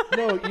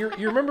 No,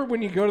 you remember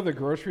when you go to the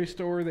grocery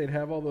store, they'd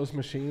have all those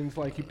machines.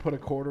 Like you put a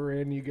quarter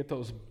in, you get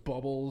those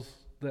bubbles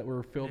that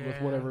were filled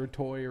with whatever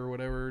toy or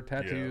whatever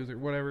tattoos or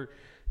whatever.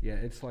 Yeah,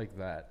 it's like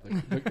that.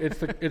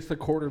 It's the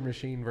quarter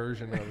machine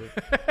version of it.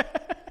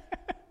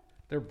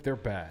 They're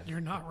bad. You're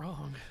not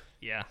wrong.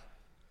 Yeah.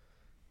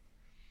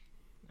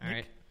 All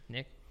right,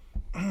 Nick.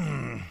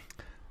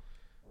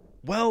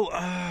 Well,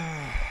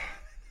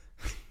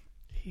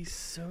 he's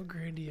so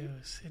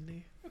grandiose, isn't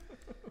he?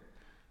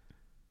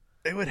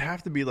 It would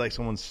have to be like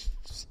someone's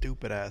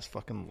stupid ass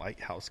fucking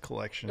lighthouse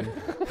collection.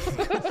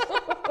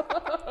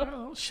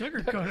 Oh, Don't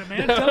sugarcoat it,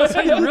 man. Tell us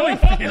how you really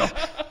feel.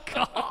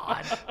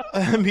 God.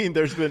 I mean,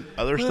 there's been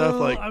other stuff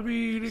like. I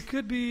mean, it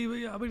could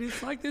be. I mean,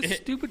 it's like this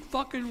stupid,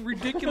 fucking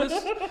ridiculous.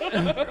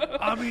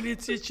 I mean,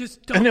 it's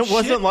just. Dumb And it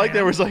wasn't shit, like man.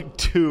 there was like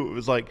 2. It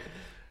was like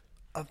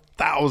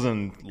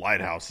 1,000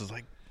 lighthouses.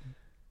 Like,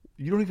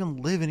 you don't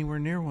even live anywhere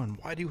near one.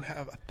 Why do you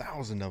have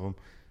 1,000 of them?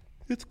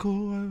 It's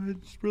cool. I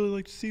would just really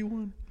like to see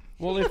one.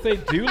 Well, if they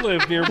do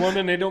live near one,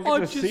 then they don't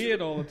get to see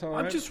it all the time.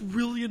 I'm just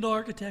really into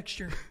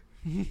architecture.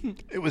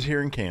 It was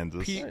here in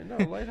Kansas. No,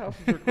 lighthouses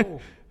are cool.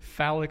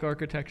 Phallic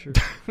architecture.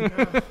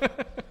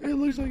 It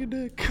looks like a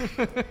dick.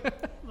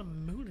 The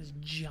moon is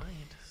giant.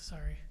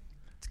 Sorry.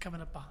 It's coming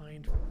up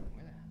behind.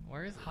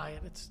 Where is it?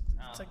 Hyatt. It's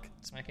like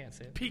it's I can't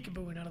see it.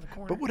 peekabooing out of the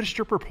corner. But would a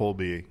stripper pole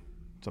be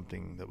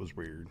something that was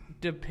weird?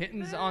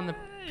 Depends on the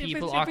If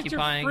people it's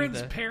occupying your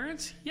friend's the.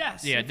 parents,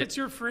 yes. Yeah, if it's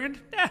your friend,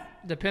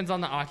 Depends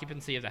on the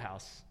occupancy of the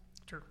house.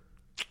 Sure.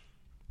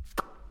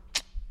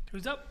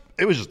 Who's up?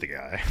 It was just a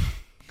guy.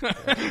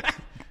 I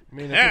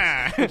mean,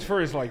 if it's for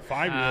his like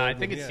 5-year-old. I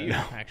think it's you,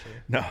 actually.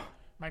 No.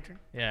 My turn.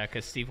 Yeah,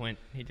 because Steve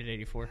he did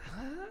 84.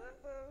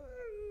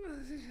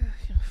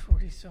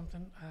 40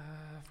 something.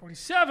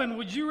 47.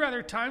 Would you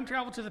rather time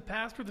travel to the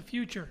past or the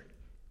future?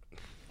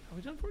 Have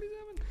we done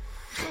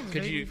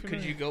 47?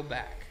 Could you go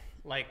back?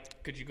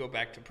 Like, could you go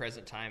back to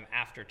present time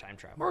after time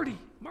travel?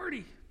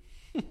 Marty.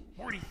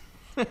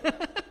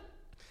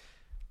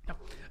 No.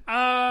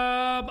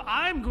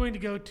 I'm going to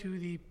go to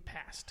the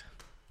past.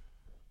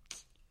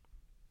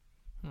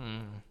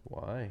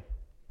 Why?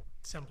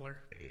 Simpler.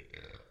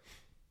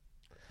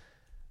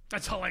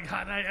 That's all I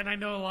got, and I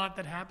know a lot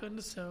that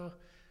happened, so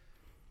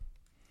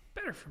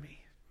better for me.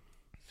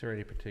 Is there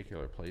any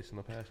particular place in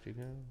the past you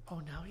go? Oh,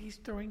 now he's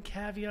throwing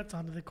caveats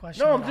onto the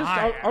question. No,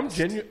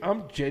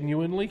 I'm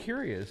genuinely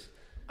curious.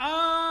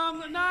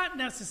 Not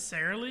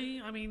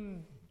necessarily. I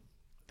mean,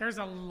 there's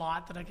a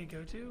lot that I could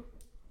go to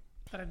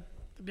that I'd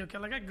be okay.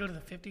 Like I could go to the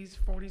 50s,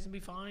 40s, and be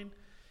fine.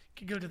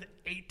 Could go to the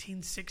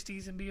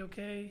 1860s and be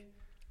okay.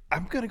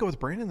 I'm going to go with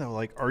Brandon, though.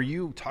 Like, are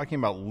you talking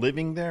about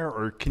living there,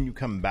 or can you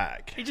come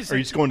back? It just or are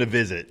you just going to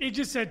visit? It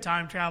just said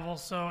time travel,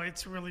 so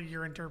it's really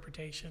your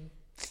interpretation.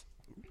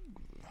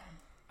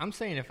 I'm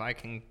saying if I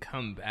can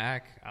come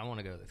back, I want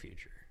to go to the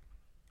future.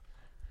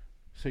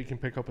 So you can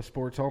pick up a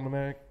sports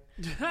almanac?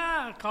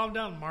 Calm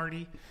down,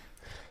 Marty.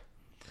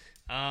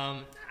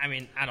 I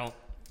mean, I don't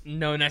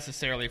know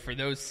necessarily for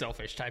those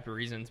selfish type of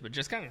reasons, but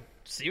just kind of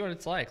see what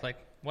it's like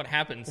what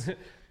happens.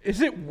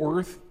 Is it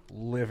worth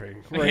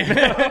living right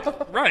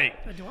now? Right.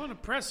 Do you want to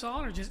press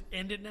on or just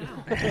end it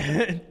now?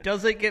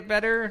 Does it get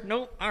better?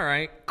 Nope. All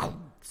right.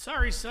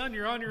 Sorry, son.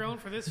 You're on your own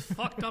for this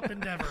fucked up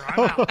endeavor.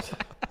 I'm out.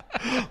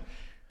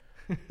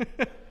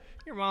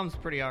 Your mom's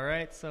pretty all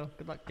right, so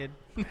good luck, kid.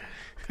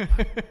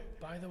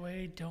 By the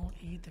way, don't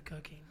eat the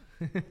cooking.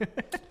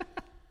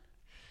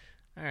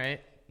 All right.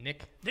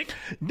 Nick?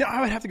 No,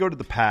 I would have to go to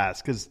the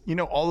past because,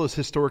 all those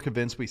historic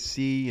events we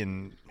see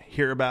and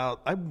hear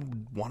about, I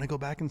want to go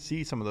back and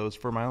see some of those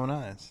for my own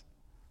eyes.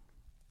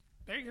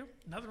 There you go.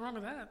 Nothing wrong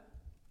with that.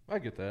 I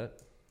get that.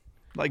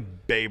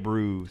 Like Babe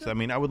Ruth. I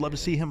mean, I would love to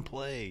see him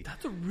play.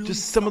 That's a really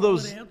just some of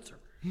those answer.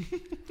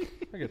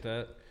 I get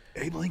that.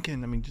 Abe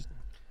Lincoln. I mean, just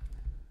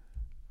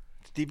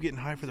Steve getting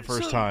high for the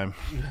first time.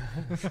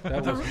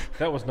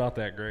 That was not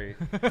that great.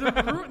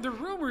 The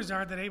rumors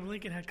are that Abe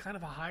Lincoln had kind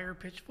of a higher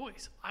pitched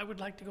voice. I would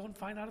like to go and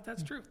find out if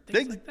that's true.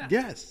 Things like that.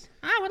 Yes.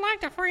 I would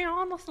like to free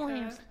all the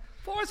slaves.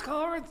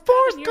 Fourscore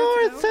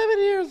 7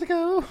 years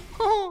ago.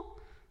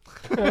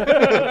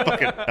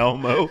 Fucking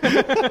Elmo.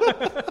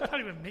 Not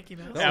even Mickey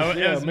Mouse.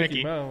 That was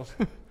Mickey. Mouse.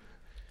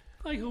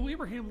 Like who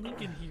Abraham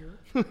Lincoln here.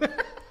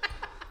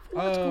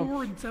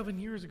 Fourscore 7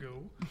 years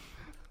ago.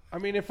 I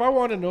mean, if I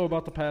want to know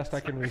about the past, I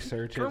can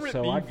research it. Kermit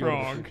So the I go.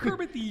 Frog.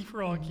 Kermit the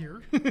Frog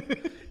here.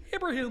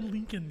 Abraham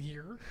Lincoln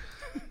here.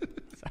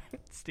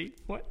 Steve,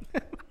 what?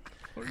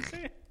 What are you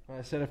saying?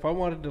 I said if I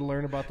wanted to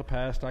learn about the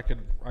past, I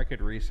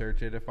could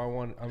research it. If I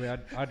want,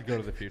 I'd go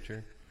to the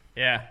future.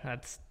 Yeah,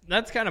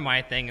 that's kind of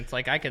my thing. It's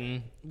like I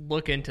can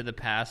look into the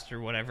past or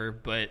whatever,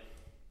 but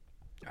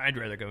I'd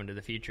rather go into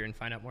the future and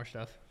find out more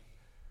stuff.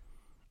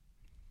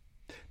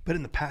 But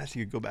in the past,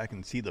 you could go back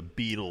and see the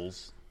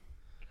Beatles.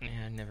 Yeah,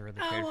 I never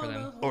really cared for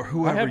them. Or I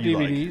whoever have you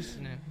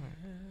DVDs. No.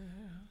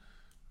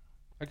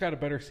 I got a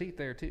better seat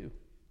there too.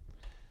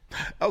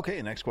 like.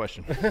 Okay, next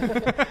question. Who's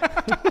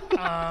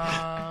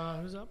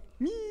up?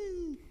 Me.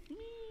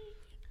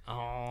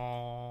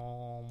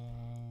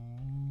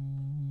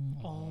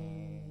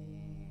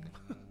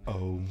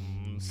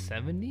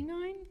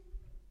 79?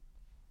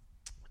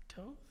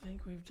 Don't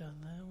think we've done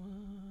that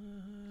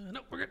one.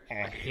 Nope, we're good. Oh,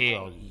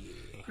 hell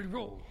yeah. Good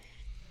roll.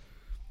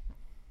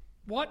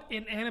 What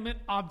inanimate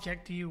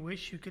object do you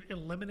wish you could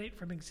eliminate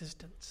from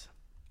existence?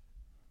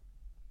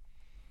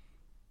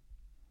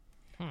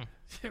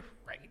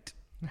 Right.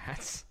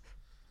 That's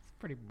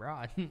pretty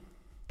broad.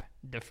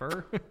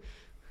 Defer.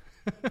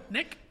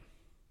 Nick?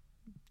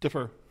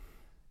 Defer.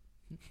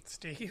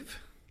 Steve?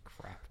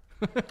 Crap.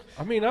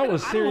 I mean, I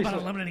was I don't know seriously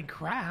about eliminating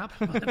crap.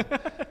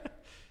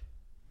 But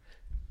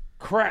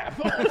crap.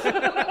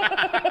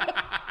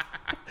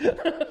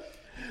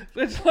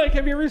 It's like,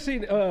 have you ever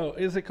seen,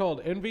 is it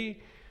called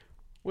Envy?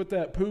 With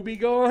that Poobie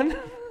going?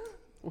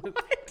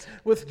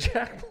 with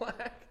Jack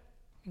Black?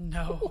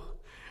 No.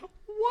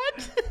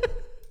 What?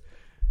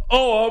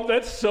 Oh,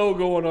 that's so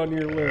going on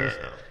your list.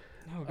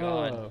 Oh,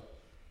 God.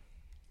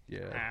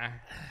 Yeah.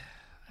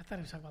 I thought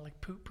he was talking about like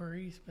poop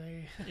purries.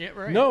 Yeah,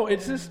 right. No,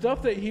 it's this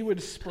stuff that he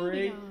would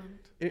spray.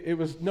 It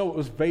was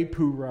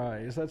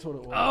Vaporize. That's what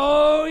it was.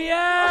 Oh,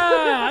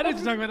 yeah. I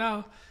didn't talk about now.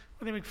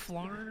 What they make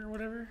Flarn or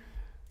whatever?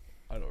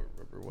 I don't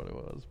remember what it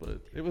was,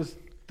 but it was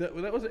that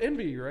was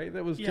Envy, right?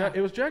 That was Yeah. it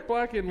was Jack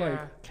Black and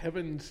like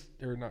Kevin's,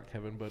 or not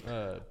Kevin,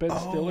 but Ben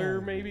Stiller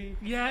maybe.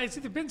 Yeah, it's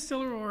either Ben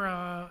Stiller or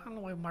I don't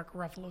know why Mark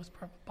Ruffalo's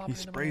popping. He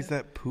sprays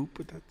that poop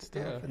with that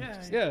stuff.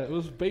 Yeah, it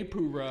was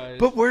Vaporize.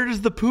 But where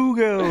does the poo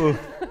go?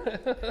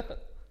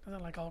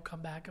 Doesn't like all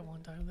come back at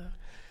one time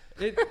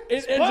though.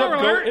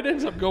 It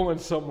ends up going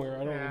somewhere.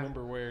 I don't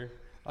remember where.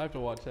 I have to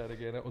watch that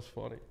again. That was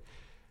funny.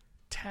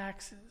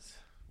 Taxes.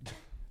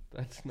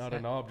 That's not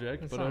an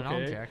object, That's but not okay.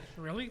 an object.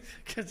 Really?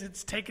 Because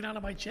it's taken out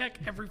of my check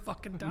every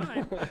fucking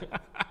time.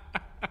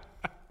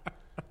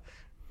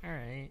 All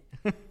right.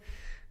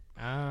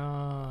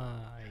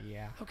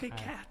 Yeah. Okay,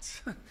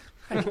 cats.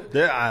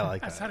 Yeah, I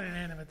like That's that. not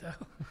inanimate though.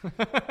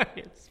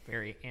 It's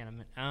very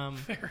animate.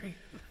 Very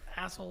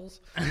assholes.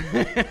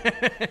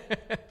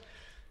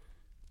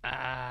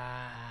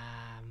 I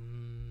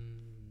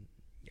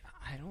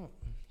don't.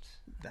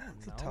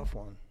 That's know. a tough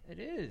one. It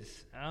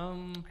is. I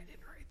didn't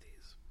write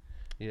these.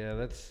 Yeah,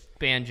 that's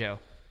Banjo.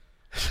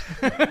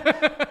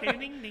 Ding,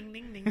 ding, ding,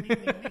 ding, ding, ding,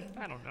 ding.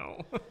 I don't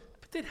know. But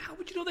then how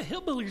would you know the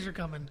hillbillies are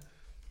coming?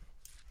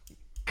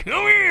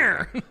 Come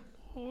here.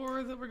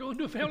 Or that we're going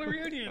to a family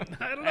reunion?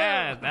 I don't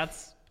know.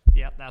 That's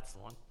the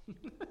one.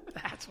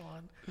 That's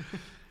one.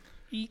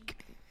 Eek.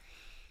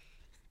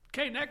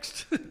 Okay,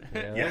 next.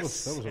 yeah,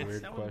 Yes. that was a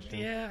weird That one- question.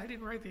 yeah, I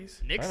didn't write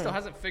these. Nick still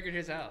hasn't figured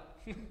his out.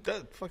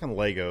 That fucking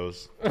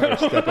Legos. I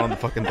step on the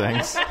fucking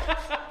things.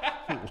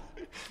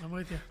 I'm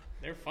with you.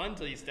 They're fun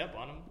till you step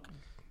on them.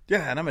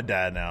 Yeah, and I'm a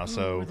dad now,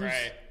 so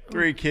Right.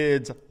 3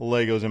 kids,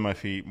 Legos in my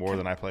feet more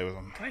than I play with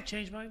them. Can I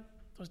change mine?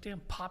 Those damn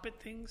pop-it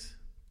things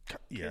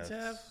Yes. kids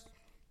have.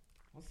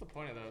 What's the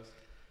point of those?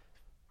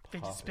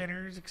 Fidget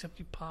spinners, except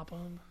you pop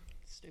them.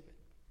 Stupid.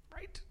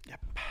 Right? Yep.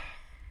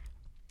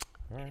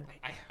 All right.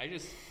 I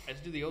just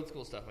do the old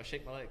school stuff. I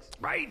shake my legs.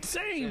 Right,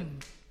 same.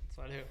 That's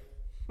what I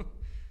do.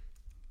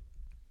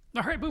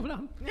 All right, moving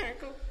on. Yeah,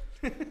 cool.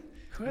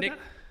 Who had Nick. that?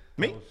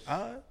 Me?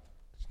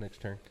 It's Nick's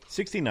turn.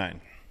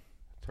 69.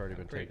 It's already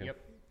been taken. Yep.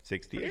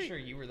 68. Pretty sure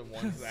you were the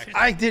one who actually.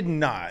 I did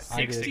not.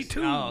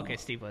 62. Oh, okay.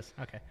 Steve was.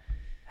 Okay.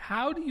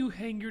 How do you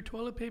hang your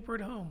toilet paper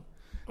at home?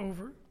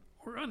 Over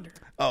or under?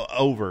 Oh,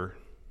 over.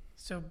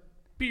 So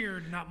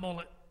beard, not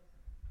mullet.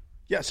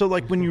 Yeah, so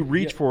like when you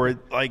reach for it,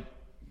 like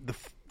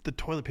the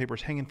toilet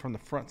paper's hanging from the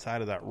front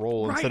side of that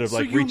roll Right, instead of so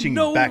like you reaching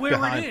know back where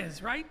behind. it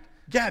is, right?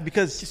 Yeah,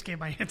 because Just gave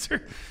my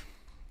answer.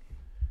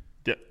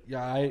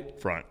 Yeah,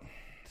 front.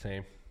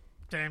 same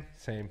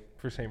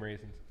for same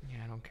reasons. Yeah,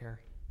 I don't care.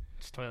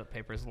 It's toilet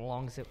paper as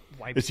long as it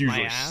wipes It's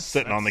usually my ass.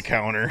 sitting on the that's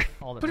counter.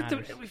 All that But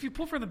matters. if you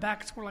pull from the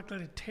back, it's more likely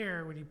to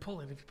tear when you pull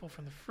it. If you pull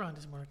from the front,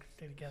 it's more likely to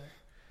stay together.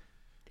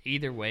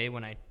 Either way,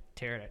 when I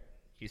tear it,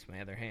 I use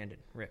my other hand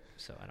and rip.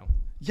 So I don't.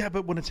 Yeah,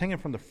 but when it's hanging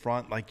from the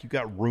front, like you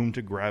got room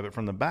to grab it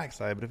from the back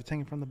side. But if it's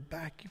hanging from the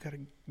back,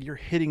 you're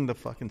hitting the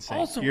fucking sink.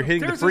 Also, you're if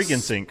hitting the there's freaking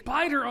a sink.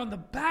 spider on the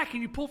back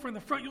and you pull from the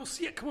front, you'll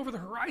see it come over the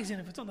horizon.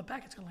 If it's on the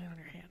back, it's going to land on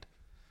your hand.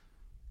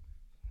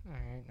 All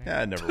right.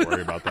 Yeah, I never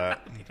worry about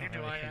that.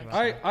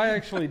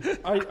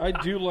 I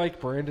do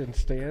like Brandon's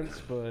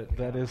stance, but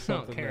that is No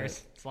one something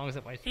cares as long as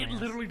it wipes my It ass.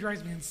 literally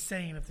drives me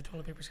insane if the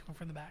toilet paper's coming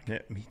from the back. Yeah,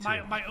 me too.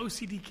 My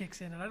OCD kicks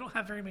in, and I don't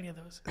have very many of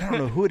those. I don't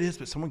know who it is,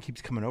 but someone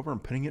keeps coming over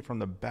and putting it from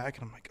the back,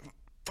 and I'm like, I'll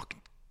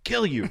fucking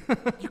kill you.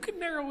 You can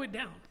narrow it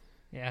down.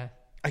 Yeah.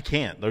 I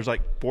can't. There's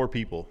like 4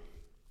 people.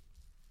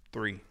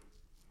 3.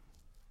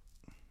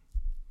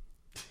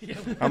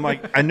 I'm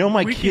like, I know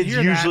my We can kids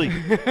hear usually,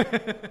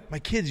 that. my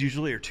kids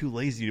usually are too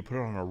lazy to put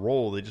it on a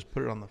roll. They just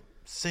put it on the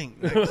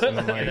sink. Next, and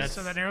I'm like, that's-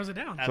 So that narrows it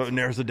down. so it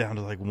narrows it down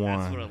to like 1.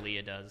 That's what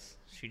Aaliyah does.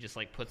 She just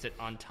like puts it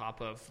on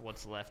top of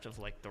what's left of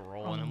like the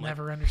roll, I'll and I'm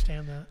never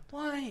understand that. like,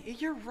 "Why?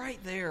 You're right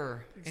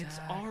there. It's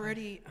Exactly.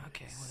 already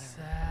okay. Whatever."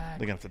 They're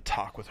gonna have to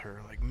talk with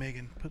her, like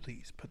Megan,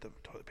 please put the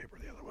toilet paper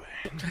the other way.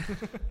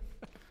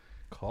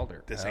 Called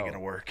her. This ain't gonna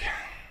work.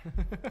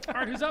 All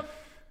right, who's up?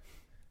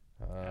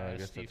 I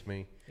guess Steve. that's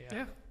me.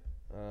 Yeah.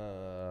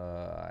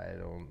 I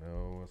don't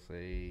know. Let's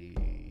say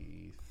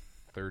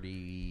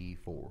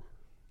 34.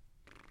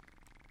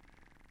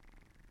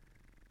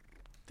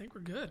 I think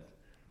we're good.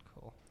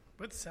 Cool.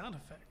 With sound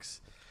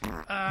effects.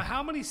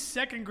 How many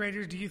second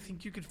graders do you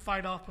think you could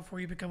fight off before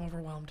you become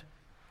overwhelmed?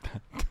 I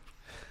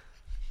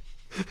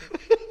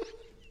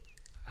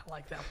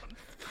like that one.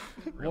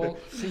 Well,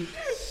 see,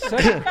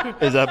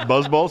 Is that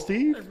Buzzball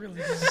Steve? I really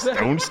do.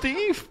 Stone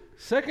Steve?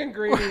 second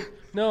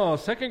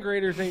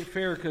graders ain't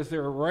fair because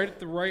they're right at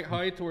the right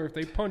height to where if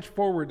they punch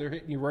forward, they're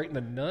hitting you right in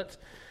the nuts.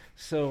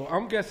 So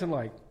I'm guessing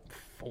like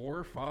 4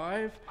 or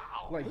 5.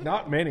 Like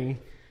not many.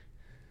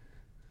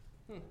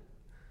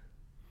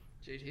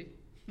 JT?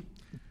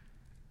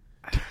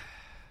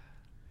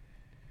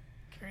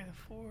 Carry the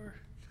 4.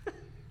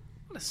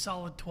 What a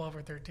solid 12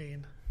 or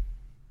 13.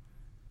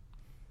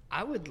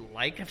 I would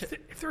like to.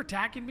 If they're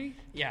attacking me,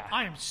 Yeah.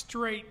 I am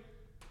straight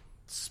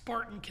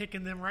Spartan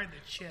kicking them right in the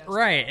chest.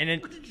 Right,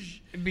 and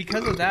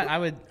because of that, I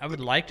would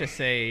like to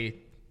say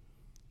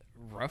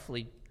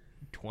roughly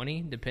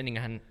 20, depending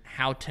on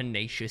how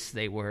tenacious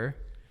they were.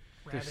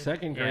 They're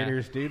second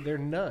graders, dude. They're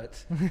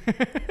nuts.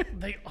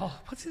 They all.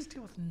 What's his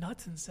deal with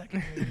nuts in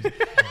second graders?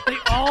 They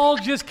all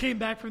just came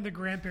back from their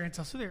grandparents'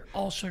 house, so they're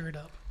all sugared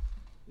up.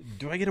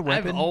 Do I get a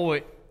weapon?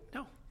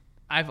 No.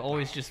 I've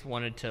always just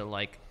wanted to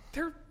like.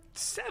 They're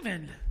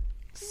 7.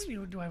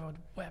 Do I have a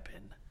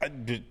weapon?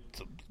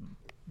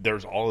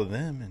 There's all of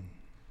them, and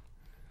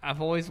I've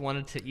always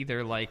wanted to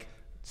either like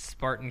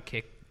Spartan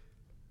kick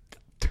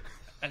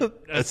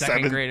a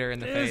second grader in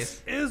the face.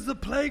 This is the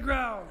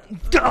playground.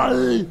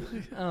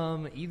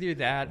 Either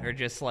that or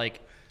just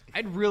like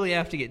I'd really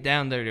have to get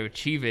down there to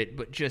achieve it,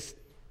 but just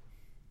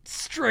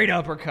straight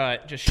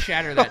uppercut, just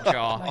shatter that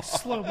jaw. Like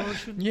slow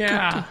motion.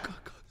 Yeah.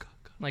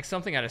 Like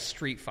something out of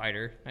Street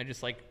Fighter. I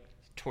just like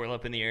twirl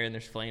up in the air and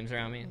there's flames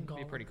around me. It'd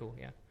be pretty cool,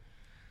 yeah.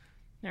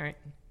 All right.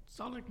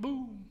 Sonic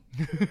boom.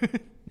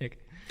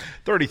 Nick.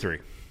 33.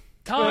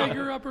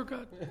 Tiger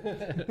uppercut.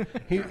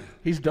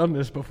 He's done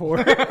this before.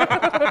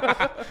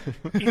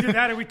 Either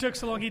that or we took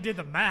so long he did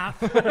the math.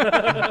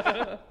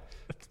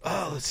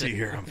 Oh, let's see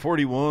here. I'm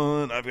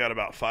 41. I've got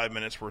about 5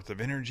 minutes worth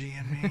of energy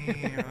in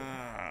me.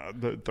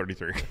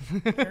 33.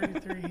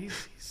 33.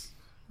 He's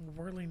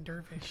whirling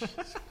dervish.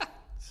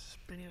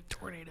 Spinning a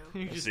tornado.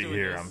 Let's see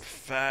here. I'm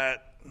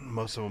fat.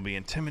 Most of them will be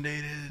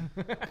intimidated.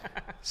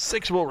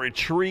 6 will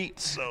retreat,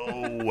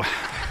 so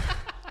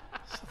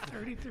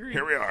 33.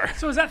 Here we are.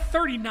 So is that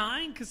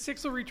 39? Because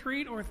 6 will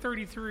retreat, or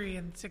 33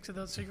 and 6 of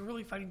those? So you're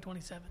really fighting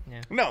 27.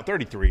 Yeah. No,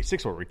 33.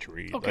 6 will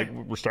retreat. Okay. Like,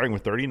 we're starting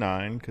with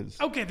 39 because.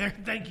 Okay, there.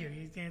 Thank you.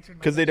 You answered.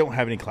 Because they don't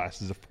have any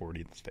classes of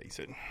 40. Let's face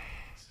it.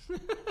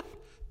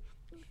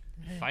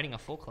 Fighting a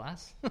full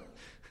class?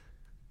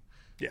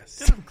 Yes.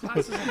 They don't have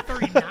classes of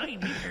 39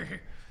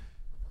 either.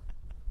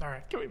 All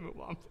right. Can we move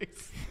on,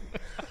 please?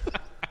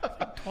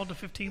 12 to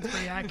 15 is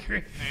pretty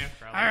accurate. Yeah,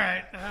 probably. All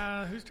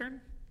right. Whose turn?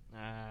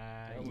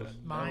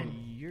 Mine.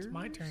 It's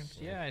my turn.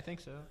 Yeah, I think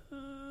so.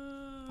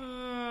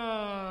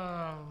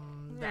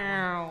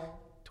 Now.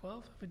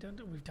 12? Have we done?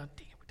 We've done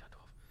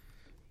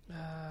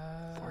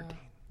 12. 14.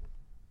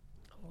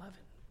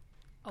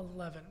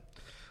 11.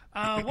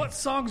 What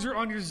songs are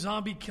on your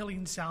zombie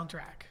killing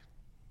soundtrack?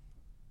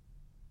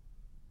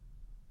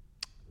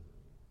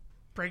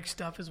 Break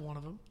Stuff is one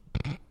of them.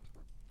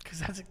 Because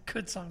that's a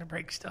good song to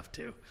break stuff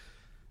to.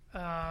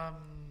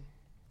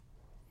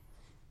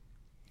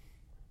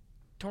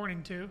 Torn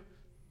in Two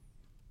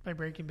by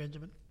Breaking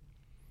Benjamin.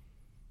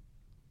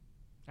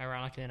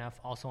 Ironically enough,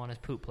 also on his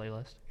poop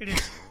playlist. It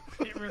is.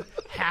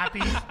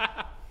 Happy.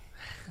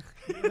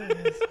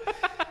 It is.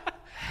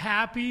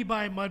 Happy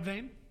by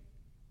Mudvayne.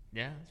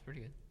 Yeah, that's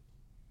pretty good.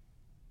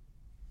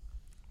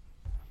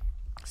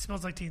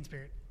 Smells Like Teen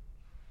Spirit.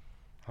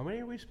 How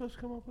many are we supposed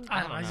to come up with?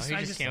 I don't know.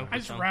 I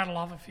just rattle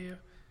off a few.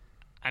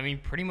 I mean,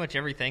 pretty much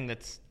everything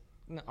that's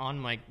on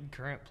my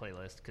current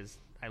playlist because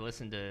I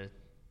listen to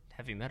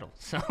heavy metal.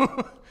 So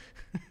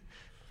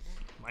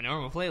my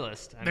normal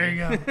playlist. There you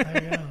go.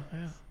 Yeah.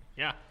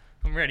 Yeah,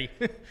 I'm ready.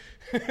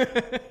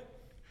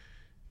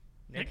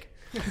 Nick?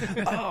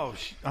 Well,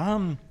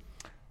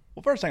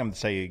 first thing I'm going to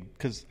say,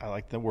 because I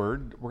like the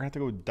word, we're going to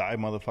have to go Die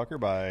Motherfucker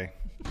by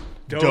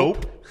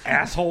Dope.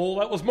 Asshole,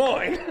 that was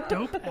mine.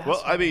 Dope asshole.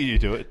 Well, I beat you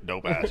to it.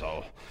 Dope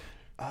asshole.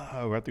 We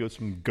have to go with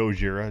some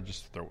Gojira.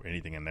 Just throw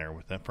anything in there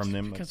with that from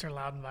them. Because they're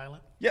loud and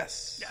violent.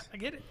 Yes. Yeah, I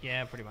get it.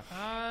 Yeah, pretty much.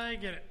 I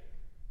get it.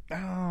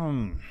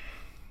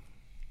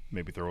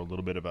 Maybe throw a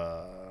little bit of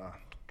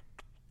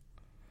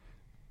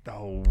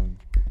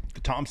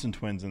the Thompson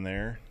Twins in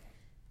there.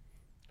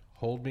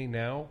 Hold Me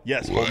Now?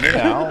 Yes, Hold Me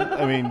Now.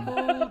 I mean,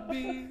 Hold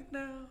me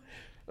now.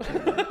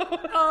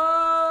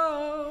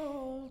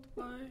 Hold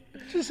my...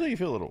 Just so you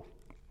feel a little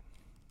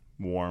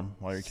warm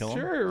while you're killing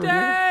them. Sure.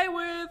 Stay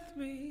with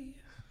me.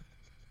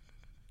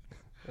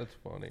 That's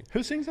funny.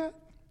 Who sings that?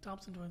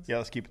 Thompson Twins. Yeah,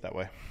 let's keep it that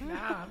way.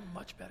 Nah,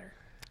 much better.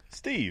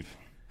 Steve.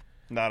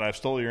 Now that I've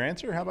stole your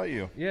answer, how about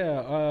you?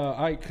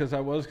 Yeah, because I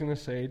was going to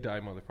say Die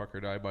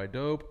Motherfucker Die by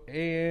Dope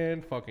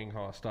and Fucking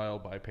Hostile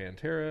by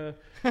Pantera.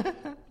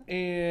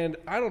 And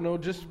I don't know,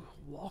 just...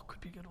 Walk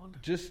would be a good one.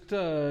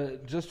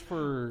 Just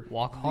for...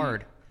 Walk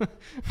hard.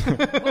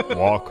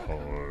 Walk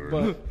hard.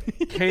 But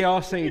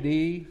Chaos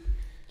AD.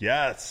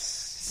 Yes.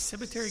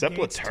 Cemetery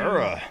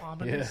Sepultura. Gates, too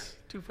ominous,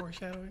 too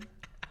foreshadowing.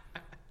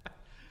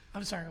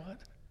 I'm sorry, what?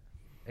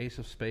 Ace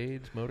of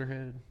Spades,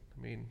 Motorhead.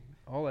 I mean,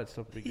 all that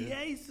stuff would be good.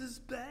 Ace of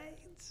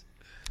Spades.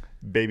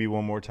 Baby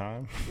One More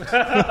Time.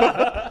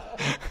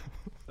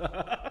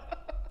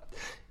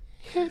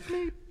 Hit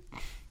me.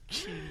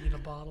 Genie in a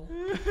bottle.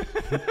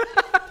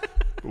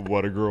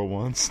 What a Girl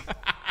Wants.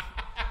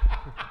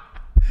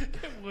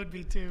 It would would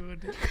be too.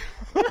 Wouldn't it?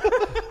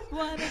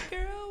 What a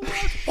girl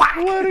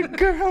What a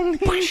girl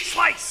needs.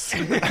 slice.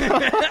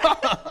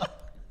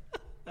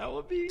 That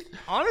would be,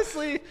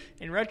 honestly,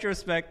 in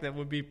retrospect, that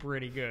would be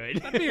pretty good.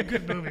 That'd be a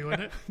good movie,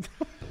 wouldn't it?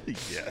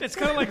 Yeah. It's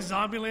kind of like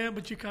Zombieland,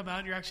 but you come out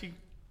and you're actually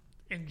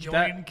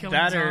enjoying killing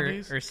that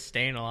zombies. or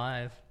Staying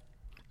Alive.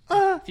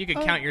 If you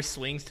could count your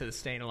swings to the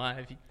Staying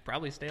Alive, you could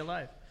probably stay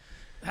alive.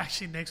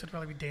 Actually, next would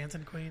probably be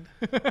Dancing Queen.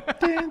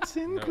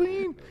 Dancing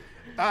Queen.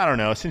 I don't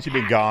know. Since you've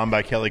been gone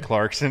by Kelly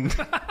Clarkson.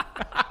 The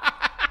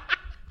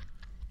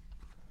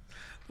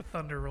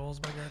Thunder Rolls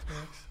by Garth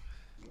Brooks.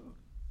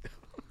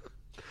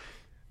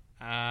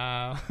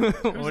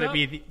 Would it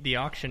be the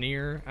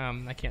Auctioneer?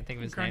 I can't think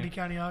of his Grundy name.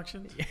 County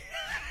Auctions.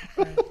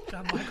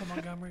 John Michael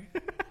Montgomery.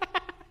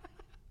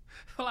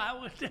 Well, I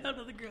went down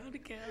to the Grundy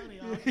County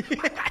Auction.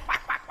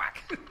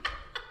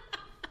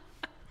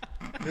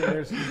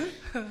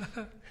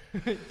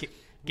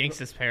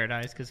 Gangsta's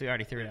Paradise, because we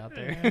already threw it out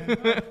there.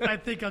 I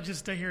think I'll just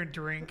stay here and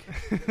drink.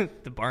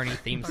 The Barney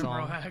theme By song.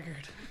 Merle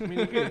Haggard. I mean,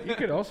 you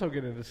could also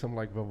get into some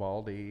like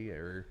Vivaldi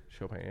or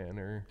Chopin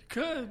or.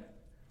 Could.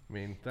 I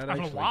mean, that I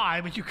don't know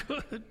why, but you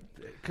could.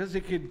 Because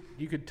you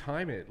could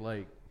time it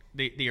like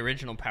The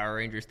original Power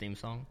Rangers theme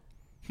song.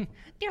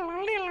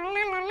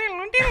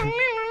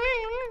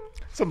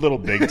 Some little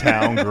big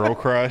town girl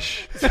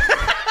crush.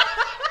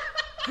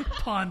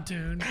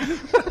 Pontoon.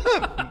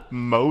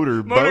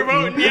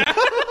 Motorboat. Yeah.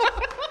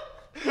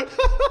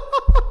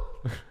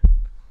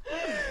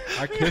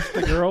 I kissed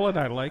the girl and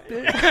I liked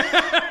it.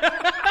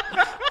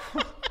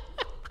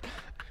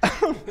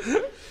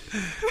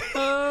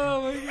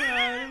 Oh my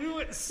god, we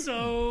went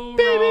so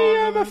Baby, wrong.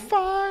 I'm a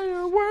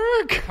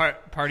firework.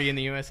 Party in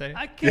the USA.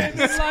 I can't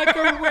be like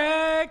a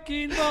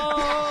wrecking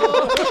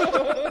ball.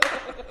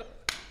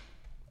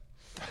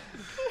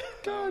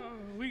 God,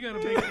 we gotta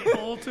make the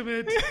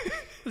ultimate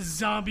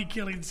zombie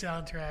killing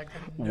soundtrack.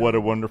 What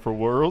a wonderful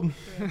world.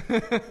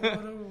 What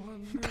a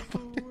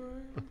wonderful world.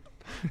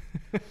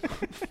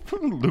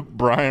 Luke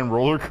Bryan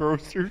roller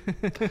coaster.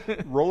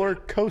 Roller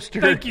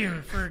coaster. Thank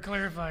you for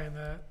clarifying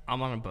that.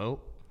 I'm on a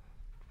boat.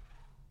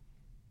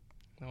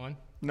 No one?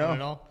 No. Not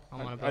at all?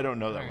 I'm on a boat. I don't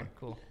know that All right, one.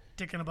 Cool.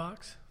 Dick in a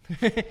box.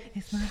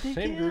 It's my dick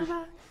Same group.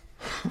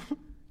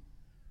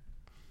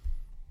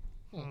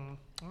 All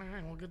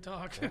right, well, good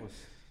talk. That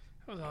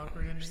was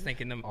awkward. Just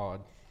thinking them.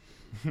 Odd.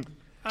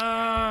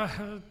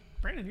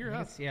 Brandon, you're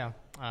up. Yeah.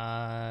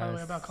 By the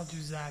way, I about called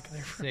you Zach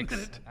there for a 6.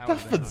 minute.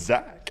 That's for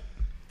Zach.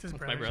 It's his my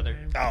brother's brother.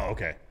 name. Oh,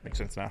 okay. Makes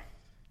sense now.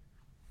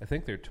 I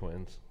think they're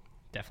twins.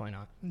 Definitely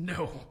not.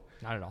 No.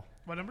 Not at all.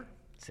 What number?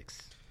 6.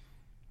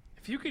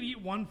 If you could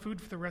eat one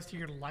food for the rest of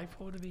your life,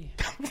 what would it be?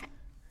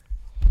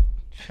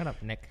 Shut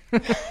up, Nick.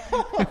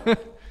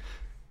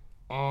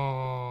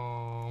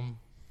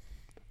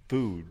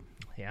 Food.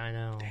 Yeah, I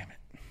know. Damn it.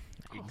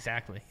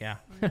 Exactly. Yeah.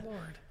 My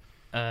Lord.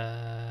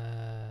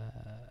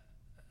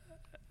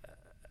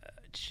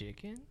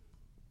 Chicken.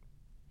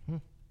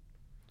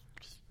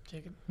 Just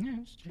chicken? Yeah,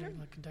 it's Chicken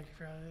like Kentucky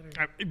Fried?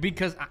 Or...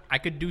 Because I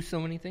could do so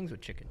many things with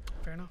chicken.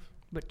 Fair enough.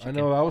 But I chicken.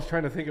 know. I was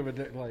trying to think of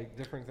like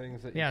different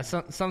things that. Yeah,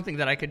 something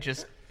that I could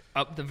just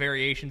up the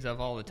variations of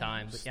all the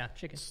time. But yeah,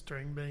 chicken.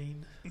 String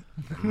bean.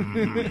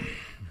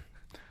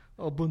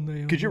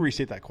 Could you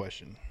restate that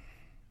question?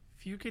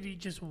 If you could eat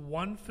just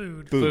one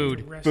food. Food.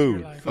 For the rest of your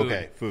Food. life.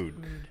 Okay, food.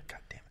 Food. God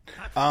damn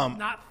it.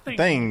 Not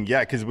Thing, yeah,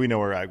 because we know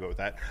where I go with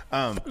that.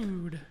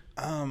 Food.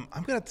 I'm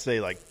gonna have to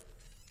say like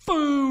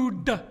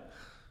Food.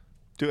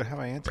 do it how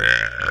I answer.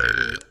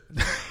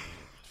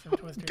 From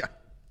Twister.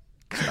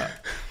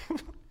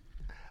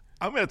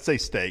 I'm gonna say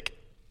steak.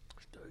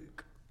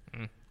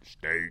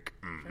 Steak.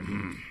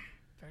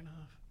 Fair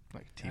enough.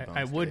 Like T-bone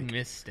I would steak.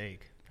 miss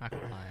steak. Not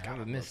gonna lie, I God,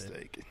 would I miss love it.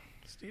 steak.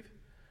 Steve?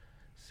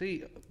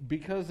 See,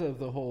 because of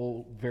the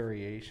whole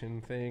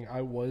variation thing,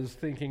 I was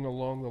thinking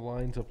along the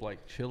lines of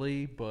like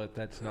chili, but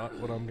that's not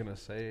what I'm gonna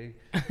say.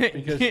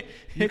 Because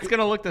It's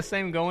gonna look the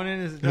same going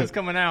in as it does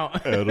coming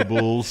out.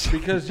 Edibles.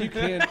 because you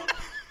can't.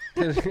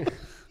 You're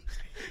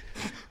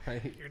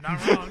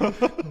not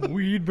wrong.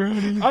 Weed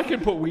brownie. I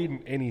can put weed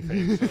in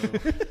anything. So.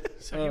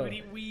 So he would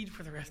eat weed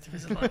for the rest of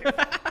his life.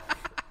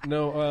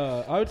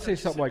 No, I would say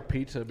something like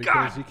pizza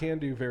because you can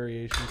do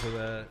variation to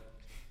that.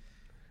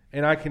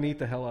 And I can eat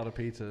the hell out of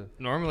pizza.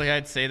 Normally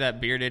I'd say that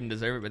beer didn't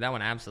deserve it, but that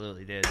one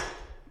absolutely did.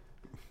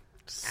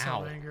 So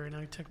Ow. angry, and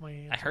I took my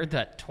answer. I heard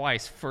that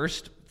twice.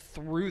 First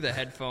through the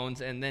headphones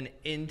and then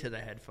into the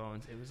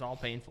headphones. It was all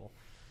painful.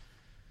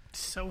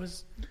 So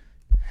is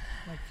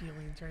my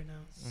feelings right now.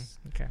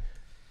 Okay.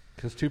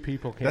 Because two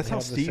people can't That's how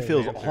have the Steve same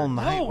feels answer. all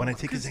night No, when I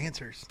take his 'cause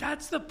answers.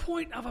 That's the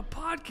point of a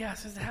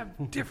podcast, is to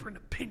have different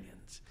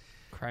opinions.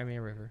 Cry me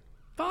a river.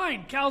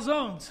 Fine,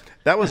 calzones.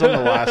 That was on the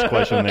last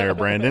question there,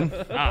 Brandon.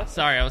 Ah,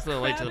 sorry, I was a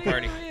little late to the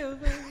party.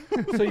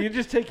 So you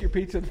just take your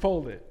pizza and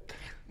fold it.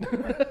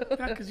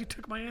 Because you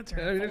took my answer.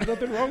 There's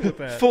nothing wrong with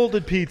that.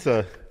 Folded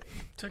pizza.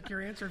 Took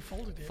your answer and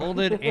folded it.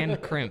 Folded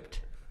and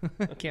crimped.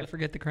 Can't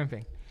forget the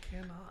crimping.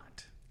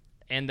 Cannot.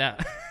 And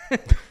that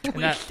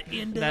Twist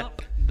end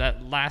up.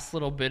 that last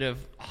little bit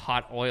of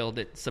hot oil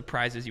that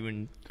surprises you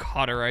and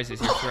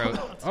cauterizes your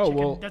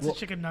throat. That's a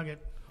chicken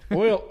nugget.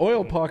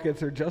 Oil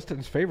pockets are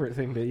Justin's favorite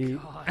thing to eat.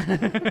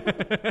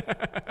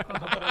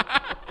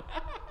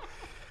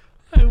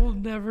 I will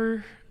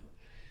never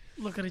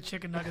look at a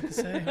chicken nugget the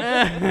same.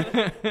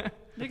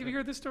 Nick, have you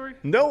heard this story?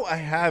 No, I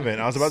haven't.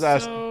 I was about to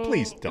ask.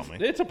 Please tell me.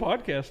 It's a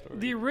podcast story.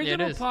 The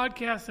original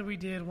podcast that we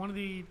did, one of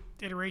the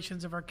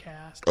iterations of our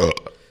cast, was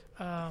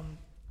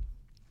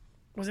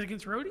it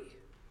against Rhodey?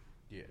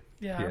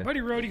 Yeah. Our buddy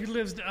Rhodey, who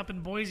lives up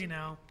in Boise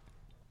now,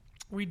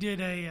 we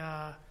did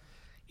a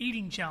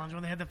eating challenge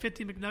when they had the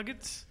 50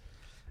 McNuggets.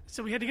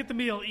 So we had to get the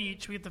meal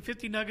each. We had the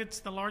 50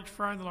 nuggets, the large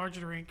fry, and the large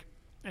drink.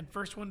 And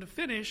first one to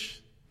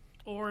finish,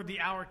 or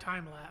the hour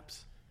time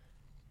lapse.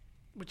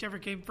 Whichever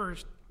came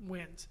first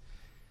wins.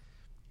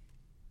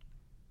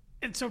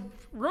 And so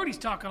Rhodey's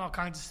talking all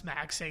kinds of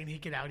smack, saying he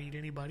could out-eat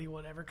anybody,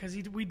 whatever, because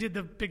we did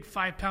the big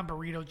 5-pound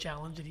burrito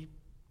challenge, and he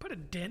put a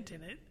dent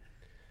in it.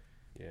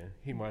 Yeah,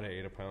 he might have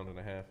ate 1.5 pounds of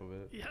it.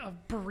 Yeah, a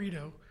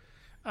burrito.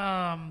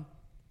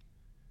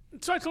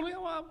 So I told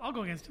him, well, I'll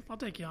go against him. I'll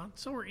take you on.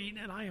 So we're eating,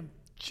 and I am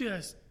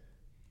just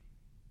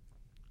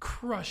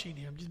crushing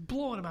him, just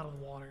blowing him out of the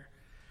water.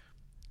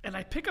 And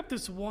I pick up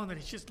this one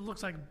that just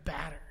looks like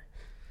batter.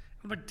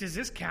 I'm like, does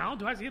this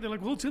count? Do I see it? They're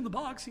like, well, it's in the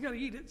box. You got to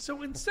eat it.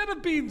 So instead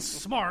of being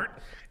smart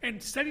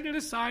and setting it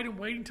aside and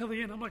waiting till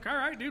the end, I'm like, all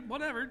right, dude,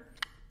 whatever.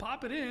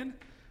 Pop it in,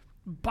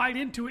 bite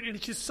into it, and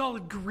it's just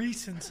solid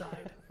grease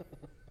inside.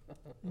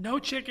 No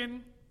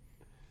chicken,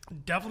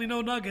 definitely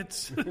no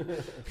nuggets,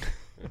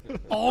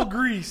 all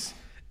grease.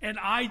 And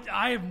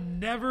I have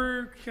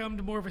never come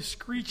to more of a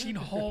screeching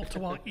halt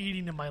while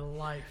eating in my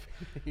life.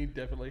 He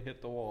definitely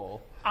hit the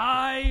wall.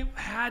 I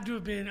had to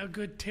have been a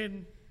good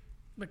 10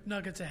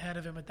 McNuggets ahead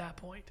of him at that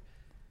point.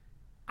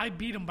 I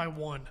beat him by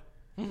 1.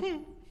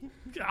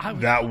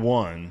 That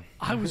one.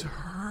 I was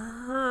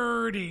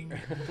hurting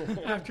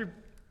after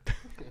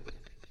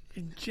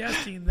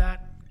ingesting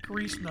that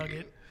grease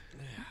nugget.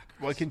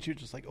 Why can't you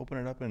just like open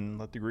it up and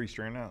let the grease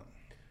drain out?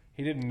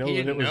 He didn't know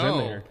that it was in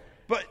there.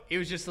 But it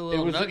was just a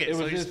little nugget,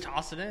 so just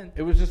toss it in.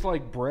 It was just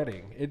like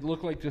breading. It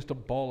looked like just a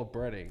ball of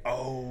breading.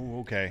 Oh,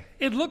 okay.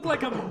 It looked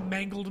like a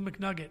mangled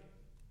McNugget.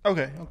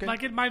 Okay.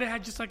 Like it might have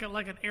had just like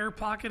an air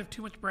pocket of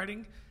too much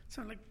breading.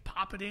 So like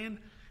pop it in,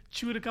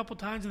 chew it a couple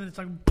times, and then it's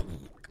like,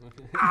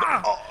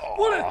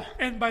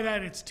 and by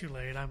that it's too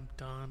late. I'm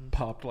done.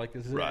 Popped like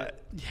a zip. Right.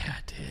 Yeah,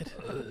 it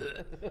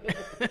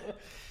did.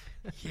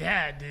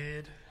 Yeah, it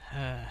did.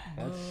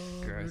 That's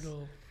gross.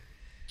 Brutal.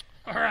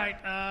 All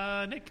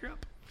right, Nick, you're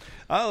up.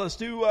 Let's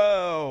do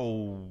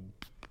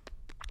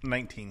 19.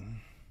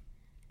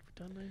 We've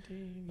done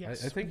 19.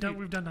 Yes, I think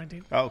we've done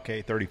 19.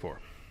 Okay, 34.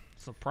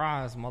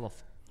 Surprise,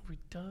 motherfucker.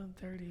 We've done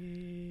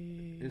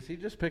 30. Is he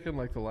just picking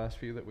like the last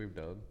few that we've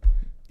done?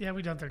 Yeah,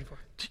 we've done 34.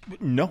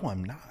 No,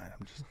 I'm not.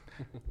 I'm just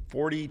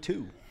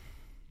 42.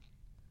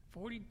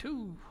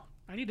 42.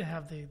 I need to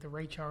have the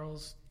Ray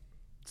Charles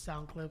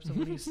sound clips of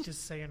when he's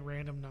just saying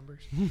random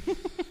numbers.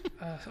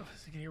 So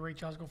you can hear Ray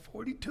Charles go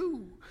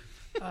 42.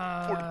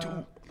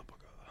 42.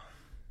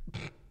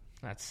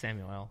 That's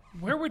Samuel L.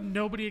 Where would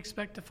nobody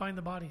expect to find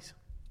the bodies?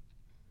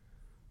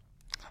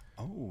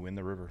 Oh, in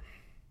the river.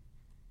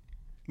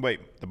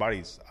 Wait, the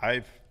bodies.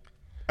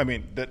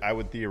 That I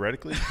would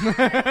theoretically.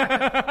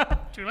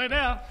 Too late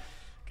now.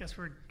 Guess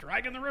we're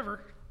dragging the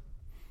river.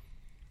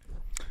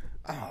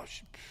 Oh,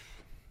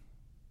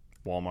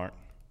 Walmart.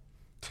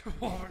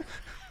 Walmart.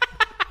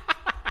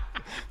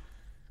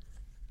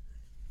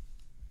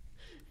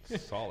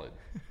 Solid.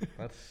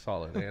 That's a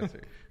solid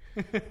answer.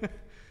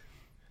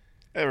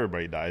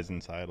 Everybody dies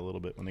inside a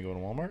little bit when they go to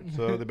Walmart,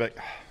 so they're like,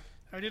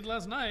 I did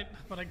last night,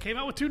 but I came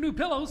out with 2 new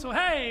pillows, so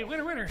hey,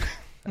 winner.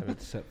 I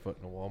haven't set foot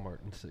in a Walmart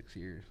in 6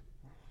 years.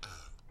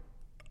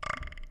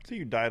 So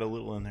you died a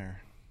little in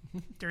there.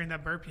 During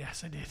that burp,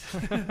 yes, I did.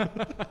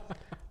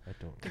 I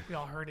don't think we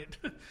all heard it.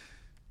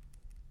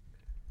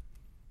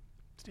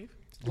 Steve?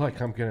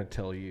 Like I'm going to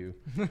tell you.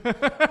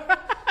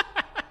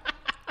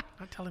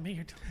 Not telling me,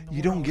 you're telling the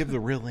You don't give the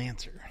real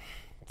answer.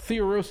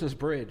 Theorosis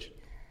Bridge.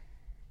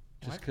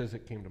 Just because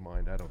it came to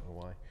mind. I don't know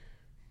why.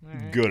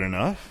 Right. Good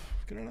enough.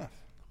 Good enough.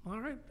 All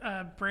right.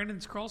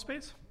 Brandon's crawl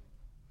space.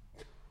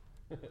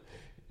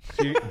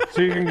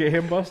 So you can get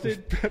him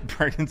busted?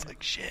 Brandon's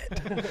like,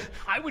 shit.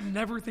 I would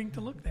never think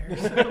to look there.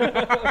 So.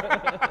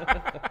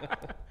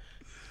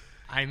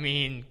 I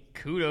mean,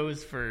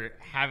 kudos for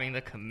having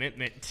the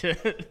commitment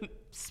to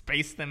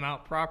space them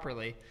out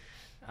properly.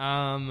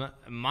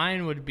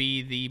 Mine would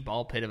be the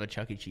ball pit of a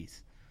Chuck E.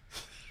 Cheese.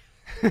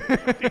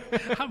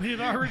 I mean, it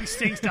already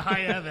stinks to high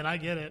heaven. I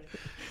get it.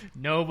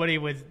 Nobody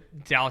would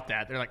doubt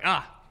that. They're like,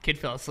 kid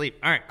fell asleep.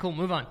 All right, cool,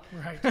 move on.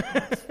 Right.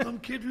 Some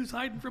kid who's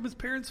hiding from his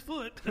parents'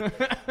 foot.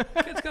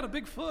 Kid's got a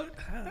big foot.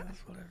 That's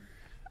whatever.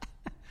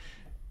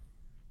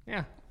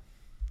 Yeah.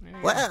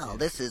 Well,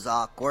 this is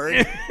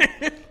awkward.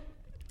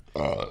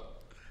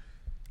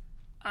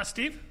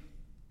 Steve?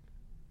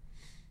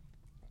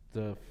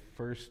 The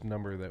first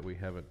number that we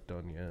haven't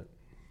done yet.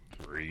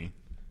 3.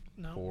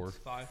 No. 4. It's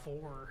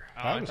 4.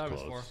 I was thought it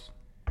close. was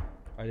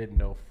 4. I didn't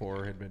know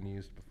 4 had been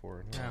used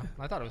before. No. Yeah,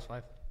 I thought it was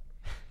 5.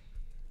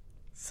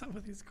 Some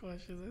of these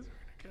questions, I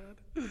swear to God.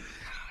 Oh,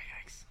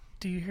 yikes.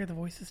 Do you hear the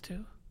voices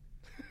too?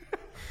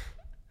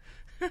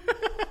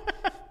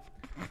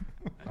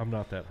 I'm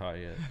not that high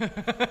yet.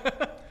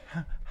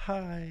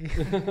 Hi.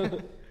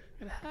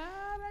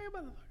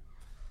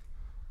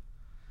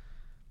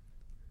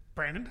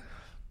 Brandon?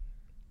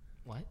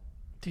 What?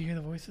 Do you hear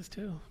the voices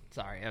too?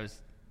 Sorry, I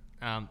was...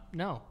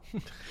 no.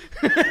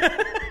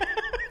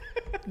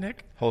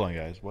 Nick? Hold on,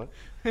 guys. What?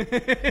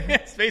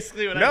 That's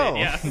basically what No. I did,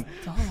 yeah.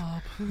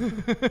 Stop.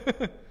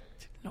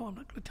 No, I'm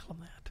not going to tell him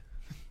that.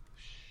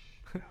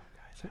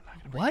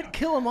 What?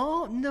 Kill them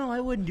all? No, I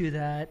wouldn't do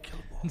that.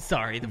 I'm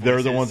sorry.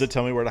 They're the ones that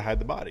tell me where to hide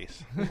the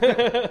bodies.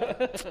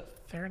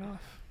 Fair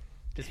enough.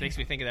 This makes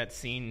me think of that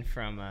scene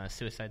from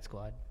Suicide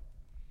Squad.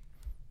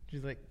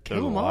 She's like, There's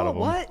kill a them lot all? of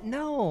 'em. What?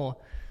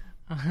 No.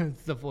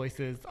 It's the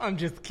voices. I'm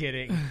just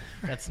kidding.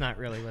 That's not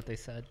really what they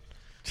said.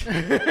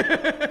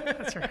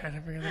 That's right. I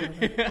forgot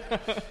about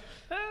that.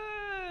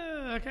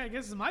 Okay, I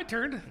guess it's my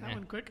turn. That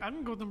went quick. I'm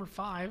going to go with number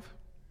 5.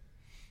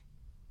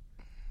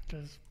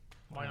 Because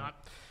why not?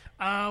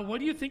 What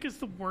do you think is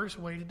the worst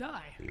way to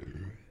die?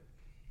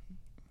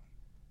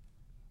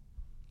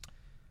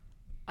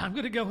 I'm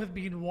going to go with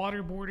being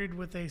waterboarded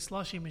with a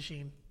slushy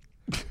machine.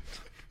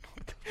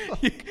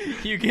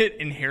 You get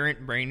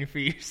inherent brain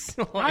freeze.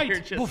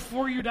 Right,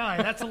 before you die.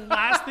 That's the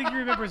last thing you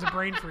remember is a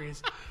brain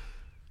freeze.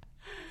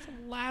 It's the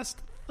last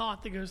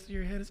thought that goes through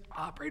your head is,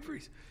 brain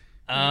freeze.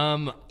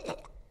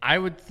 I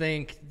would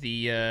think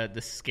the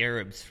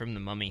scarabs from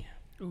the Mummy.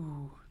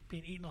 Ooh,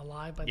 being eaten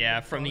alive by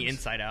from the bugs.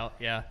 inside out,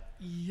 yeah.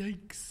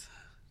 Yikes.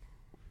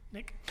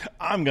 Nick?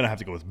 I'm going to have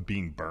to go with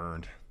being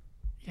burned.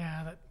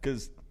 Yeah, that...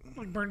 Because...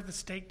 Like burned at the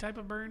stake type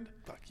of burned?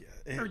 Fuck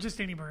yeah. Or just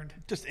any burned?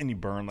 Just any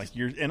burn. Like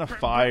you're in a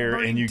fire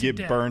and you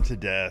get burned to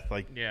death.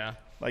 Like, yeah.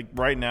 Like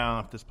right now,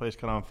 if this place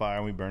caught on fire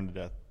and we burned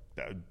to death,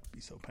 that would be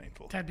so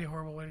painful. That'd be a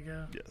horrible way to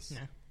go. Yes.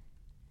 Yeah.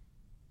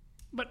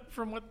 But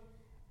from what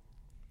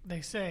they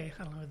say,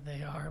 I don't know what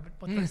they are, but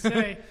what they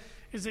say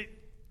is that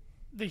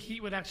the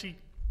heat would actually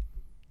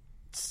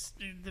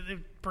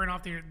burn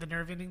off the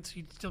nerve endings, so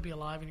you'd still be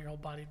alive and your whole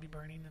body would be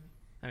burning. And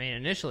I mean,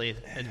 initially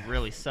it'd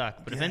really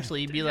suck, but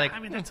eventually you'd be like... I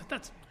mean,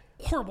 that's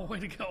a horrible way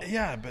to go.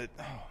 Yeah, but,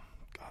 oh,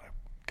 God, I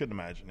couldn't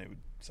imagine it would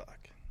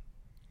suck.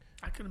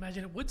 I couldn't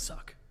imagine it would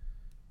suck.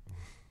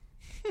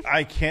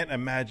 I can't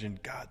imagine.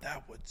 God,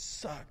 that would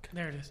suck.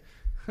 There it is.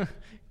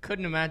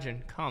 Couldn't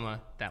imagine,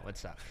 that would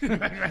suck.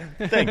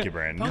 Thank you,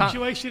 Brandon.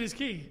 Punctuation is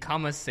key.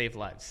 Commas save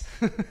lives.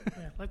 Yeah,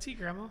 let's eat,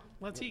 Grandma.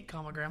 Let's eat,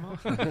 Grandma.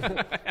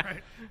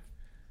 Right.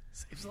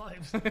 Saves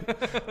lives.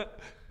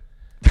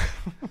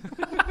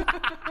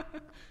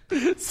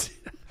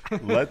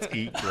 Let's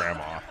eat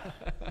Grandma.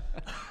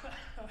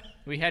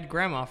 We had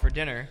Grandma for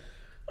dinner.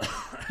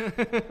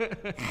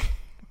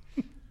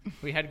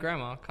 We had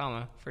Grandma,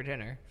 for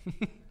dinner.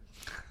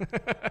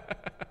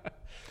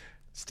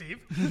 Steve?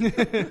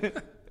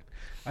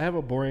 I have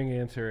a boring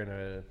answer and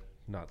a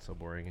not so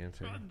boring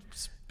answer.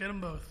 Spit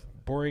them both.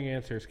 Boring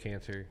answer is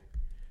cancer.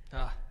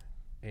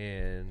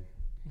 And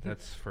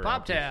that's for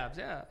Pop tabs,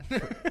 yeah.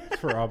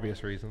 for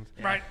obvious reasons.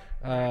 Right.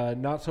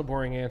 Not so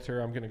boring answer.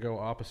 I'm going to go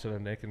opposite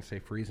of Nick and say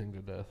freezing to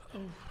death. Oh.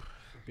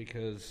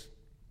 Because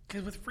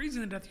with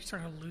freezing to death, you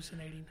start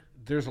hallucinating.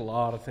 There's a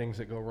lot of things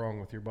that go wrong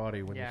with your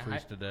body when you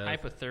freeze to death.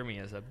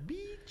 Hypothermia is a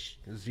beach.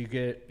 Because you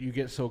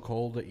get so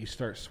cold that you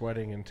start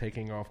sweating and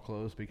taking off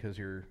clothes because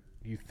you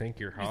think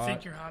you're hot. You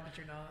think you're hot, but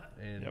you're not.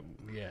 And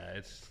yeah,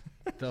 it's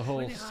the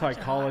whole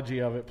psychology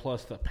of it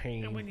plus the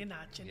pain. And when you're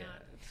not, you're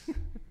not.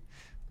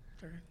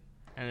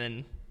 And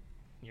then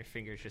your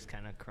fingers just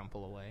kind of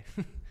crumple away.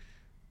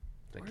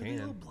 They Or can.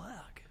 they're all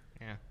black.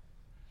 Yeah.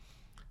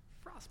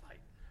 Frostbite.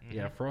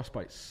 Yeah,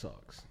 frostbite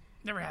sucks.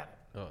 Never had it.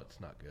 Oh, it's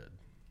not good.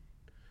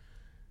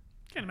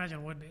 Can't imagine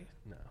it would be.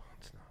 No,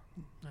 it's not.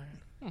 All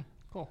right.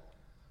 Cool.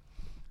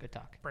 Good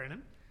talk.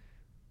 Brandon?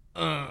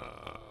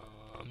 9?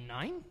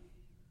 9.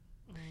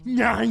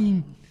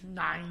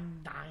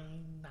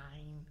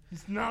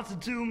 It's not a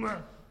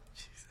tumor.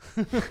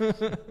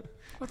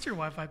 What's your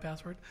Wi-Fi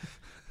password?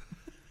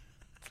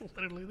 That's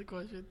literally the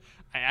question.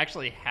 I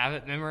actually have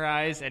it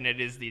memorized, and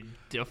it is the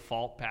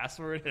default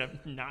password, and I'm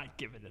not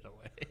giving it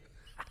away.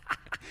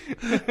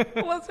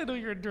 Once I know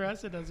your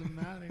address, it doesn't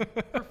matter.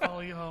 Or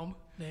follow you home,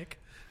 Nick.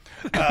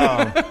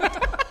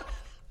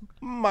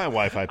 My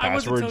Wi-Fi I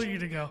wasn't password. telling you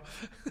to go.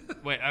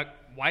 Wait,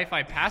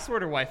 Wi-Fi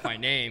password or Wi-Fi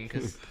name?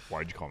 Because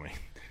Why'd you call me?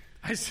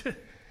 I said,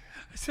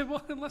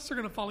 well, unless they're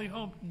going to follow you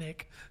home,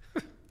 Nick.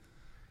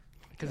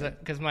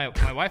 Because my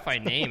Wi-Fi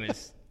name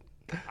is,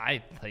 I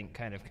think,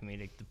 kind of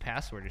comedic. The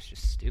password is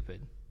just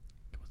stupid.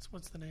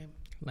 What's the name?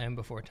 Land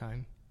Before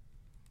Time.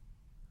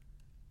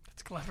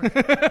 That's clever.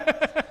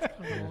 That's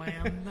clever.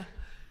 Land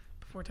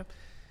Before Time.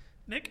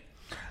 Nick?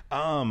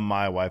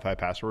 My Wi-Fi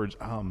passwords.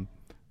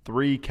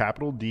 3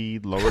 capital D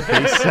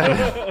lowercase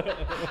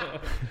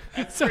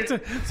 7. so it's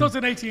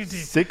an AT&T.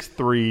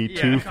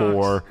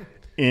 6324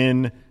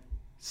 N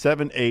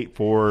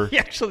 784 He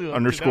actually looked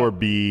underscore it up.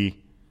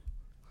 B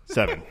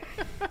 7.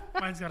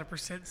 Mine's got a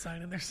 %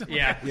 sign in there somewhere.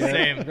 Yeah, Yeah,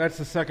 same. that's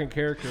the second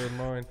character in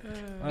mine.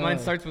 Mine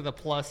starts with a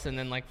plus, and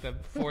then like the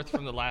fourth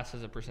from the last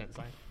is a %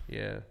 sign.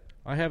 Yeah,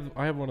 I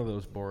have one of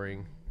those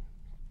boring,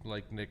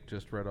 like Nick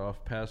just read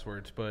off,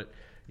 passwords. But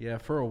yeah,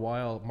 for a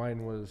while,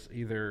 mine was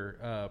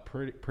either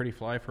pretty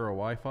fly for a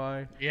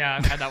Wi-Fi. Yeah,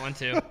 I've had that one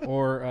too.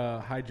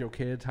 Or hide your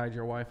kids, hide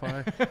your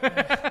Wi-Fi.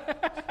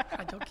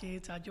 Hide your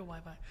kids, hide your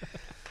Wi-Fi.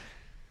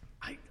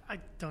 I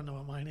don't know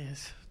what mine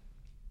is.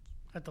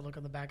 I have to look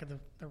on the back of the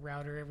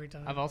router every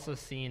time. I've also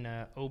seen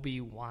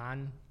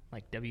Obi-Wan,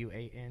 like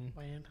W-A-N.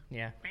 Wan.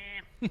 Yeah.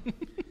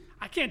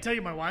 I can't tell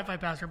you my Wi-Fi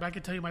password, but I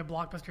can tell you my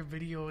Blockbuster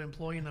Video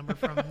employee number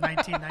from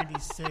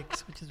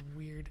 1996, which is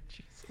weird.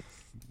 Jesus.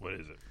 What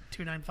is it?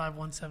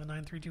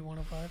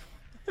 295-179-32105.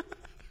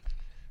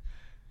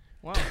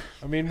 Wow.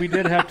 I mean, we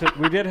did have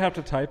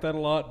to type that a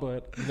lot,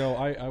 but no,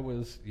 I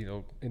was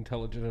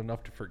intelligent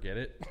enough to forget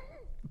it.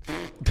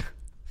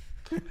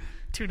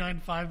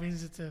 295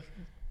 means it's a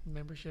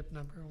membership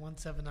number.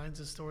 179 is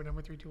a store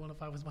number.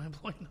 32105 was my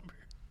employee number.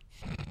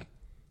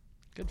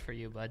 Good for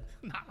you, bud.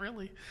 Not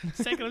really.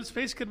 Taking up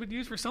space could have been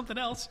used for something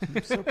else.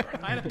 I'm so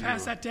proud. I had to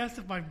pass that test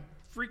if my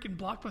freaking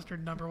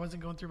Blockbuster number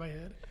wasn't going through my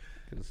head.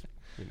 Because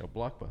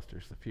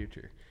Blockbuster's the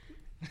future.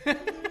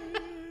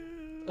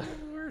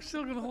 We're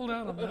still going to hold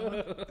out on that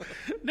one.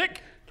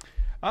 Nick?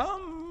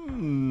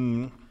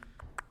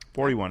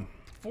 41.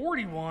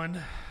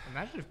 41.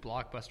 Imagine if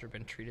Blockbuster had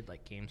been treated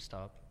like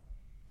GameStop.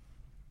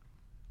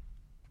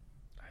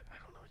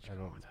 I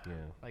don't. Yeah.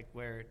 Like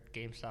where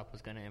GameStop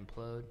was going to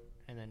implode,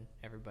 and then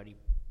everybody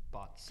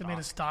bought stock. They made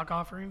a stock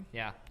offering?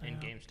 Yeah, in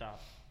GameStop.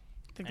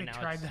 I think And they now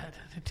tried it's- that.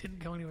 It didn't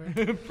go anywhere.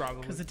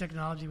 Probably. Because the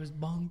technology was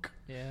bunk.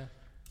 Yeah.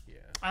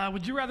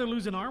 Would you rather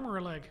lose an arm or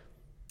a leg?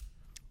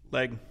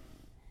 Leg.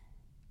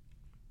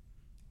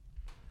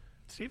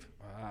 Steve?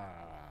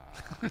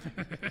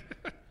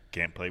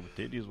 Can't play with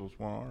titties with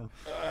one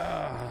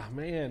arm.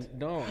 Man,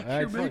 no.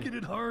 You're making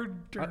it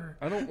harder.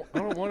 I don't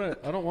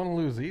want to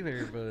lose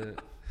either,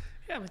 but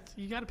Yeah, but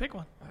you got to pick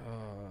one.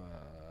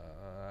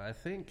 I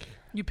think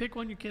You pick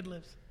one, your kid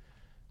lives.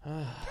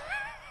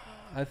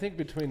 I think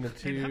between the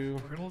two,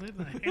 Brutal,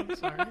 didn't I? I'm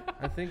sorry.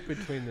 I think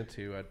between the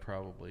two,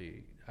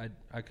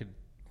 I could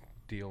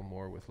deal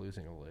more with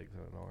losing a leg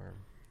than an arm.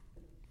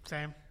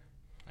 Sam?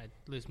 I'd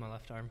lose my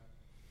left arm.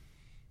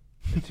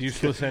 It's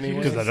useless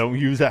anyway. Because I don't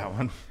use that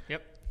one.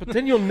 Yep. But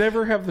then you'll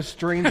never have the I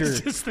stranger. was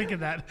just thinking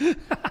that. The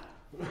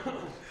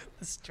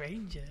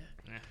stranger.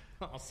 Yeah.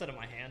 I'll sit in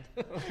my hand.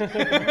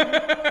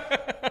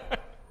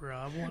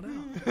 Rob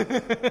one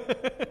out.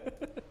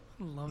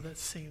 Love that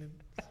scene.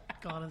 It's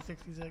gone in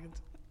 60 seconds.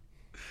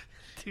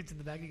 Dude's in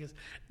the back. He goes,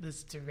 "The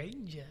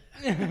stranger."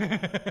 And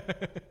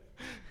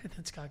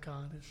then Scott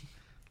Conn is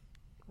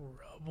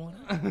Rob one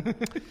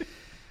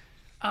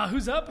out.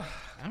 Who's up?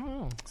 I don't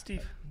know.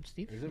 Steve.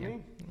 Steve? Is it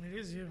me? It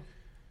is you.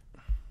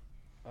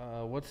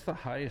 What's the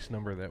highest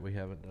number that we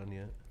haven't done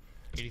yet?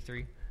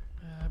 83.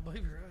 I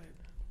believe you're right.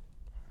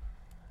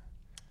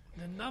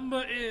 The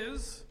number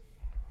is.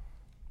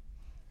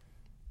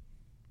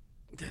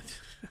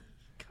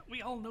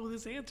 We all know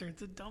this answer.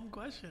 It's a dumb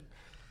question.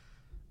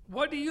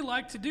 What do you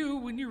like to do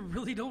when you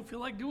really don't feel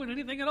like doing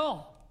anything at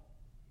all?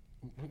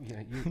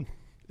 Yeah,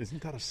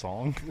 Isn't that a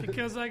song?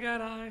 Because I got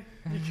high.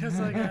 Because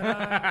I got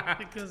high.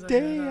 Because I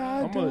Day got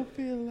high. I don't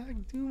feel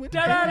like doing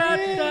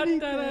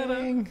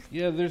Da-da-da-da-da-da.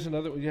 yeah. There's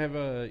another. Have you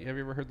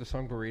ever heard the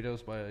song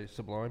 "Burritos" by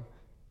Sublime?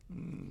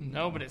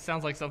 No, but it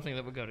sounds like something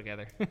that would go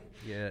together.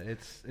 Yeah,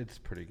 it's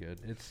pretty good.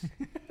 It's.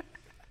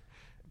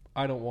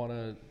 I don't want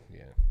to.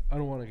 Yeah, I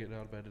don't want to get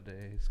out of bed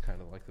today. It's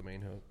kind of like the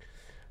main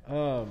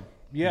hook.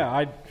 Yeah,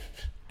 I'd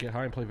get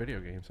high and play video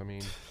games. I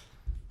mean,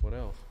 what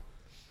else?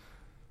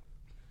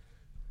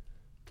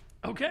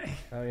 Okay.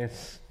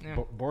 It's Yeah.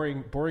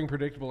 boring,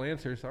 predictable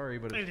answer. Sorry,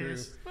 but it's It true.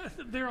 is.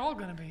 They're all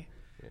going to be.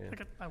 Yeah.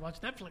 Like I watch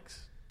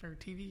Netflix or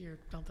TV or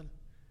something.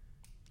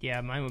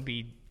 Yeah, mine would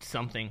be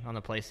something on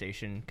the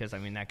PlayStation, because, I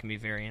mean, that can be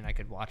variant. I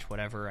could watch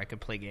whatever. I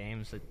could play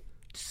games.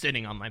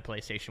 Sitting on my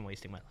PlayStation,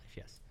 wasting my life,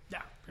 yes.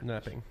 Yeah.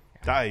 Nothing.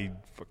 I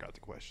forgot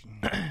the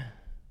question.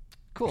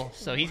 Cool.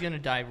 So he's going to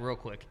die real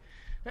quick.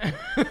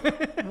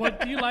 What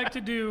do you like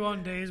to do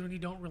on days when you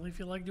don't really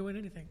feel like doing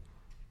anything?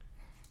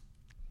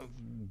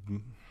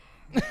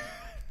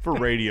 For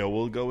radio,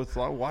 we'll go with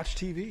watch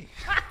TV.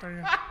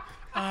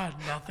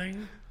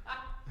 Nothing.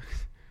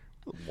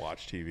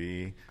 Watch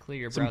TV. Clear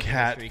your Some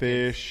browser history,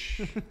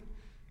 Catfish.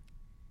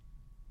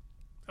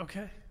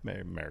 Okay.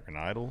 American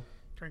Idol.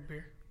 Drink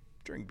beer.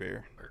 Drink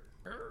beer.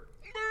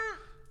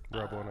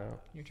 Rub one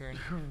out. Your turn.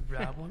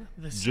 Rob one.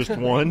 This Just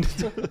one.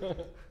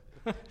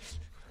 I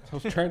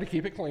was trying to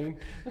keep it clean.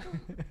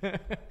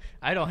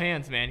 Idle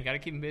hands, man. You got to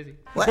keep them busy.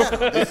 Well,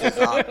 this is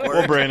awkward.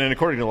 Well, Brandon,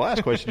 according to the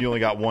last question, you only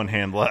got one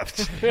hand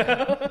left.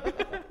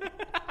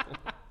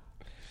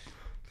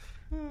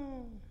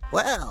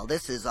 Well,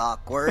 this is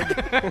awkward.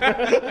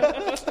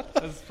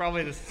 That's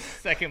probably the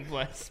second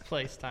place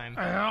time.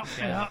 Yeah.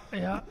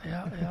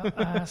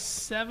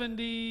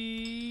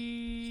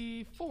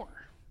 74.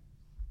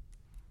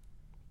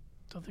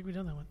 Don't think we've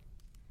done that one.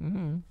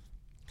 Mm-hmm.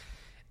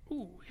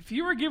 Ooh, if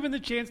you were given the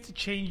chance to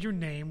change your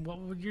name, what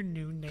would your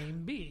new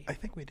name be? I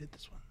think we did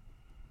this one.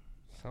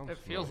 It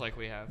feels like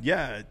we have.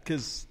 Yeah,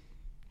 because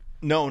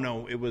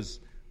no, it was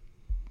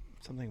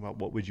something about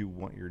what would you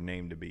want your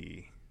name to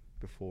be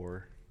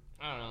before.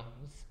 I don't know.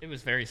 It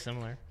was very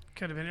similar.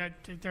 Could have been.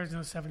 There's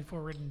no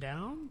 74 written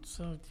down,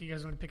 so do you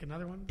guys want to pick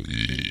another one?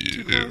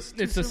 Too close,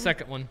 too It's the similar?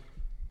 second one.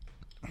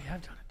 We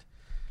have done it.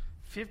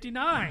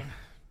 59.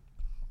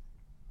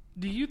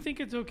 Do you think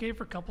it's okay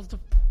for couples to...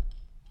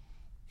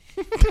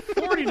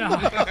 49.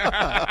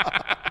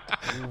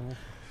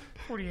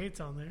 48's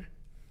on there.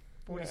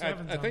 47's I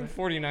on think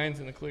there. 49's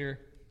in the clear.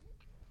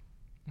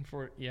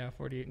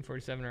 48 and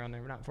 47 are on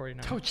there, but not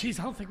 49. Oh, jeez,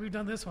 I don't think we've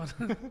done this one.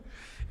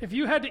 If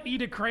you had to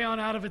eat a crayon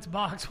out of its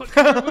box, what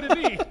color would it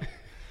be?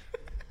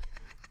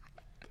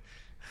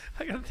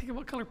 I got to think of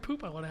what color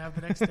poop I want to have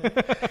the next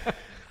day.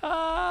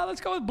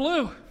 Let's go with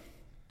blue.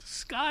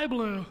 Sky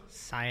blue.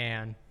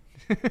 Cyan.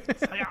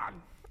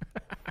 Cyan.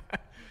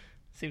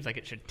 Seems like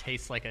it should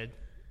taste like a,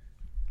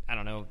 I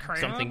don't know,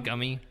 Crayon? something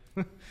gummy.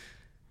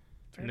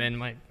 And then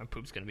my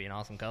poop's going to be an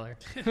awesome color.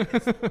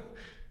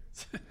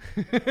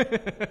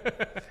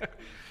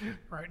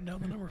 Writing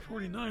down the number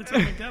 49. It's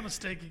going to make that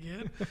mistake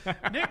again.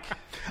 Nick?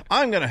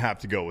 I'm going to have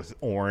to go with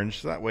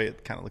orange. That way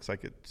it kind of looks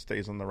like it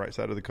stays on the right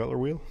side of the color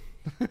wheel.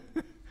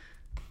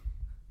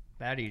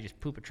 That or you just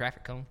poop a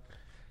traffic cone.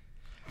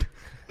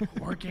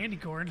 Or candy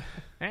corn.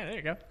 Hey, there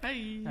you go.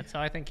 Hey. That's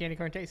how I think candy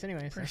corn tastes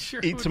anyway. So. For sure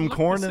Eat would some look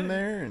corn the in same.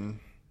 there and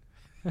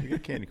you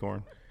get candy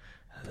corn.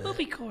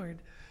 Poopy corn.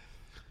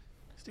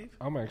 Steve?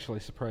 I'm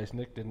actually surprised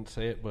Nick didn't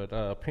say it,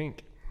 but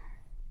pink.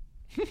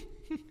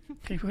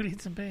 He would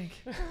eat some pink.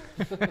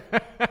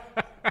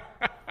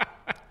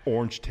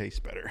 Orange tastes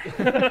better.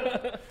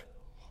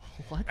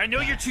 What? I know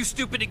you're too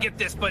stupid to get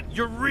this, but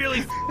you're really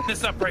f***ing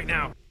this up right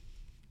now.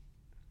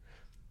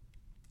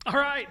 All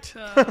right.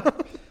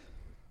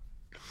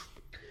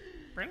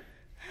 Brandon?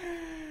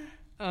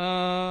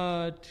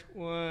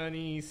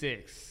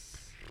 26.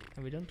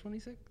 Have we done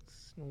 26?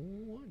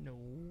 No.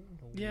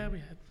 Yeah, we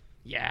had.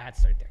 Yeah,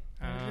 it's right there.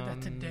 We did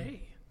that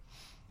today.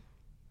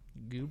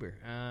 Goober.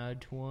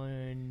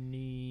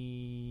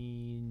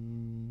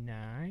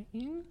 29?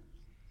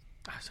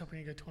 I was hoping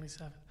you'd go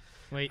 27.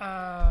 Wait. Is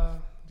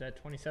Is that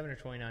 27 or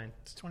 29?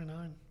 It's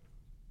 29.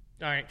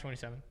 All right,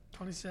 27.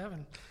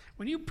 27.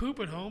 When you poop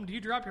at home, do you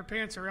drop your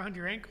pants around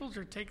your ankles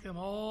or take them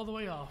all the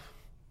way off?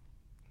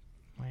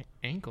 My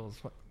ankles?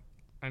 What?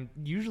 I'm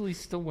usually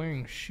still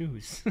wearing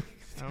shoes.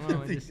 I don't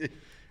know.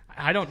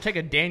 I don't take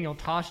a Daniel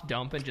Tosh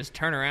dump and just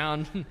turn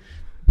around and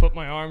put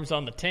my arms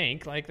on the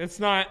tank. Like, that's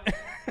not...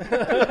 You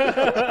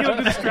don't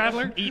do the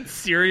straddler? Eat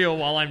cereal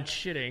while I'm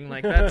shitting.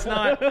 Like, that's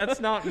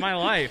not my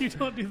life. You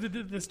don't do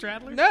the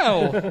straddler?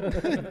 No.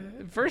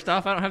 First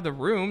off, I don't have the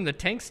room. The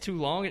tank's too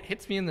long. It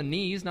hits me in the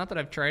knees. Not that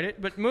I've tried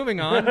it, but moving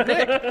on.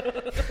 Nick.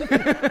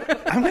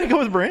 I'm going to go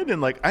with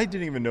Brandon. Like, I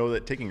didn't even know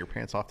that taking your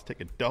pants off to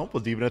take a dump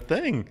was even a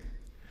thing.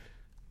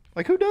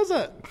 Like, who does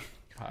that?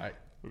 Hi.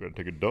 We're going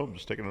to take a dump,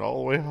 just taking it all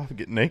the way off and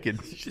get naked.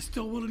 You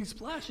still want any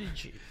splashing?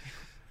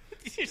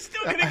 You're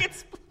still going to get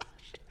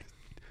splashed.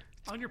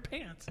 On your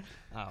pants.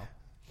 Oh.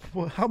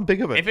 Well, how big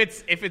of it?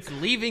 If it's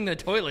leaving the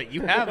toilet,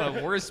 you have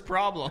a worse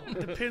problem.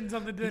 Depends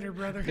on the dinner,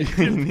 brother.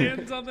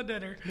 Depends on the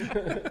dinner.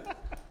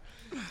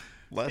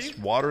 Less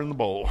Steve? water in the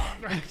bowl.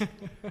 Right.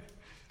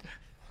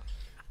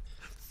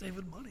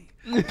 Saving money.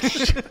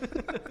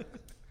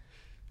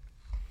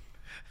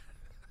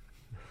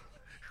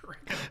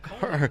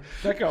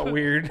 That got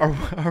weird.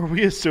 Are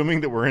we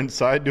assuming that we're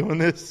inside doing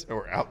this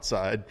or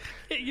outside?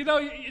 You know,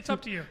 it's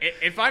up to you.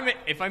 If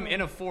I'm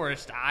in a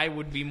forest, I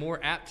would be more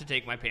apt to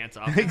take my pants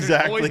off. Exactly,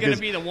 There's always going to 'cause-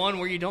 be the one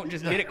where you don't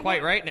just get it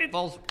quite right and it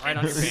falls right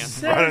on your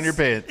pants. Right on your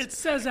pants. It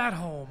says at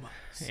home.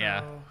 So.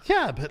 Yeah.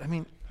 Yeah, but I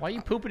mean, why are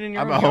you pooping in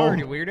your I'm own at yard, home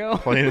you weirdo?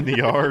 playing in the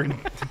yard.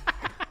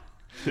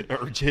 The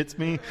urge hits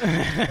me.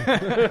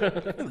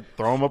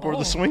 Throw them up over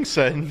the swing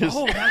set and just.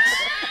 Oh, that's...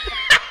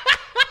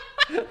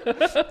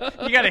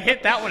 You got to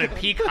hit that one at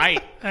peak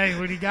height. Hey,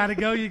 when you got to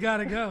go, you got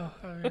to go.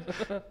 I mean,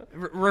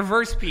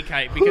 Reverse peak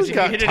height. Because Who's if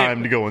got you hit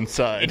time it to go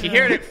inside? If you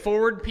hit it at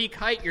forward peak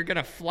height, you're going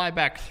to fly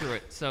back through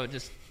it. So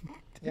just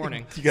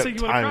warning. You got So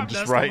you wanna time drop just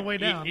dust on right. the way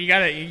down. You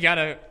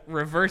gotta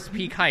reverse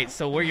peak height.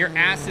 So where your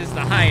ass is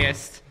the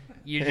highest,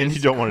 you And just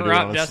you don't wanna do it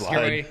crop on a dust your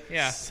slide. way.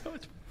 Yeah. so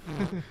it's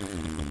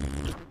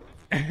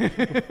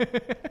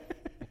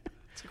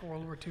like a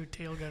World War II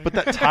tail gun. But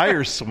that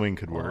tire swing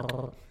could work.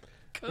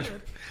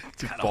 Good.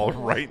 To fall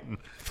right in.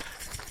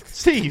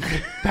 Steve,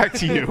 back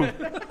to you.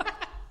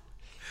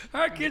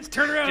 All right, kids,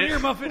 turn around here,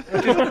 Muffin.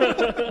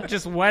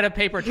 Just wet a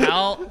paper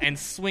towel and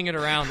swing it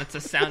around. That's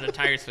the sound a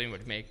tire swing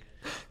would make.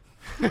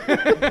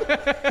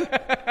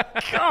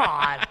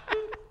 God.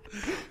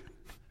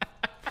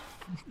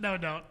 No,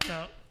 don't.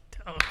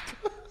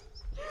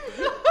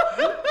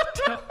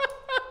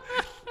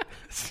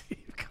 Steve,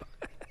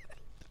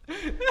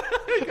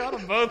 I got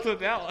them both with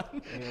that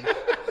one.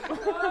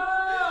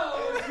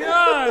 oh,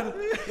 God.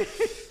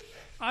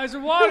 Eyes are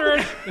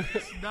watering.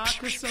 It's not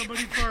because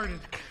somebody farted.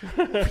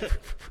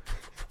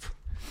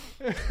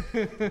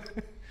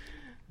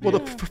 Well,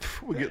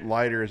 would get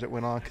lighter as it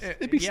went on. 'Cause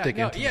it'd be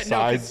sticking to the 'cause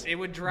sides. it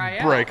would dry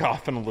out. Break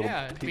off in a little.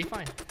 Yeah, it'd be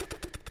fine.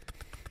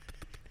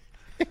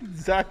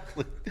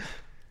 Exactly.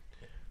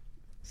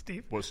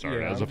 Steve? What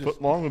started as a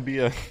foot long would be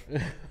a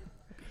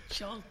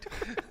chunked.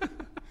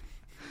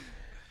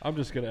 I'm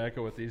just going to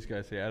echo what these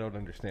guys say. I don't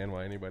understand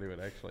why anybody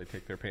would actually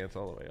take their pants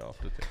all the way off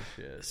to take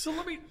a shit. So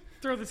let me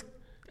throw this.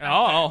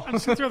 Oh. I'm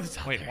just going to throw this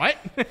out Wait, there.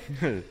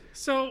 what?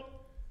 So,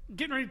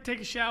 getting ready to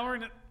take a shower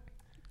and it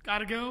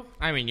gotta go.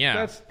 I mean,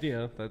 yeah.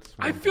 That's.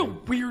 I feel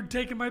weird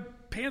taking my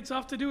pants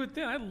off to do it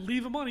then. I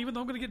leave them on even though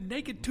I'm going to get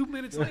naked 2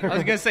 minutes later. I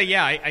was going to say,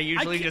 yeah, I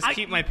usually just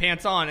keep my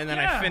pants on and then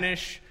I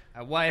finish.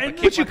 I wipe, I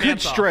keep but you my could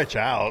pants off. stretch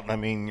out. I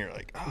mean, you're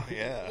like, oh,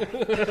 yeah.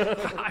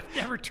 I've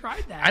never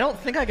tried that. I don't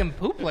think I can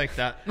poop like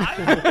that.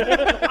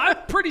 I'm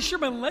pretty sure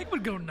my leg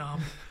would go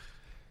numb.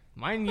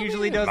 Mine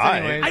usually does Might.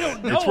 anyways. I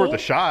don't know. It's worth a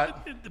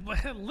shot.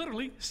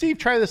 Literally. Steve,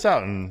 try this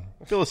out and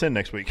fill us in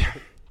next week.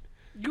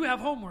 You have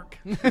homework.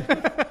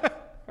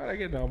 Why'd I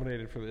get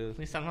nominated for this? At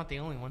least I'm not the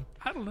only one.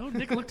 I don't know.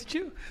 Nick looked at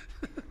you.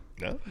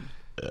 No.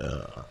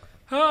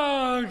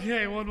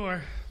 Okay, one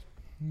more.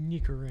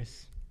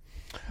 Nicorous.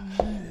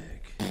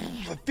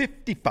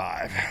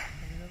 55.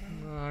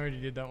 Oh, I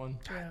already did that one.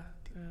 Yeah.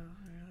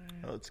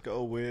 Let's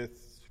go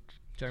with.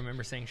 Do I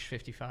remember saying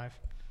 55?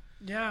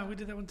 Yeah, we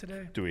did that one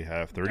today. Do we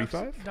have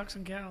 35? Ducks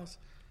and cows.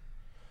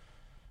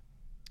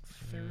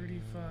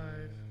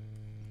 35.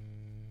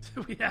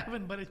 We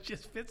haven't, but it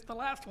just fits the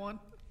last one.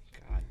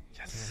 God.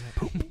 Yes.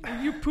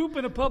 When you poop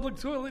in a public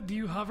toilet, do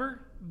you hover,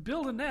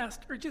 build a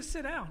nest, or just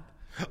sit down?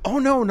 Oh,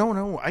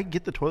 no. I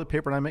get the toilet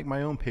paper and I make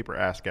my own paper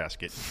ass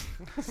gasket.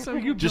 So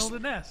you Just-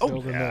 build a nest. Oh,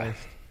 Build a yeah.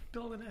 nest.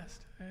 Build a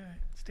nest. All right.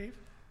 Steve?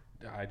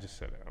 I just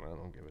sit down. I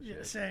don't give a Yeah,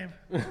 shit. same.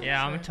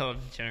 Yeah, I'm a total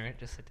degenerate.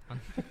 Just sit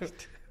down.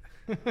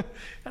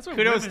 That's why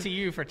Kudos women, to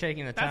you for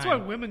taking the time. That's why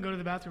women go to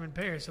the bathroom in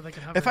pairs, so they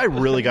can hover. If I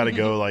really got to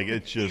go, like,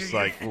 it's just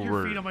like your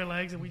we're. feet on my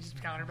legs and we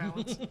just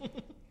counterbalance.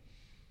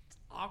 It's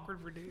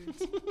awkward for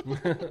dudes.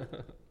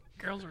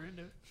 Girls are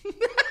into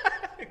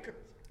it.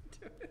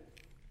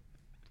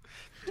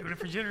 Doing it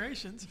for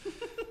generations.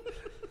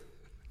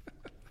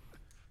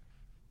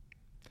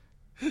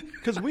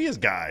 Because we as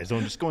guys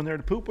don't just go in there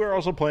to poop. We're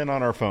also playing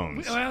on our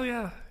phones. Well,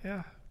 yeah.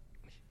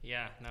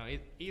 Yeah, no.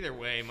 Either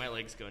way, my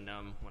legs go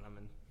numb when I'm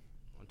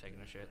taking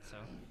a shit, so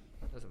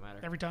it doesn't matter.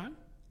 Every time?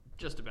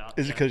 Just about.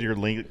 Is it because you're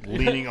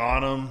leaning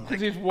on them?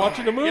 Because he's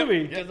watching a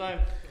movie. Because I've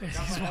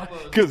got my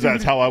elbows. Because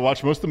that's how I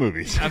watch most of the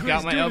movies. I've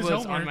got my doing his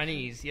elbows on homework. my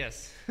knees.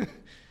 Yes.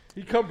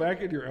 You come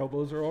back and your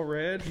elbows are all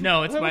red.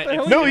 No, it's What my. the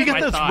hell It's, No, it's you get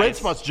my those thighs. red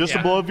spots just Yeah.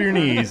 above your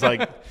knees,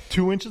 like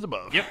 2 inches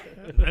above. Yep.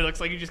 It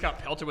looks like you just got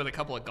pelted with a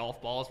couple of golf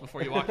balls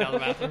before you walked out of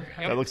the bathroom.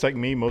 That Yep. looks like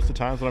me most of the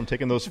times when I'm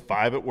taking those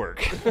 5 at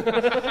work.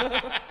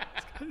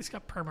 He's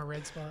got perma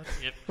red spots.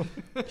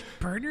 Yep.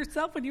 Burn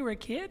yourself when you were a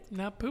kid?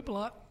 No, poop a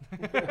lot.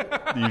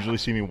 You usually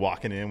see me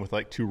walking in with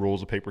like 2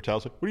 rolls of paper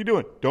towels. Like, what are you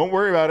doing? Don't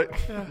worry about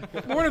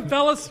it. Morning,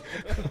 fellas.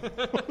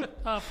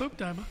 Poop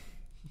time.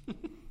 Huh?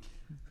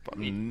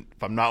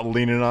 If I'm not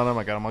leaning on them,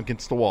 I got them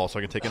against the wall so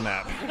I can take a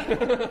nap.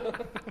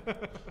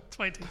 That's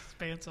why he takes his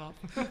pants off.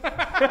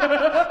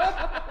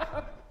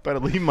 Better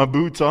leave my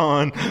boots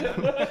on.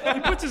 He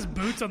puts his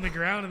boots on the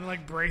ground and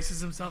like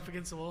braces himself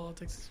against the wall.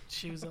 Takes his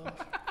shoes off.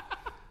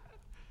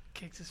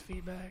 Kicks his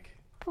feet back.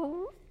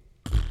 What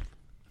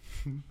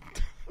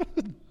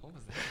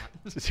was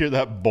that? Just hear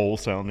that bowl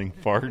sounding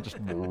fart. Just.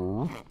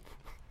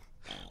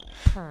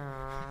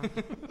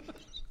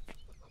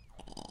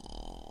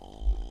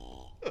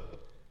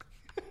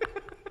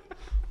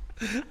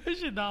 I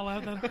should not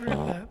laugh that hard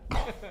at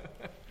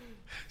that.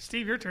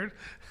 Steve, your turn.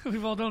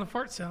 We've all done a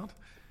fart sound.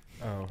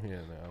 Oh, yeah,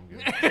 no, I'm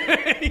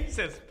good. He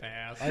says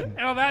pass. And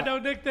on that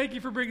note, Nick, thank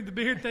you for bringing the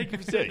beer. Thank you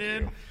for sitting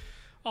Thank in. you.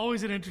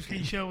 Always an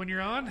interesting show when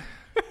you're on.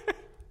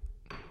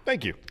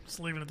 Thank you. Just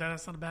leaving it at that.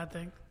 That's not a bad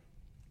thing.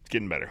 It's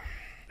getting better.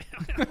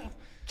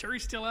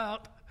 Jury's still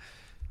out.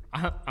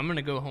 I'm going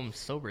to go home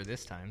sober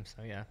this time,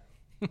 so yeah.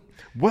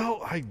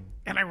 Well,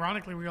 And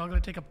ironically, we're all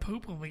going to take a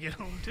poop when we get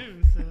home,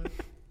 too. So it's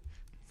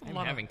a I'm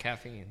lot having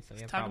caffeine, so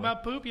yeah, talk probably.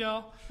 about poop,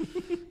 y'all.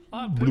 A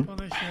lot of poop on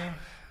this show.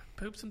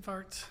 Poops and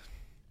farts.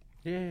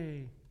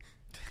 Yay.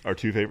 our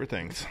 2 favorite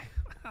things.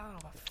 I don't know,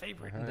 my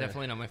favorite.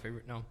 Definitely not my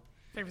favorite, no.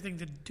 Favorite thing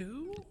to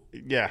do?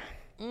 Yeah.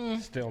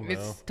 Still no.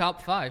 It's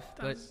top 5,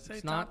 but Say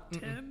it's top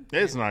not. 10?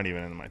 It's not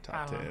even in my I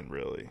top don't 10,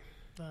 really.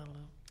 I don't know.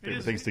 It Favorite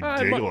is, things to look,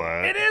 giggle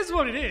at. it is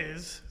what it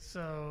is.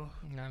 So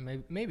No,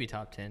 maybe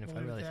top 10 if I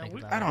Well, really yeah, think we-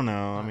 about it. I don't know.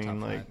 I Not mean,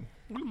 top like, 5.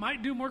 we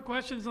might do more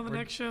questions on the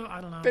next show.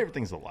 I don't know. favorite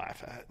things to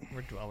laugh at.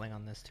 We're dwelling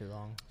on this too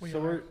long.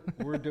 So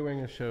we're doing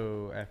a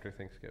show after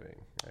Thanksgiving,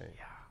 right?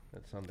 Yeah.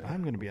 That's Sunday.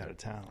 I'm going to be out of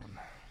town.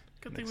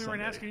 Good thing next we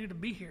weren't Sunday. asking you to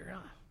be here,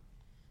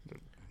 huh?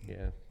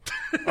 Yeah.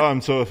 Oh, I'm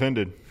so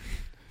offended.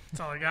 That's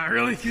all I got,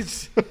 really.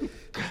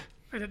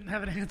 I didn't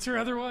have an answer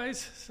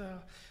otherwise. So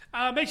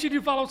make sure you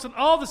do follow us on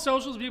all the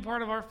socials. Be a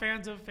part of our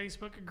Fans of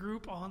Facebook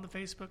group on the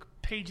Facebook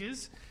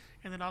pages.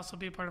 And then also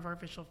be a part of our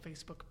official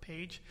Facebook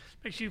page.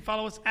 Make sure you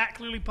follow us at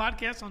Clearly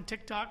Podcast on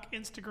TikTok,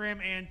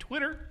 Instagram, and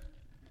Twitter.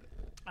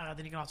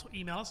 Then you can also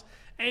email us,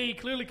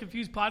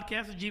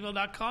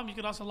 clearlyconfusedpodcast@gmail.com. You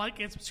can also like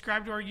and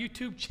subscribe to our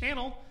YouTube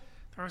channel.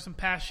 There are some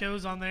past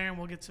shows on there, and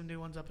we'll get some new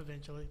ones up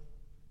eventually.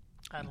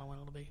 I don't know when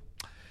it'll be.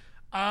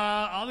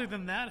 Other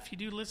than that, if you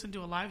do listen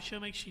to a live show,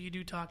 make sure you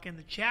do talk in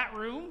the chat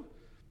room.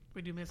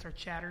 We do miss our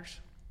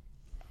chatters.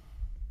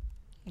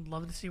 I'd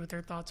love to see what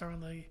their thoughts are on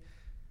the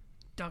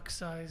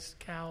duck-sized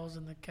cows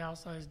and the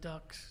cow-sized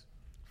ducks.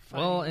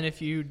 Well, and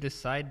if you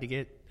decide to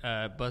get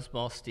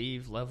Buzzball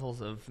Steve levels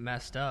of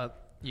messed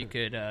up, you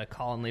could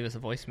call and leave us a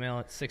voicemail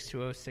at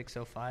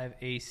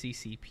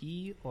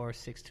 620-605-ACCP or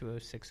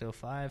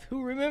 620-605.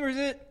 Who remembers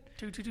it?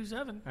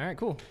 2227. All right,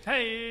 cool.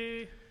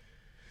 Hey.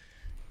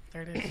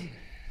 There it is.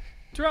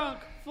 Drunk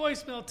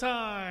voicemail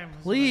time.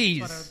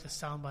 Please. The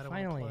soundbite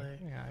I want to play.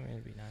 Yeah, I mean,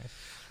 it'd be nice.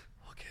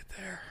 We'll get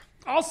there.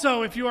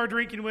 Also, if you are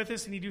drinking with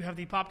us and you do have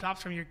the Pop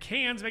Tops from your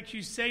cans, make sure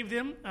you save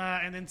them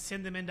and then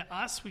send them in to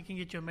us. We can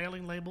get you a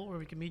mailing label or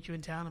we can meet you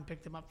in town and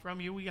pick them up from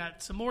you. We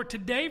got some more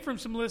today from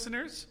some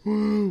listeners.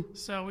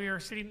 So we are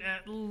sitting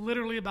at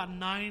literally about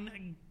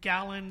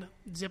 9-gallon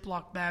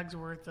Ziploc bags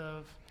worth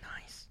of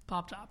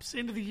Pop Tops.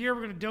 End of the year,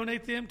 we're going to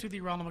donate them to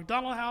the Ronald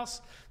McDonald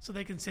House so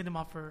they can send them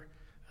off for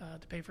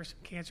to pay for some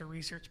cancer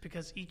research,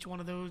 because each one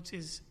of those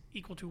is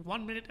equal to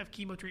 1 minute of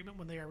chemo treatment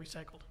when they are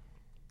recycled.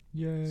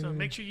 Yay. So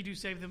make sure you do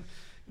save them.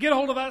 Get a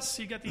hold of us.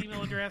 You got the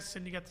email address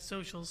and you got the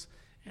socials,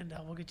 and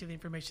we'll get you the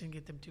information and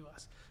get them to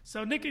us.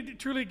 So, Nick,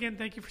 truly, again,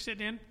 thank you for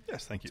sitting in.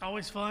 Yes, thank you. It's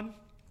always fun.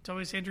 It's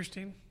always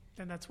interesting,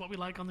 and that's what we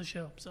like on the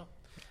show. So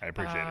I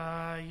appreciate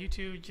it. You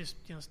two, just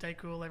stay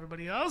cool.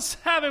 Everybody else,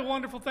 have a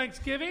wonderful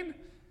Thanksgiving.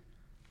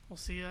 We'll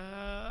see you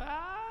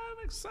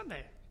next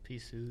Sunday.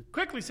 Peace out.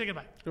 Quickly say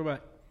goodbye. Goodbye.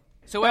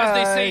 So as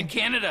they say in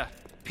Canada,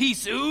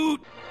 peace out.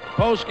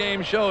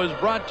 Post-game show is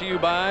brought to you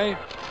by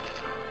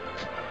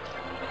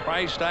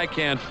Christ, I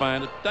can't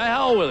find it. The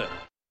hell with it.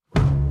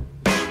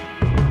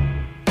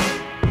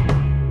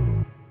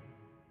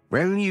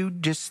 Well, you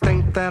just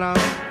think that I'm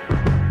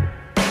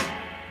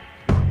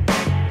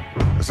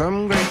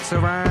some great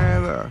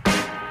survivor,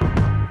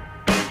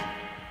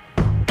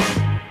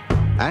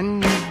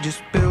 and you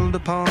just build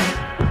upon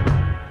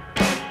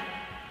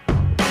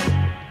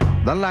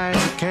the lies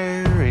that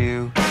carry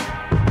you.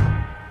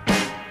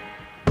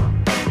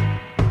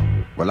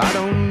 Well, I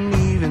don't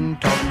even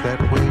talk that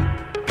way.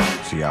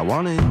 See, I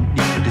wanted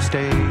you to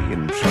stay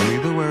and show me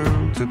the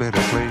world's a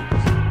better place.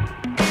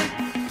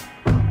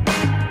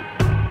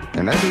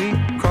 And as we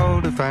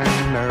crawl to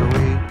find our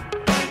way,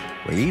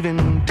 we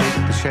even take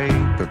the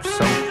shape of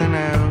something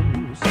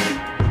else.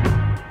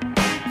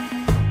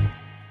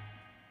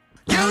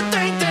 You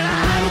think that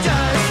I'm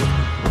just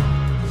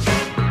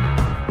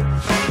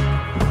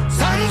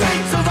some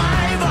great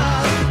survivor.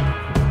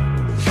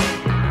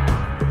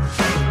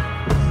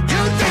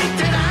 You think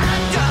that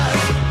I'm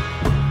just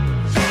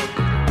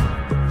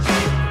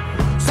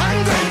some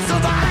great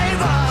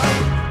survivor.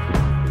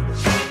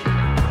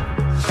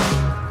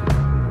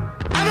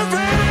 I'm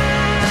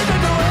afraid of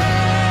the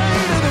world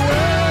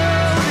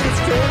is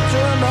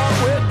catching up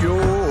with you.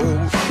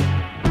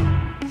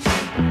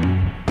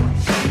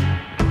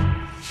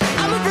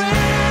 I'm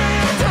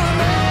afraid the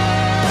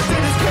mess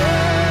is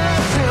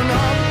catching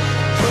up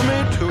for me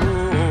too.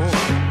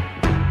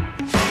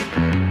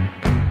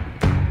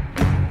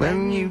 When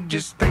you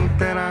just think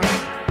that I'm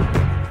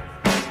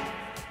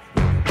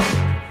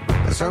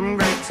some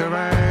great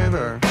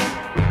survivor,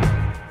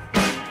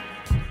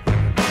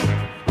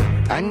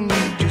 and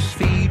you just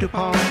feed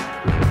upon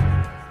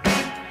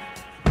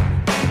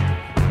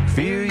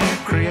fear you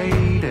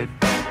created.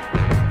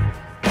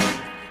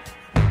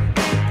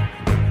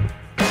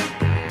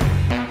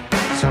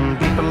 Some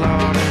people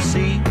ought to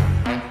see,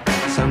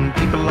 some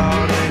people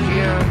ought to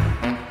hear,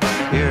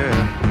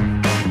 yeah.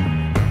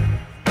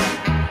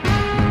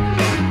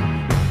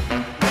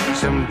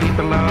 Some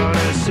people ought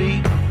to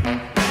see,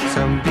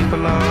 some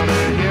people ought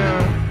to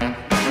hear.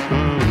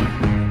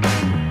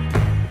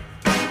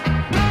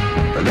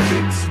 Well, if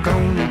it's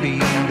gonna be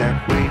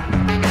that way,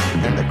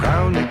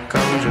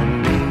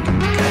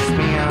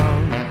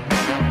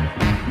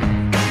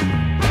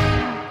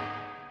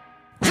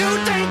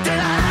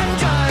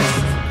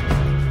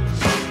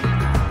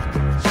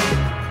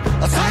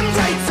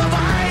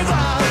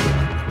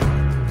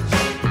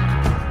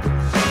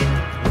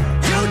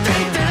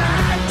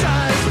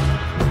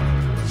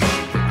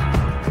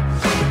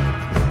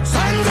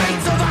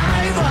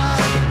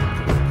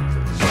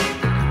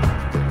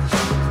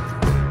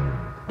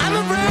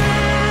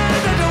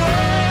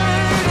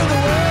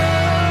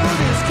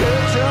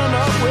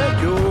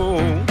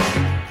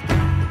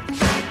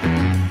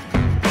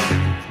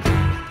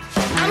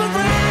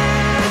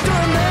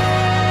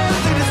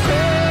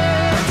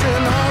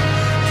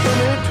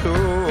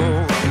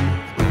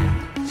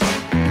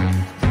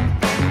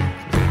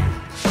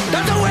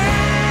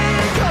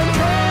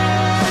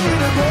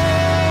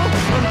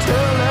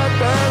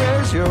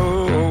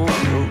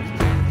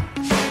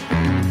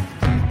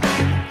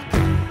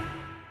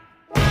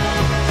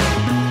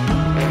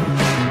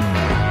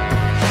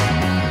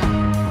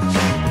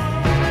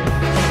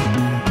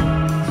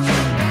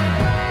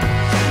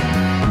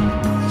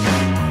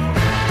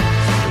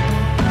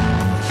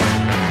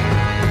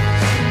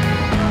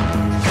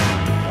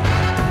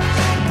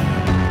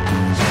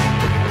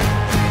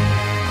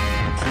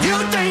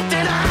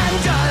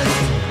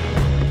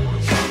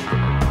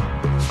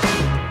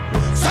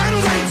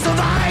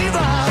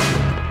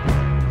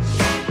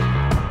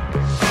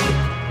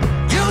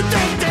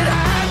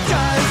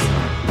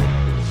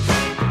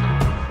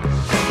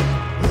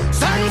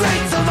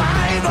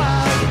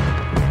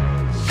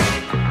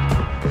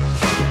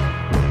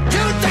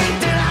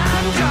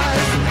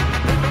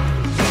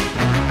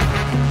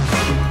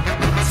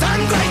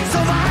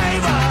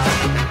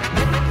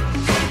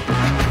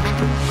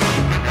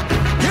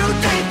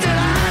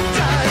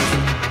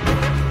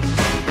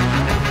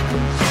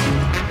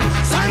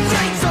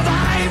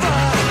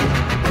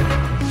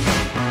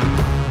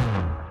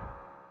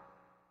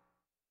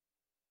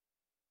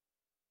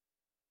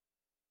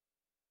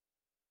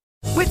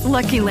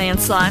 Lucky Land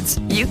Slots,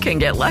 you can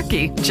get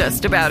lucky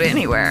just about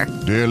anywhere.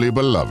 Dearly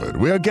beloved,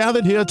 we are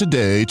gathered here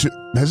today to...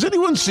 Has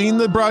anyone seen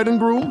the bride and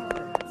groom?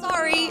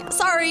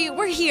 Sorry,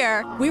 we're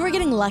here. We were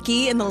getting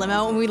lucky in the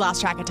limo and we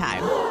lost track of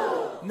time.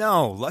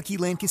 No, Lucky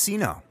Land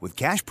Casino, with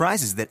cash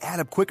prizes that add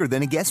up quicker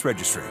than a guest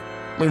registry.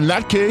 In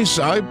that case,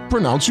 I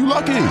pronounce you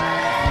lucky.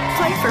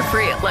 Play for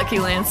free at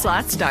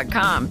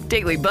LuckyLandSlots.com.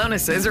 Daily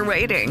bonuses are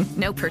waiting.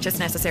 No purchase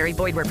necessary.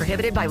 Void where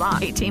prohibited by law.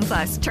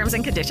 18+. Terms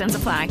and conditions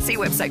apply. See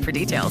website for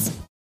details.